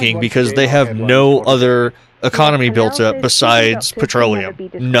panicking because they have no other economy built up besides petroleum.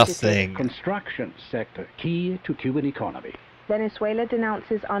 Nothing. Construction sector key to Cuban economy. Venezuela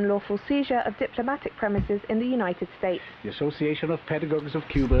denounces unlawful seizure of diplomatic premises in the United States. The Association of Pedagogues of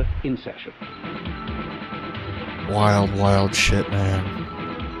Cuba in session. Wild, wild shit, man.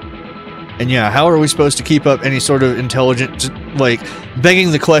 And yeah, how are we supposed to keep up any sort of intelligent, like,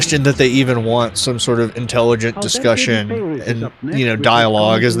 begging the question that they even want some sort of intelligent discussion and, you know,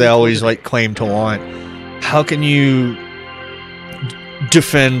 dialogue, as they always, like, claim to want. How can you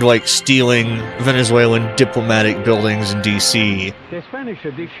defend, like, stealing Venezuelan diplomatic buildings in D.C.? The Spanish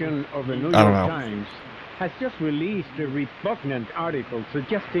edition of the New York Times has just released a repugnant article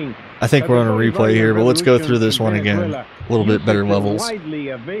suggesting... I think we're on a replay here, but let's go through this one again. A little bit better levels. Widely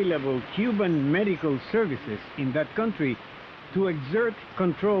available Cuban medical services in that country to exert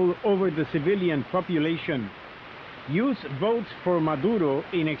control over the civilian population, use votes for Maduro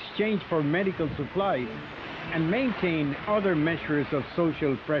in exchange for medical supplies, and maintain other measures of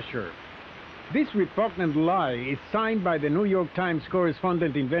social pressure. This repugnant lie is signed by the New York Times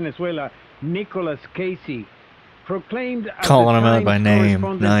correspondent in Venezuela, Nicholas Casey, proclaimed as calling the him out by Times name.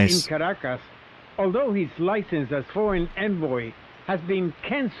 correspondent Nice. in Caracas, although his license as foreign envoy has been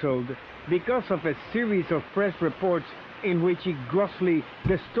cancelled because of a series of press reports in which he grossly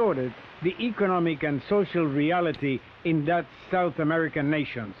distorted the economic and social reality in that South American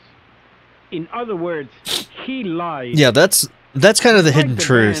nations. In other words, he lied. Yeah, that's kind of the hidden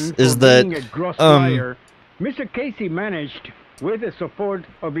truth, is that Mr. Casey managed, with the support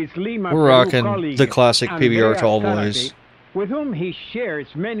of his Lima we're rocking the classic PBR Tall Boys, with whom he shares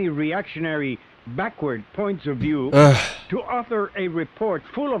many reactionary, backward points of view, to author a report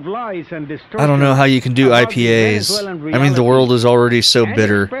full of lies and distortion. I don't know how you can do IPAs. I mean, the world is already so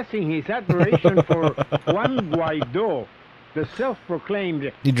bitter. Expressing his admiration for Juan Guaidó, the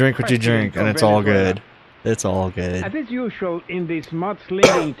self-proclaimed... You drink what you drink, and it's all good. It's all good. As is usual in this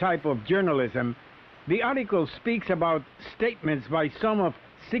mudslinging type of journalism, the article speaks about statements by some of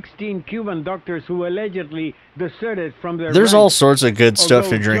 16 Cuban doctors who allegedly deserted from their There's ranks, all sorts of good stuff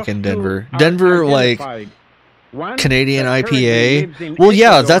to drink in Denver. Denver, like, Canadian IPA. Well,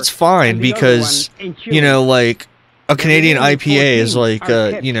 yeah, that's fine because, you know, like, a Canadian IPA is like,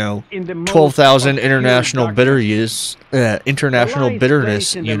 you know, 12,000 international bitterness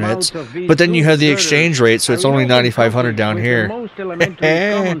units, but then you have the exchange rate, so it's only 9,500 down here.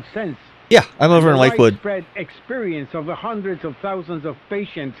 Yeah, I'm over in Lakewood. Widespread experience of the hundreds of thousands of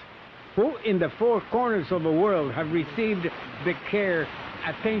patients who in the four corners of the world have received the care,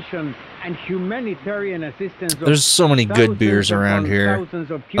 attention, and humanitarian assistance. There's so many good beers around here.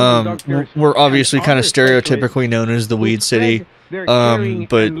 We're obviously kind of stereotypically known as the weed city,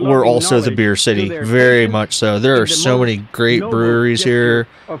 but we're also the beer city, very much so. There are so many great breweries here,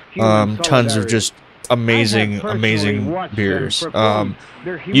 tons of just amazing beers.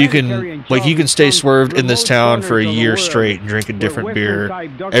 You can stay swerved in this town for a year straight and drink a different beer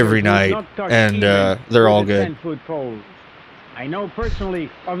every night, and they're all good. I know personally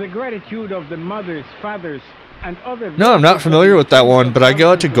of the gratitude of the mothers, fathers, and other. No, I'm not familiar with that one, but I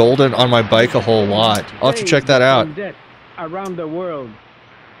go out to Golden on my bike a whole lot. I'll have to check that out. Around the world,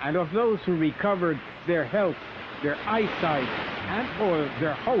 and of those who recovered their health, their eyesight, and/or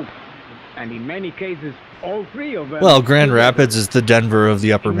their hope, and in many cases, all three of them. Well, Grand Rapids is the Denver of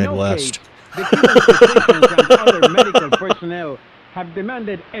the upper Midwest. The physicians and other medical personnel have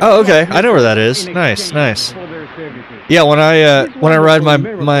demanded. Oh, okay. I know where that is. Nice. Yeah, when I ride my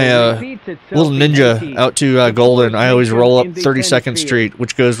little Ninja out to Golden, I always roll up 32nd Street,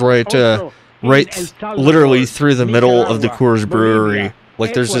 which goes right literally through the middle of the Coors Brewery.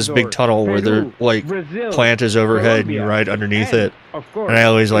 Like, there's this big tunnel where their plant is overhead, and you ride underneath it. And I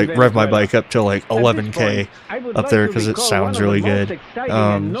always rev my bike up to 11K up there because it sounds really good.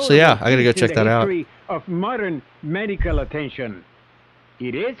 So yeah, I gotta go check that out. Of modern medical attention.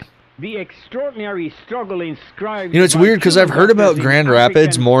 It is the extraordinary struggle inscribed. You know, it's weird because I've heard about Grand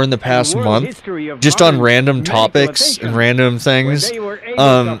Rapids more in the past month, just on random topics and random things, than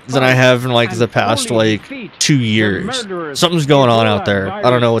I have in the past 2 years. Something's going on out there.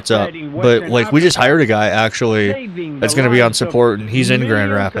 I don't know what's up, but we just hired a guy actually that's going to be on support, and he's in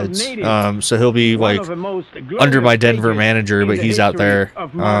Grand Rapids. So he'll be under my Denver manager, but he's out there.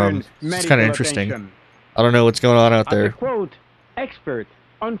 It's kind of interesting. I don't know what's going on out there. Expert,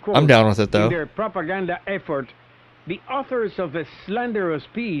 unquote, I'm down with it, though. In their propaganda effort, the authors of the slanderous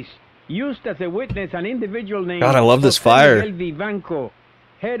piece used as a witness an individual named God, I love this fire. Vivanco,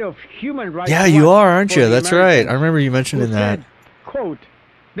 head of Human Rights. Yeah, you are, aren't you? That's right. I remember you mentioning that. Said, quote,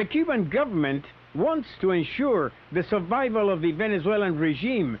 the Cuban government wants to ensure the survival of the Venezuelan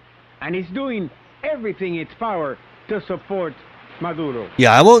regime and is doing everything in its power to support Maduro.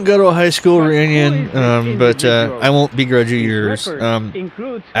 Yeah, I won't go to a high school reunion, but I won't begrudge you yours.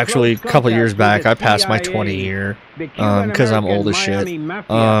 Actually, a couple years back, I passed my 20 year because I'm old as shit.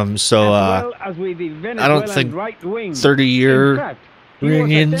 So I don't think 30-year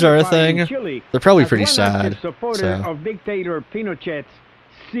reunions are a thing. They're probably pretty sad. Of dictator Pinochet's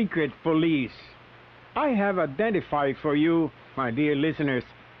secret police. I have identified for you, my dear listeners,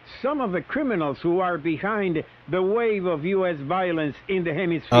 some of the criminals who are behind the wave of U.S. violence in the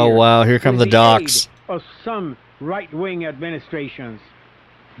hemisphere. Oh, wow. Here come the docs. Of some right-wing administrations.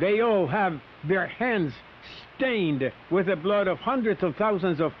 They all have their hands stained with the blood of hundreds of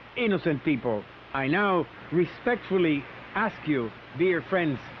thousands of innocent people. I now respectfully ask you, dear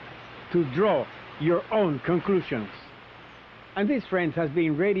friends, to draw your own conclusions. And this, friends, has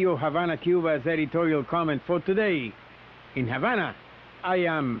been Radio Havana, Cuba's editorial comment for today. In Havana, I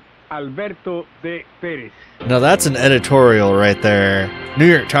am Alberto de Perez. Now that's an editorial right there. New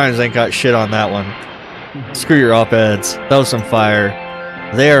York Times ain't got shit on that one. Screw your op-eds. That was some fire.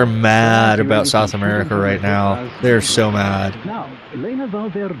 They are mad about South America right now. They're so mad. Now, Elena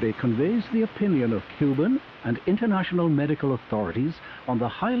Valverde conveys the opinion of Cuban and international medical authorities on the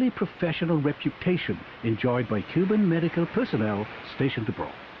highly professional reputation enjoyed by Cuban medical personnel stationed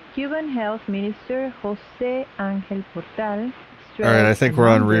abroad. Cuban Health Minister José Ángel Portal. All right, I think we're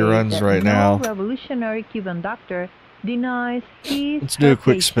on reruns right now. Revolutionary Cuban doctor denies Let's do a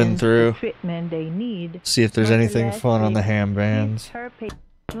quick spin through. Treatment they need. See if there's anything fun on the ham bands. For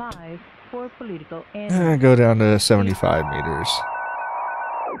political go down to 75 meters.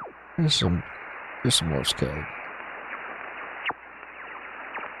 There's some Morse code.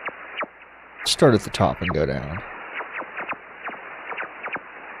 Start at the top and go down.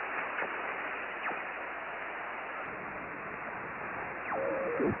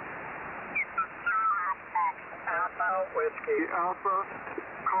 Alpha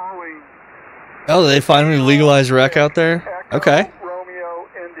calling. Oh, they finally legalized rec out there? Okay. Romeo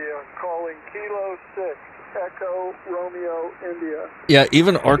India calling Kilo 6 Echo Romeo India. Yeah,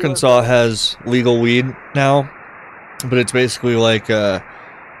 even Arkansas has legal weed now, but it's basically like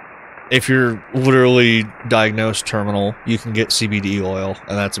if you're literally diagnosed terminal, you can get CBD oil,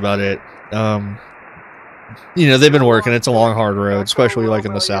 and that's about it. You know, they've been working. It's a long, hard road, especially like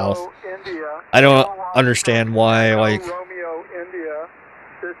in the South. I don't understand why, like,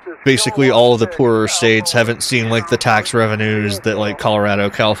 basically all of the poorer states haven't seen like the tax revenues that like Colorado,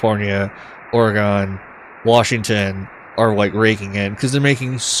 California, Oregon, Washington are like raking in, because they're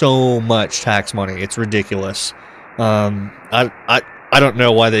making so much tax money. It's ridiculous. I don't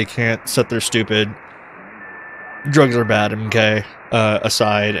know why they can't set their stupid drugs are bad, MK,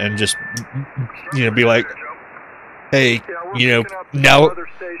 aside and just, you know, be like, hey, you know,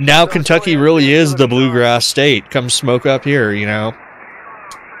 now Kentucky really is the bluegrass state. Come smoke up here, you know.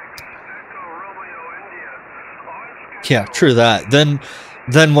 Yeah, true that.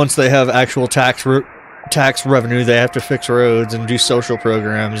 Then once they have actual tax revenue, they have to fix roads and do social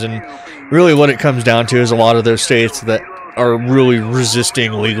programs. And really what it comes down to is a lot of those states that are really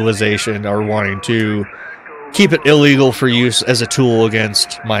resisting legalization are wanting to keep it illegal for use as a tool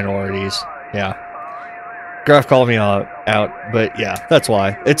against minorities. Yeah. Graf called me out, but yeah, that's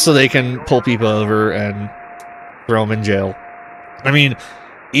why. It's so they can pull people over and throw them in jail. I mean,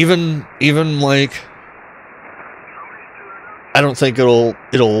 even like, I don't think it'll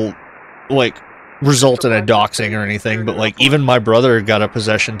like result in a doxing or anything, but like even my brother got a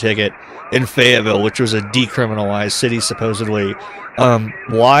possession ticket in Fayetteville, which was a decriminalized city supposedly.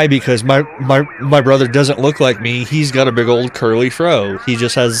 Why? Because my brother doesn't look like me. He's got a big old curly fro. He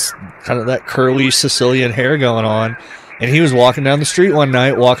just has kind of that curly Sicilian hair going on. And he was walking down the street one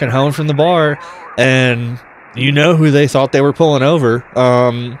night, walking home from the bar, and you know who they thought they were pulling over,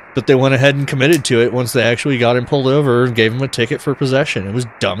 but they went ahead and committed to it once they actually got him pulled over and gave him a ticket for possession. It was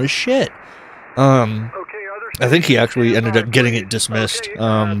dumb as shit. I think he actually ended up getting it dismissed,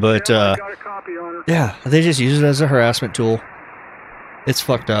 but yeah, they just use it as a harassment tool. It's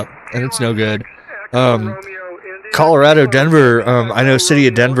fucked up, and it's no good. Colorado, Denver, I know City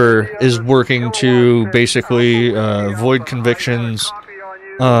of Denver is working to basically void convictions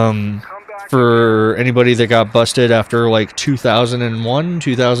for anybody that got busted after like 2001,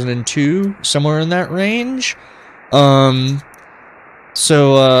 2002, somewhere in that range.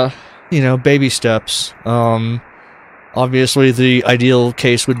 So, you know, baby steps. Obviously, the ideal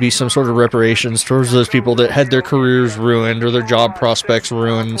case would be some sort of reparations towards those people that had their careers ruined or their job prospects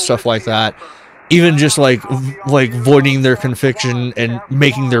ruined, stuff like that. Even just like voiding their conviction and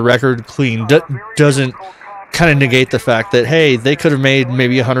making their record clean doesn't kind of negate the fact that, hey, they could have made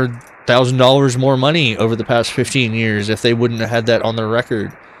maybe $100,000 more money over the past 15 years if they wouldn't have had that on their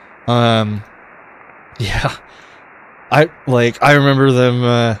record. Yeah. I remember them,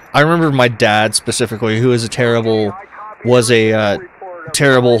 I remember my dad specifically, who was a terrible,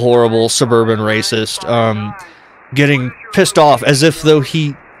 horrible suburban racist, getting pissed off as if though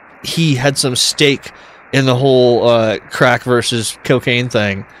he had some stake in the whole, crack versus cocaine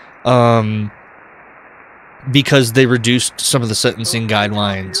thing, because they reduced some of the sentencing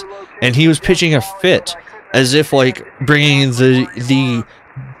guidelines, and he was pitching a fit as if like bringing the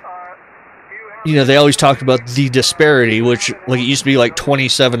you know, they always talked about the disparity, which, like, it used to be like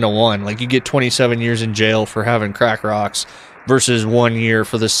 27-1. Like, you get 27 years in jail for having crack rocks versus 1 year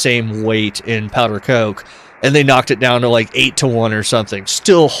for the same weight in powder coke. And they knocked it down to like 8-1 or something.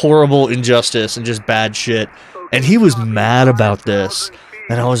 Still horrible injustice and just bad shit. And he was mad about this.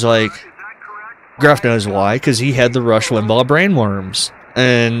 And I was like, Graf knows why, because he had the Rush Limbaugh brainworms.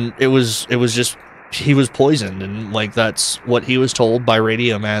 And it was just... he was poisoned, and like that's what he was told by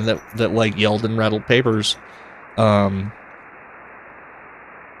Radio Man that like yelled and rattled papers. That's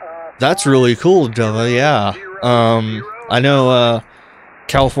really cool, Della. Yeah. I know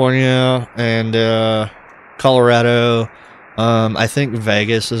California and Colorado. I think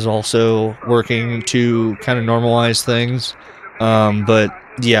Vegas is also working to kind of normalize things. But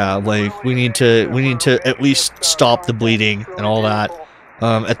yeah, like we need to at least stop the bleeding and all that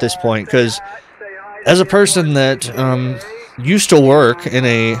at this point, because as a person that used to work in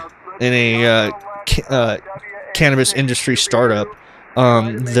a cannabis industry startup,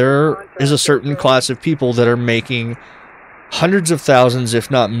 there is a certain class of people that are making hundreds of thousands,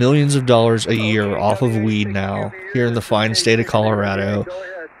 if not millions of dollars a year off of weed now here in the fine state of Colorado.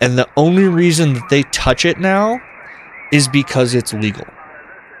 And the only reason that they touch it now is because it's legal.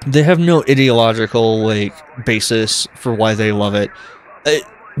 They have no ideological like basis for why they love it.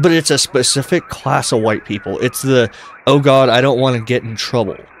 But it's a specific class of white people. It's the, oh God, I don't want to get in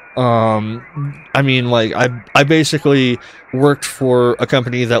trouble. I mean, like, I basically worked for a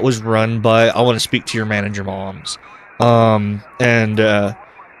company that was run by, I want to speak to your manager moms. And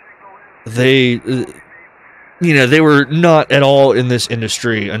they you know, they were not at all in this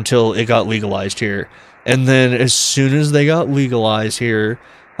industry until it got legalized here. And then as soon as they got legalized here,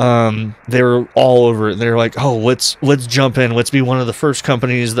 they were all over it. They're like, oh, let's jump in. Let's be one of the first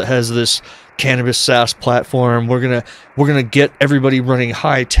companies that has this cannabis SaaS platform. We're gonna get everybody running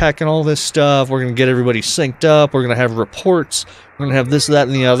high tech and all this stuff. We're gonna get everybody synced up. We're gonna have reports. We're gonna have this, that,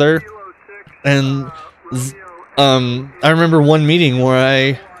 and the other. And I remember one meeting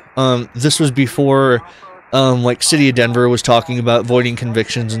where this was before like City of Denver was talking about voiding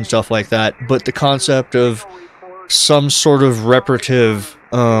convictions and stuff like that, but the concept of some sort of reparative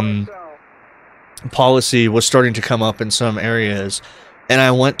policy was starting to come up in some areas. And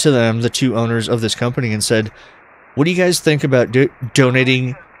I went to them, the two owners of this company, and said, what do you guys think about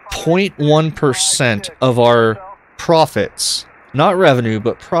donating 0.1% of our profits, not revenue,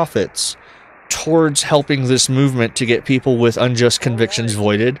 but profits, towards helping this movement to get people with unjust convictions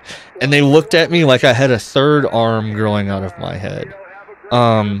voided? And they looked at me like I had a third arm growing out of my head.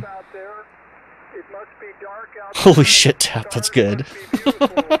 Holy shit, Tap, that's good.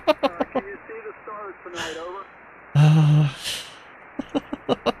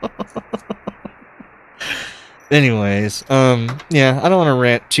 Anyways, yeah, I don't want to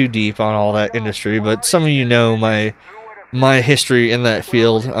rant too deep on all that industry, but some of you know my history in that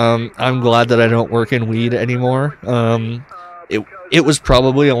field. I'm glad that I don't work in weed anymore. It was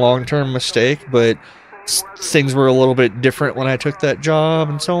probably a long-term mistake, but things were a little bit different when I took that job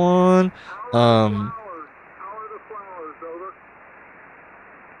and so on.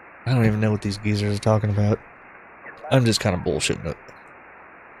 I don't even know what these geezers are talking about. I'm just kind of bullshitting it.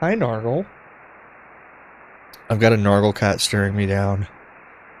 Hi, Nargle. I've got a Nargle cat staring me down.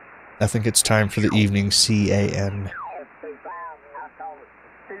 I think it's time for the evening CAN.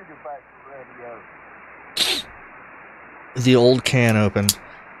 The old can open.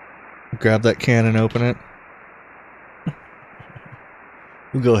 Grab that can and open it.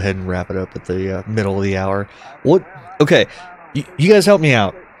 We'll go ahead and wrap it up at the middle of the hour. What? Okay, you guys help me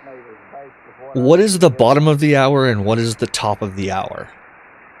out. What is the bottom of the hour and what is the top of the hour?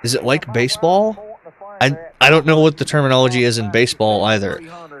 Is it like baseball? I don't know what the terminology is in baseball either.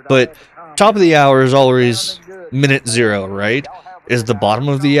 But top of the hour is always minute 0, right? Is the bottom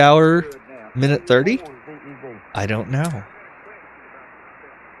of the hour minute 30? I don't know.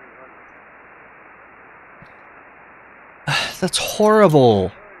 That's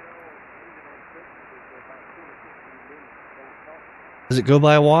horrible. Does it go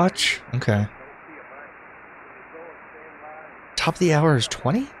by a watch? Okay. Top of the hour is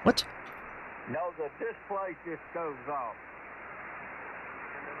 20? What? No, the display just goes off.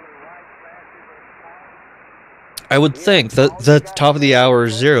 I would think that the top of the hour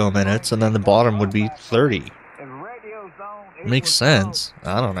is 0 minutes, and then the bottom would be 30. Makes sense.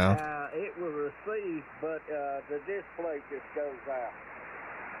 I don't know. It will receive, but the display just goes out.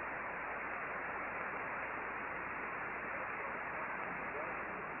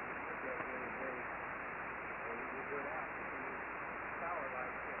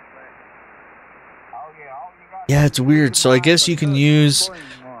 Yeah, it's weird. So I guess you can use.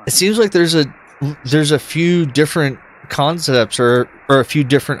 It seems like there's a few different concepts or a few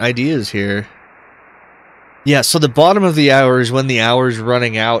different ideas here. Yeah, so the bottom of the hour is when the hour's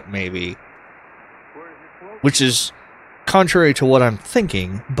running out, maybe. Which is contrary to what I'm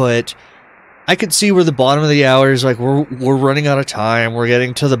thinking, but I could see where the bottom of the hour is like we're running out of time. We're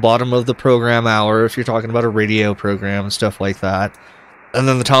getting to the bottom of the program hour if you're talking about a radio program and stuff like that. And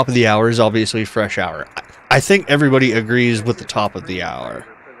then the top of the hour is obviously fresh hour. I think everybody agrees with the top of the hour.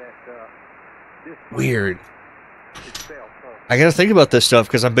 Weird. I gotta think about this stuff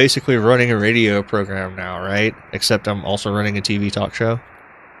because I'm basically running a radio program now, right? Except I'm also running a TV talk show.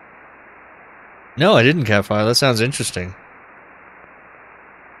 No, I didn't, Catfire. That sounds interesting.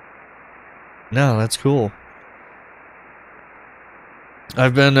 No, that's cool.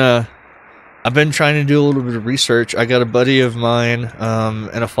 I've been trying to do a little bit of research. I got a buddy of mine,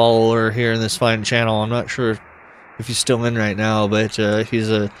 and a follower here in this fine channel. I'm not sure if he's still in right now, but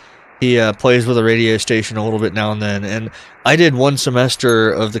he plays with a radio station a little bit now and then. And I did one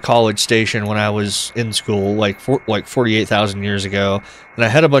semester of the college station when I was in school, like 48,000 years ago, and I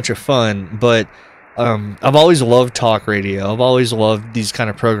had a bunch of fun. But I've always loved talk radio. I've always loved these kind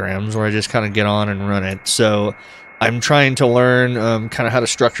of programs where I just kind of get on and run it. So I'm trying to learn kind of how to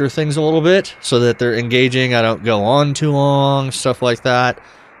structure things a little bit so that they're engaging. I don't go on too long, stuff like that.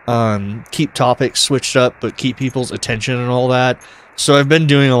 Keep topics switched up, but keep people's attention and all that. So I've been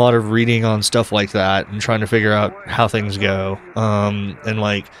doing a lot of reading on stuff like that and trying to figure out how things go. And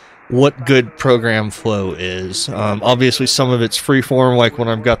like what good program flow is. Obviously, some of it's freeform, like when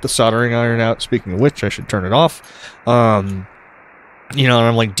I've got the soldering iron out. Speaking of which, I should turn it off. You know, and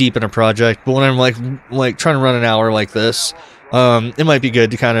I'm like deep in a project. But when I'm like trying to run an hour like this, it might be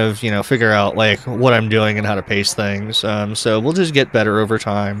good to kind of, you know, figure out like what I'm doing and how to pace things. So we'll just get better over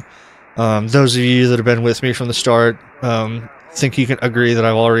time. Those of you that have been with me from the start, think you can agree that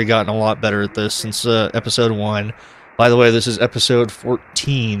I've already gotten a lot better at this since episode 1. By the way, this is episode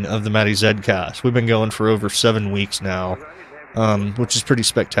 14 of the Mattyzcast. We've been going for over 7 weeks now, which is pretty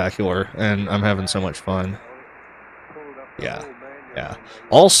spectacular, and I'm having so much fun. Yeah.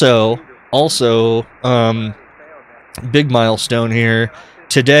 Also, big milestone here.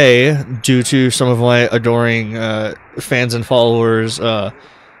 Today, due to some of my adoring fans and followers,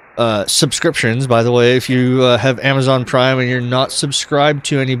 subscriptions, by the way, if you have Amazon Prime and you're not subscribed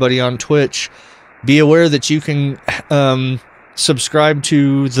to anybody on Twitch, be aware that you can subscribe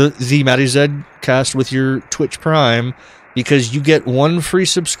to the Mattyzcast with your Twitch Prime, because you get 1 free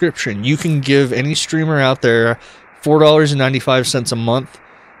subscription. You can give any streamer out there $4.95 a month,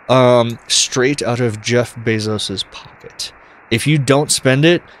 straight out of Jeff Bezos's pocket. If you don't spend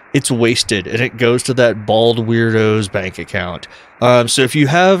it, it's wasted, and it goes to that bald weirdo's bank account. So if you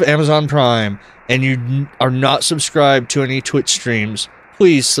have Amazon Prime and you are not subscribed to any Twitch streams,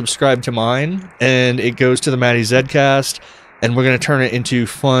 please subscribe to mine, and it goes to the Mattyzcast, and we're going to turn it into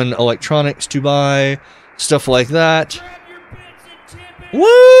fun electronics to buy, stuff like that.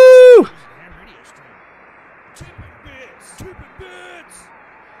 Woo!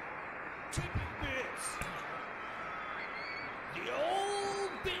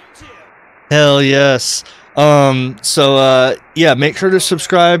 Hell yes. Yeah, make sure to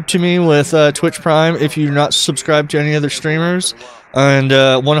subscribe to me with Twitch Prime if you're not subscribed to any other streamers. And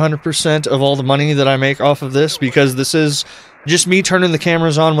 100% of all the money that I make off of this, because this is just me turning the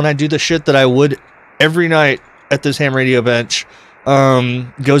cameras on when I do the shit that I would every night at this ham radio bench,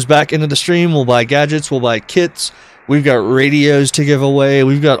 goes back into the stream. We'll buy gadgets, we'll buy kits. We've got radios to give away.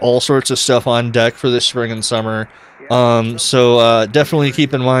 We've got all sorts of stuff on deck for this spring and summer. So definitely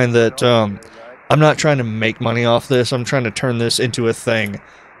keep in mind that I'm not trying to make money off this. I'm trying to turn this into a thing.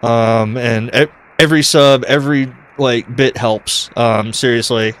 And every sub, every bit helps.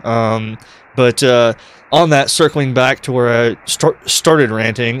 Seriously. But on that, circling back to where I started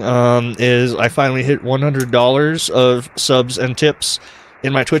ranting, is I finally hit $100 of subs and tips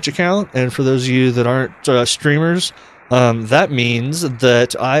in my Twitch account. And for those of you that aren't streamers, that means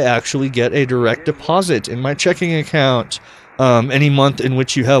that I actually get a direct deposit in my checking account. Any month in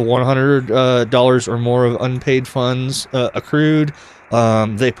which you have $100 or more of unpaid funds accrued,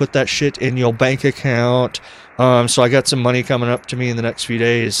 they put that shit in your bank account. So I got some money coming up to me in the next few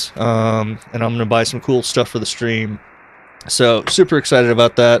days, and I'm going to buy some cool stuff for the stream. So super excited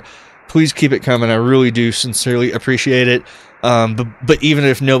about that. Please keep it coming. I really do sincerely appreciate it. But even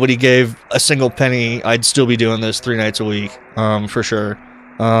if nobody gave a single penny, I'd still be doing this 3 nights a week, for sure.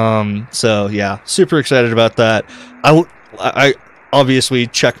 So yeah, super excited about that. I obviously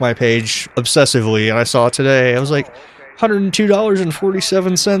check my page obsessively, and I saw today, I was like,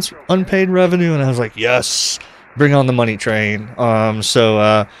 $102.47 unpaid revenue, and I was like, yes, bring on the money train.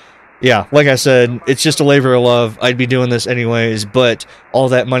 Yeah, like I said, it's just a labor of love. I'd be doing this anyways, but all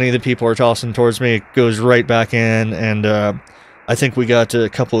that money that people are tossing towards me goes right back in, and I think we got a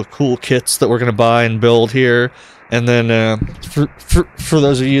couple of cool kits that we're going to buy and build here. And then for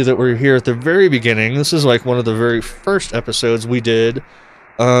those of you that were here at the very beginning, this is like one of the very first episodes we did,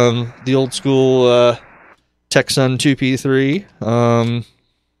 the old school Texan 2P3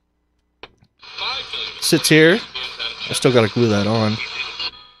 sits here. I still got to glue that on.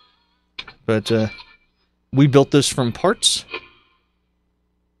 But we built this from parts.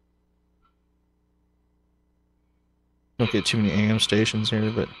 Don't get too many AM stations here,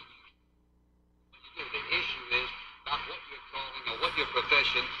 but...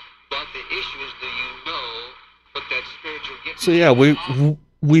 So yeah,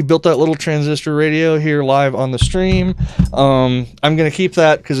 we built that little transistor radio here live on the stream. I'm going to keep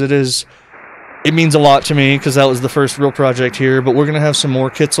that because it means a lot to me, because that was the first real project here, but we're going to have some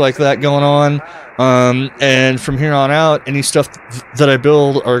more kits like that going on. And from here on out, any stuff that I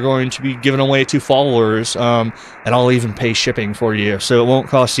build are going to be given away to followers, and I'll even pay shipping for you, so it won't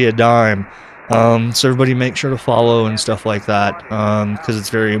cost you a dime. So everybody make sure to follow and stuff like that, because it's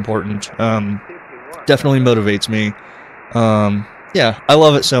very important. Definitely motivates me. Yeah, I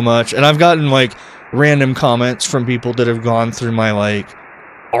love it so much, and I've gotten random comments from people that have gone through my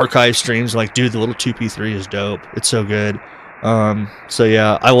archive streams, dude, the little 2P3 is dope. It's so good. So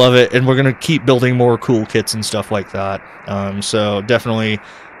yeah, I love it, and we're gonna keep building more cool kits and stuff like that. So definitely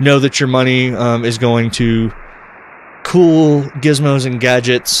know that your money is going to cool gizmos and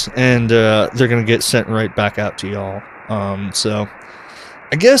gadgets, and they're gonna get sent right back out to y'all. So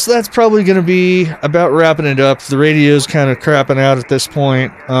I guess that's probably gonna be about wrapping it up. The radio's kind of crapping out at this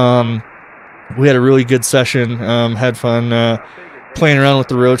point. We had a really good session. Had fun playing around with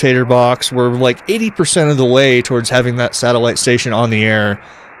the rotator box. We're like 80% of the way towards having that satellite station on the air.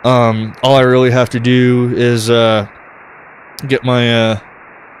 All I really have to do is get my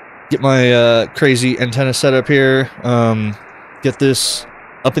crazy antenna set up here, get this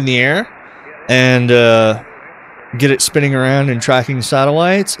up in the air, and get it spinning around and tracking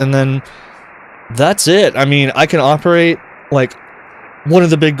satellites, and then that's it. I mean, I can operate, like, one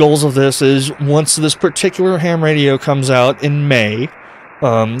of the big goals of this is once this particular ham radio comes out in May,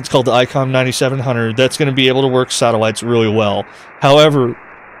 it's called the ICOM 9700, that's going to be able to work satellites really well. However,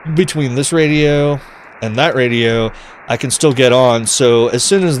 between this radio and that radio, I can still get on. So as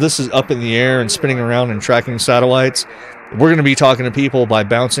soon as this is up in the air and spinning around and tracking satellites, we're going to be talking to people by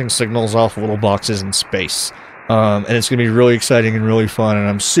bouncing signals off little boxes in space. And it's going to be really exciting and really fun, and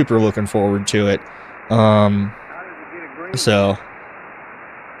I'm super looking forward to it. So...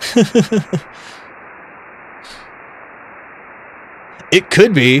 It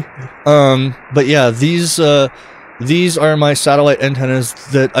could be, but yeah, these are my satellite antennas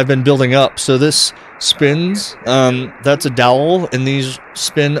that I've been building up. So this spins, that's a dowel, and these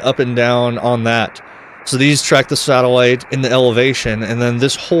spin up and down on that. So these track the satellite in the elevation, and then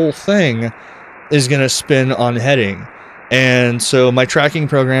this whole thing is going to spin on heading. And so my tracking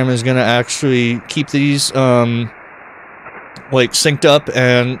program is going to actually keep these like synced up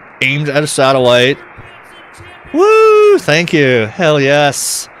and aimed at a satellite. Woo! Thank you. Hell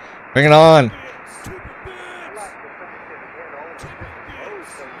yes. Bring it on.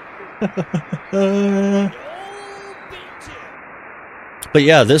 But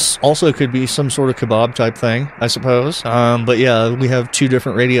yeah, this also could be some sort of kebab type thing, I suppose. But yeah, we have two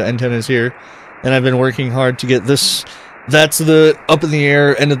different radio antennas here, and I've been working hard to get this. That's the up in the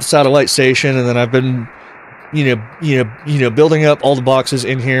air end of the satellite station, and then I've been building up all the boxes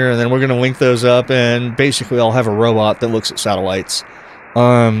in here, and then we're going to link those up, and basically I'll have a robot that looks at satellites.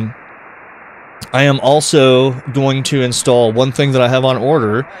 I am also going to install, one thing that I have on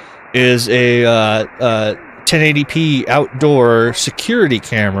order is a 1080p outdoor security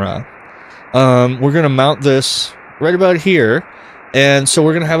camera. We're going to mount this right about here, and so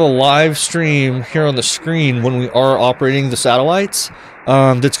we're going to have a live stream here on the screen when we are operating the satellites.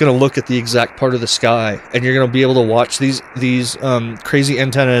 That's going to look at the exact part of the sky, and you're going to be able to watch these crazy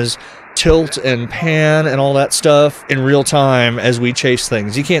antennas tilt and pan and all that stuff in real time as we chase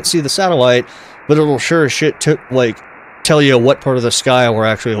things. You can't see the satellite, but it'll sure as shit tell you what part of the sky we're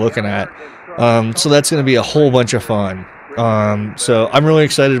actually looking at. So that's going to be a whole bunch of fun. So I'm really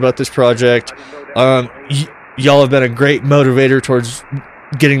excited about this project. Y'all have been a great motivator towards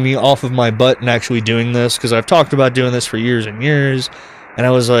getting me off of my butt and actually doing this, because I've talked about doing this for years and years, and I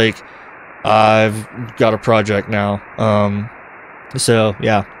was like, I've got a project now. So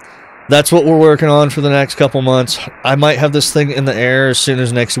yeah, that's what we're working on for the next couple months. I might have this thing in the air as soon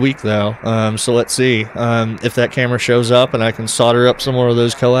as next week, though. So let's see if that camera shows up and I can solder up some more of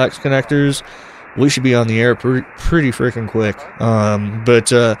those coax connectors. We should be on the air pretty freaking quick.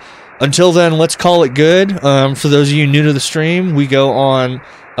 But until then, let's call it good. For those of you new to the stream, we go on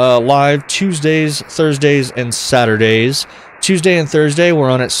live Tuesdays, Thursdays, and Saturdays. Tuesday and Thursday,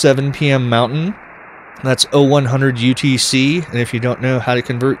 we're on at 7 p.m. Mountain. That's 0100 UTC. And if you don't know how to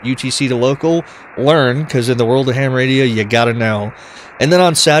convert UTC to local, learn, because in the world of ham radio, you gotta know. And then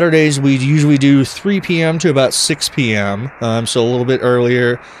on Saturdays, we usually do 3 p.m. to about 6 p.m., so a little bit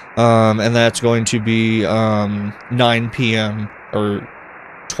earlier. And that's going to be 9 p.m. or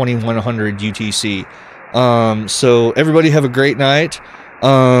 2100 UTC. So everybody have a great night.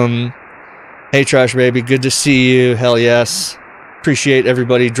 Hey Trash Baby, good to see you. Hell yes. Appreciate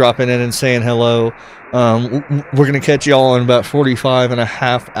everybody dropping in and saying hello. We're going to catch y'all in about 45 and a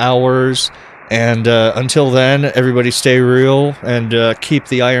half hours. And until then, everybody stay real and keep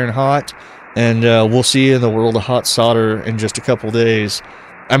the iron hot. And we'll see you in the world of hot solder in just a couple days.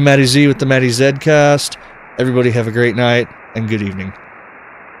 I'm Matty Z with the Mattyzcast. Everybody have a great night and good evening.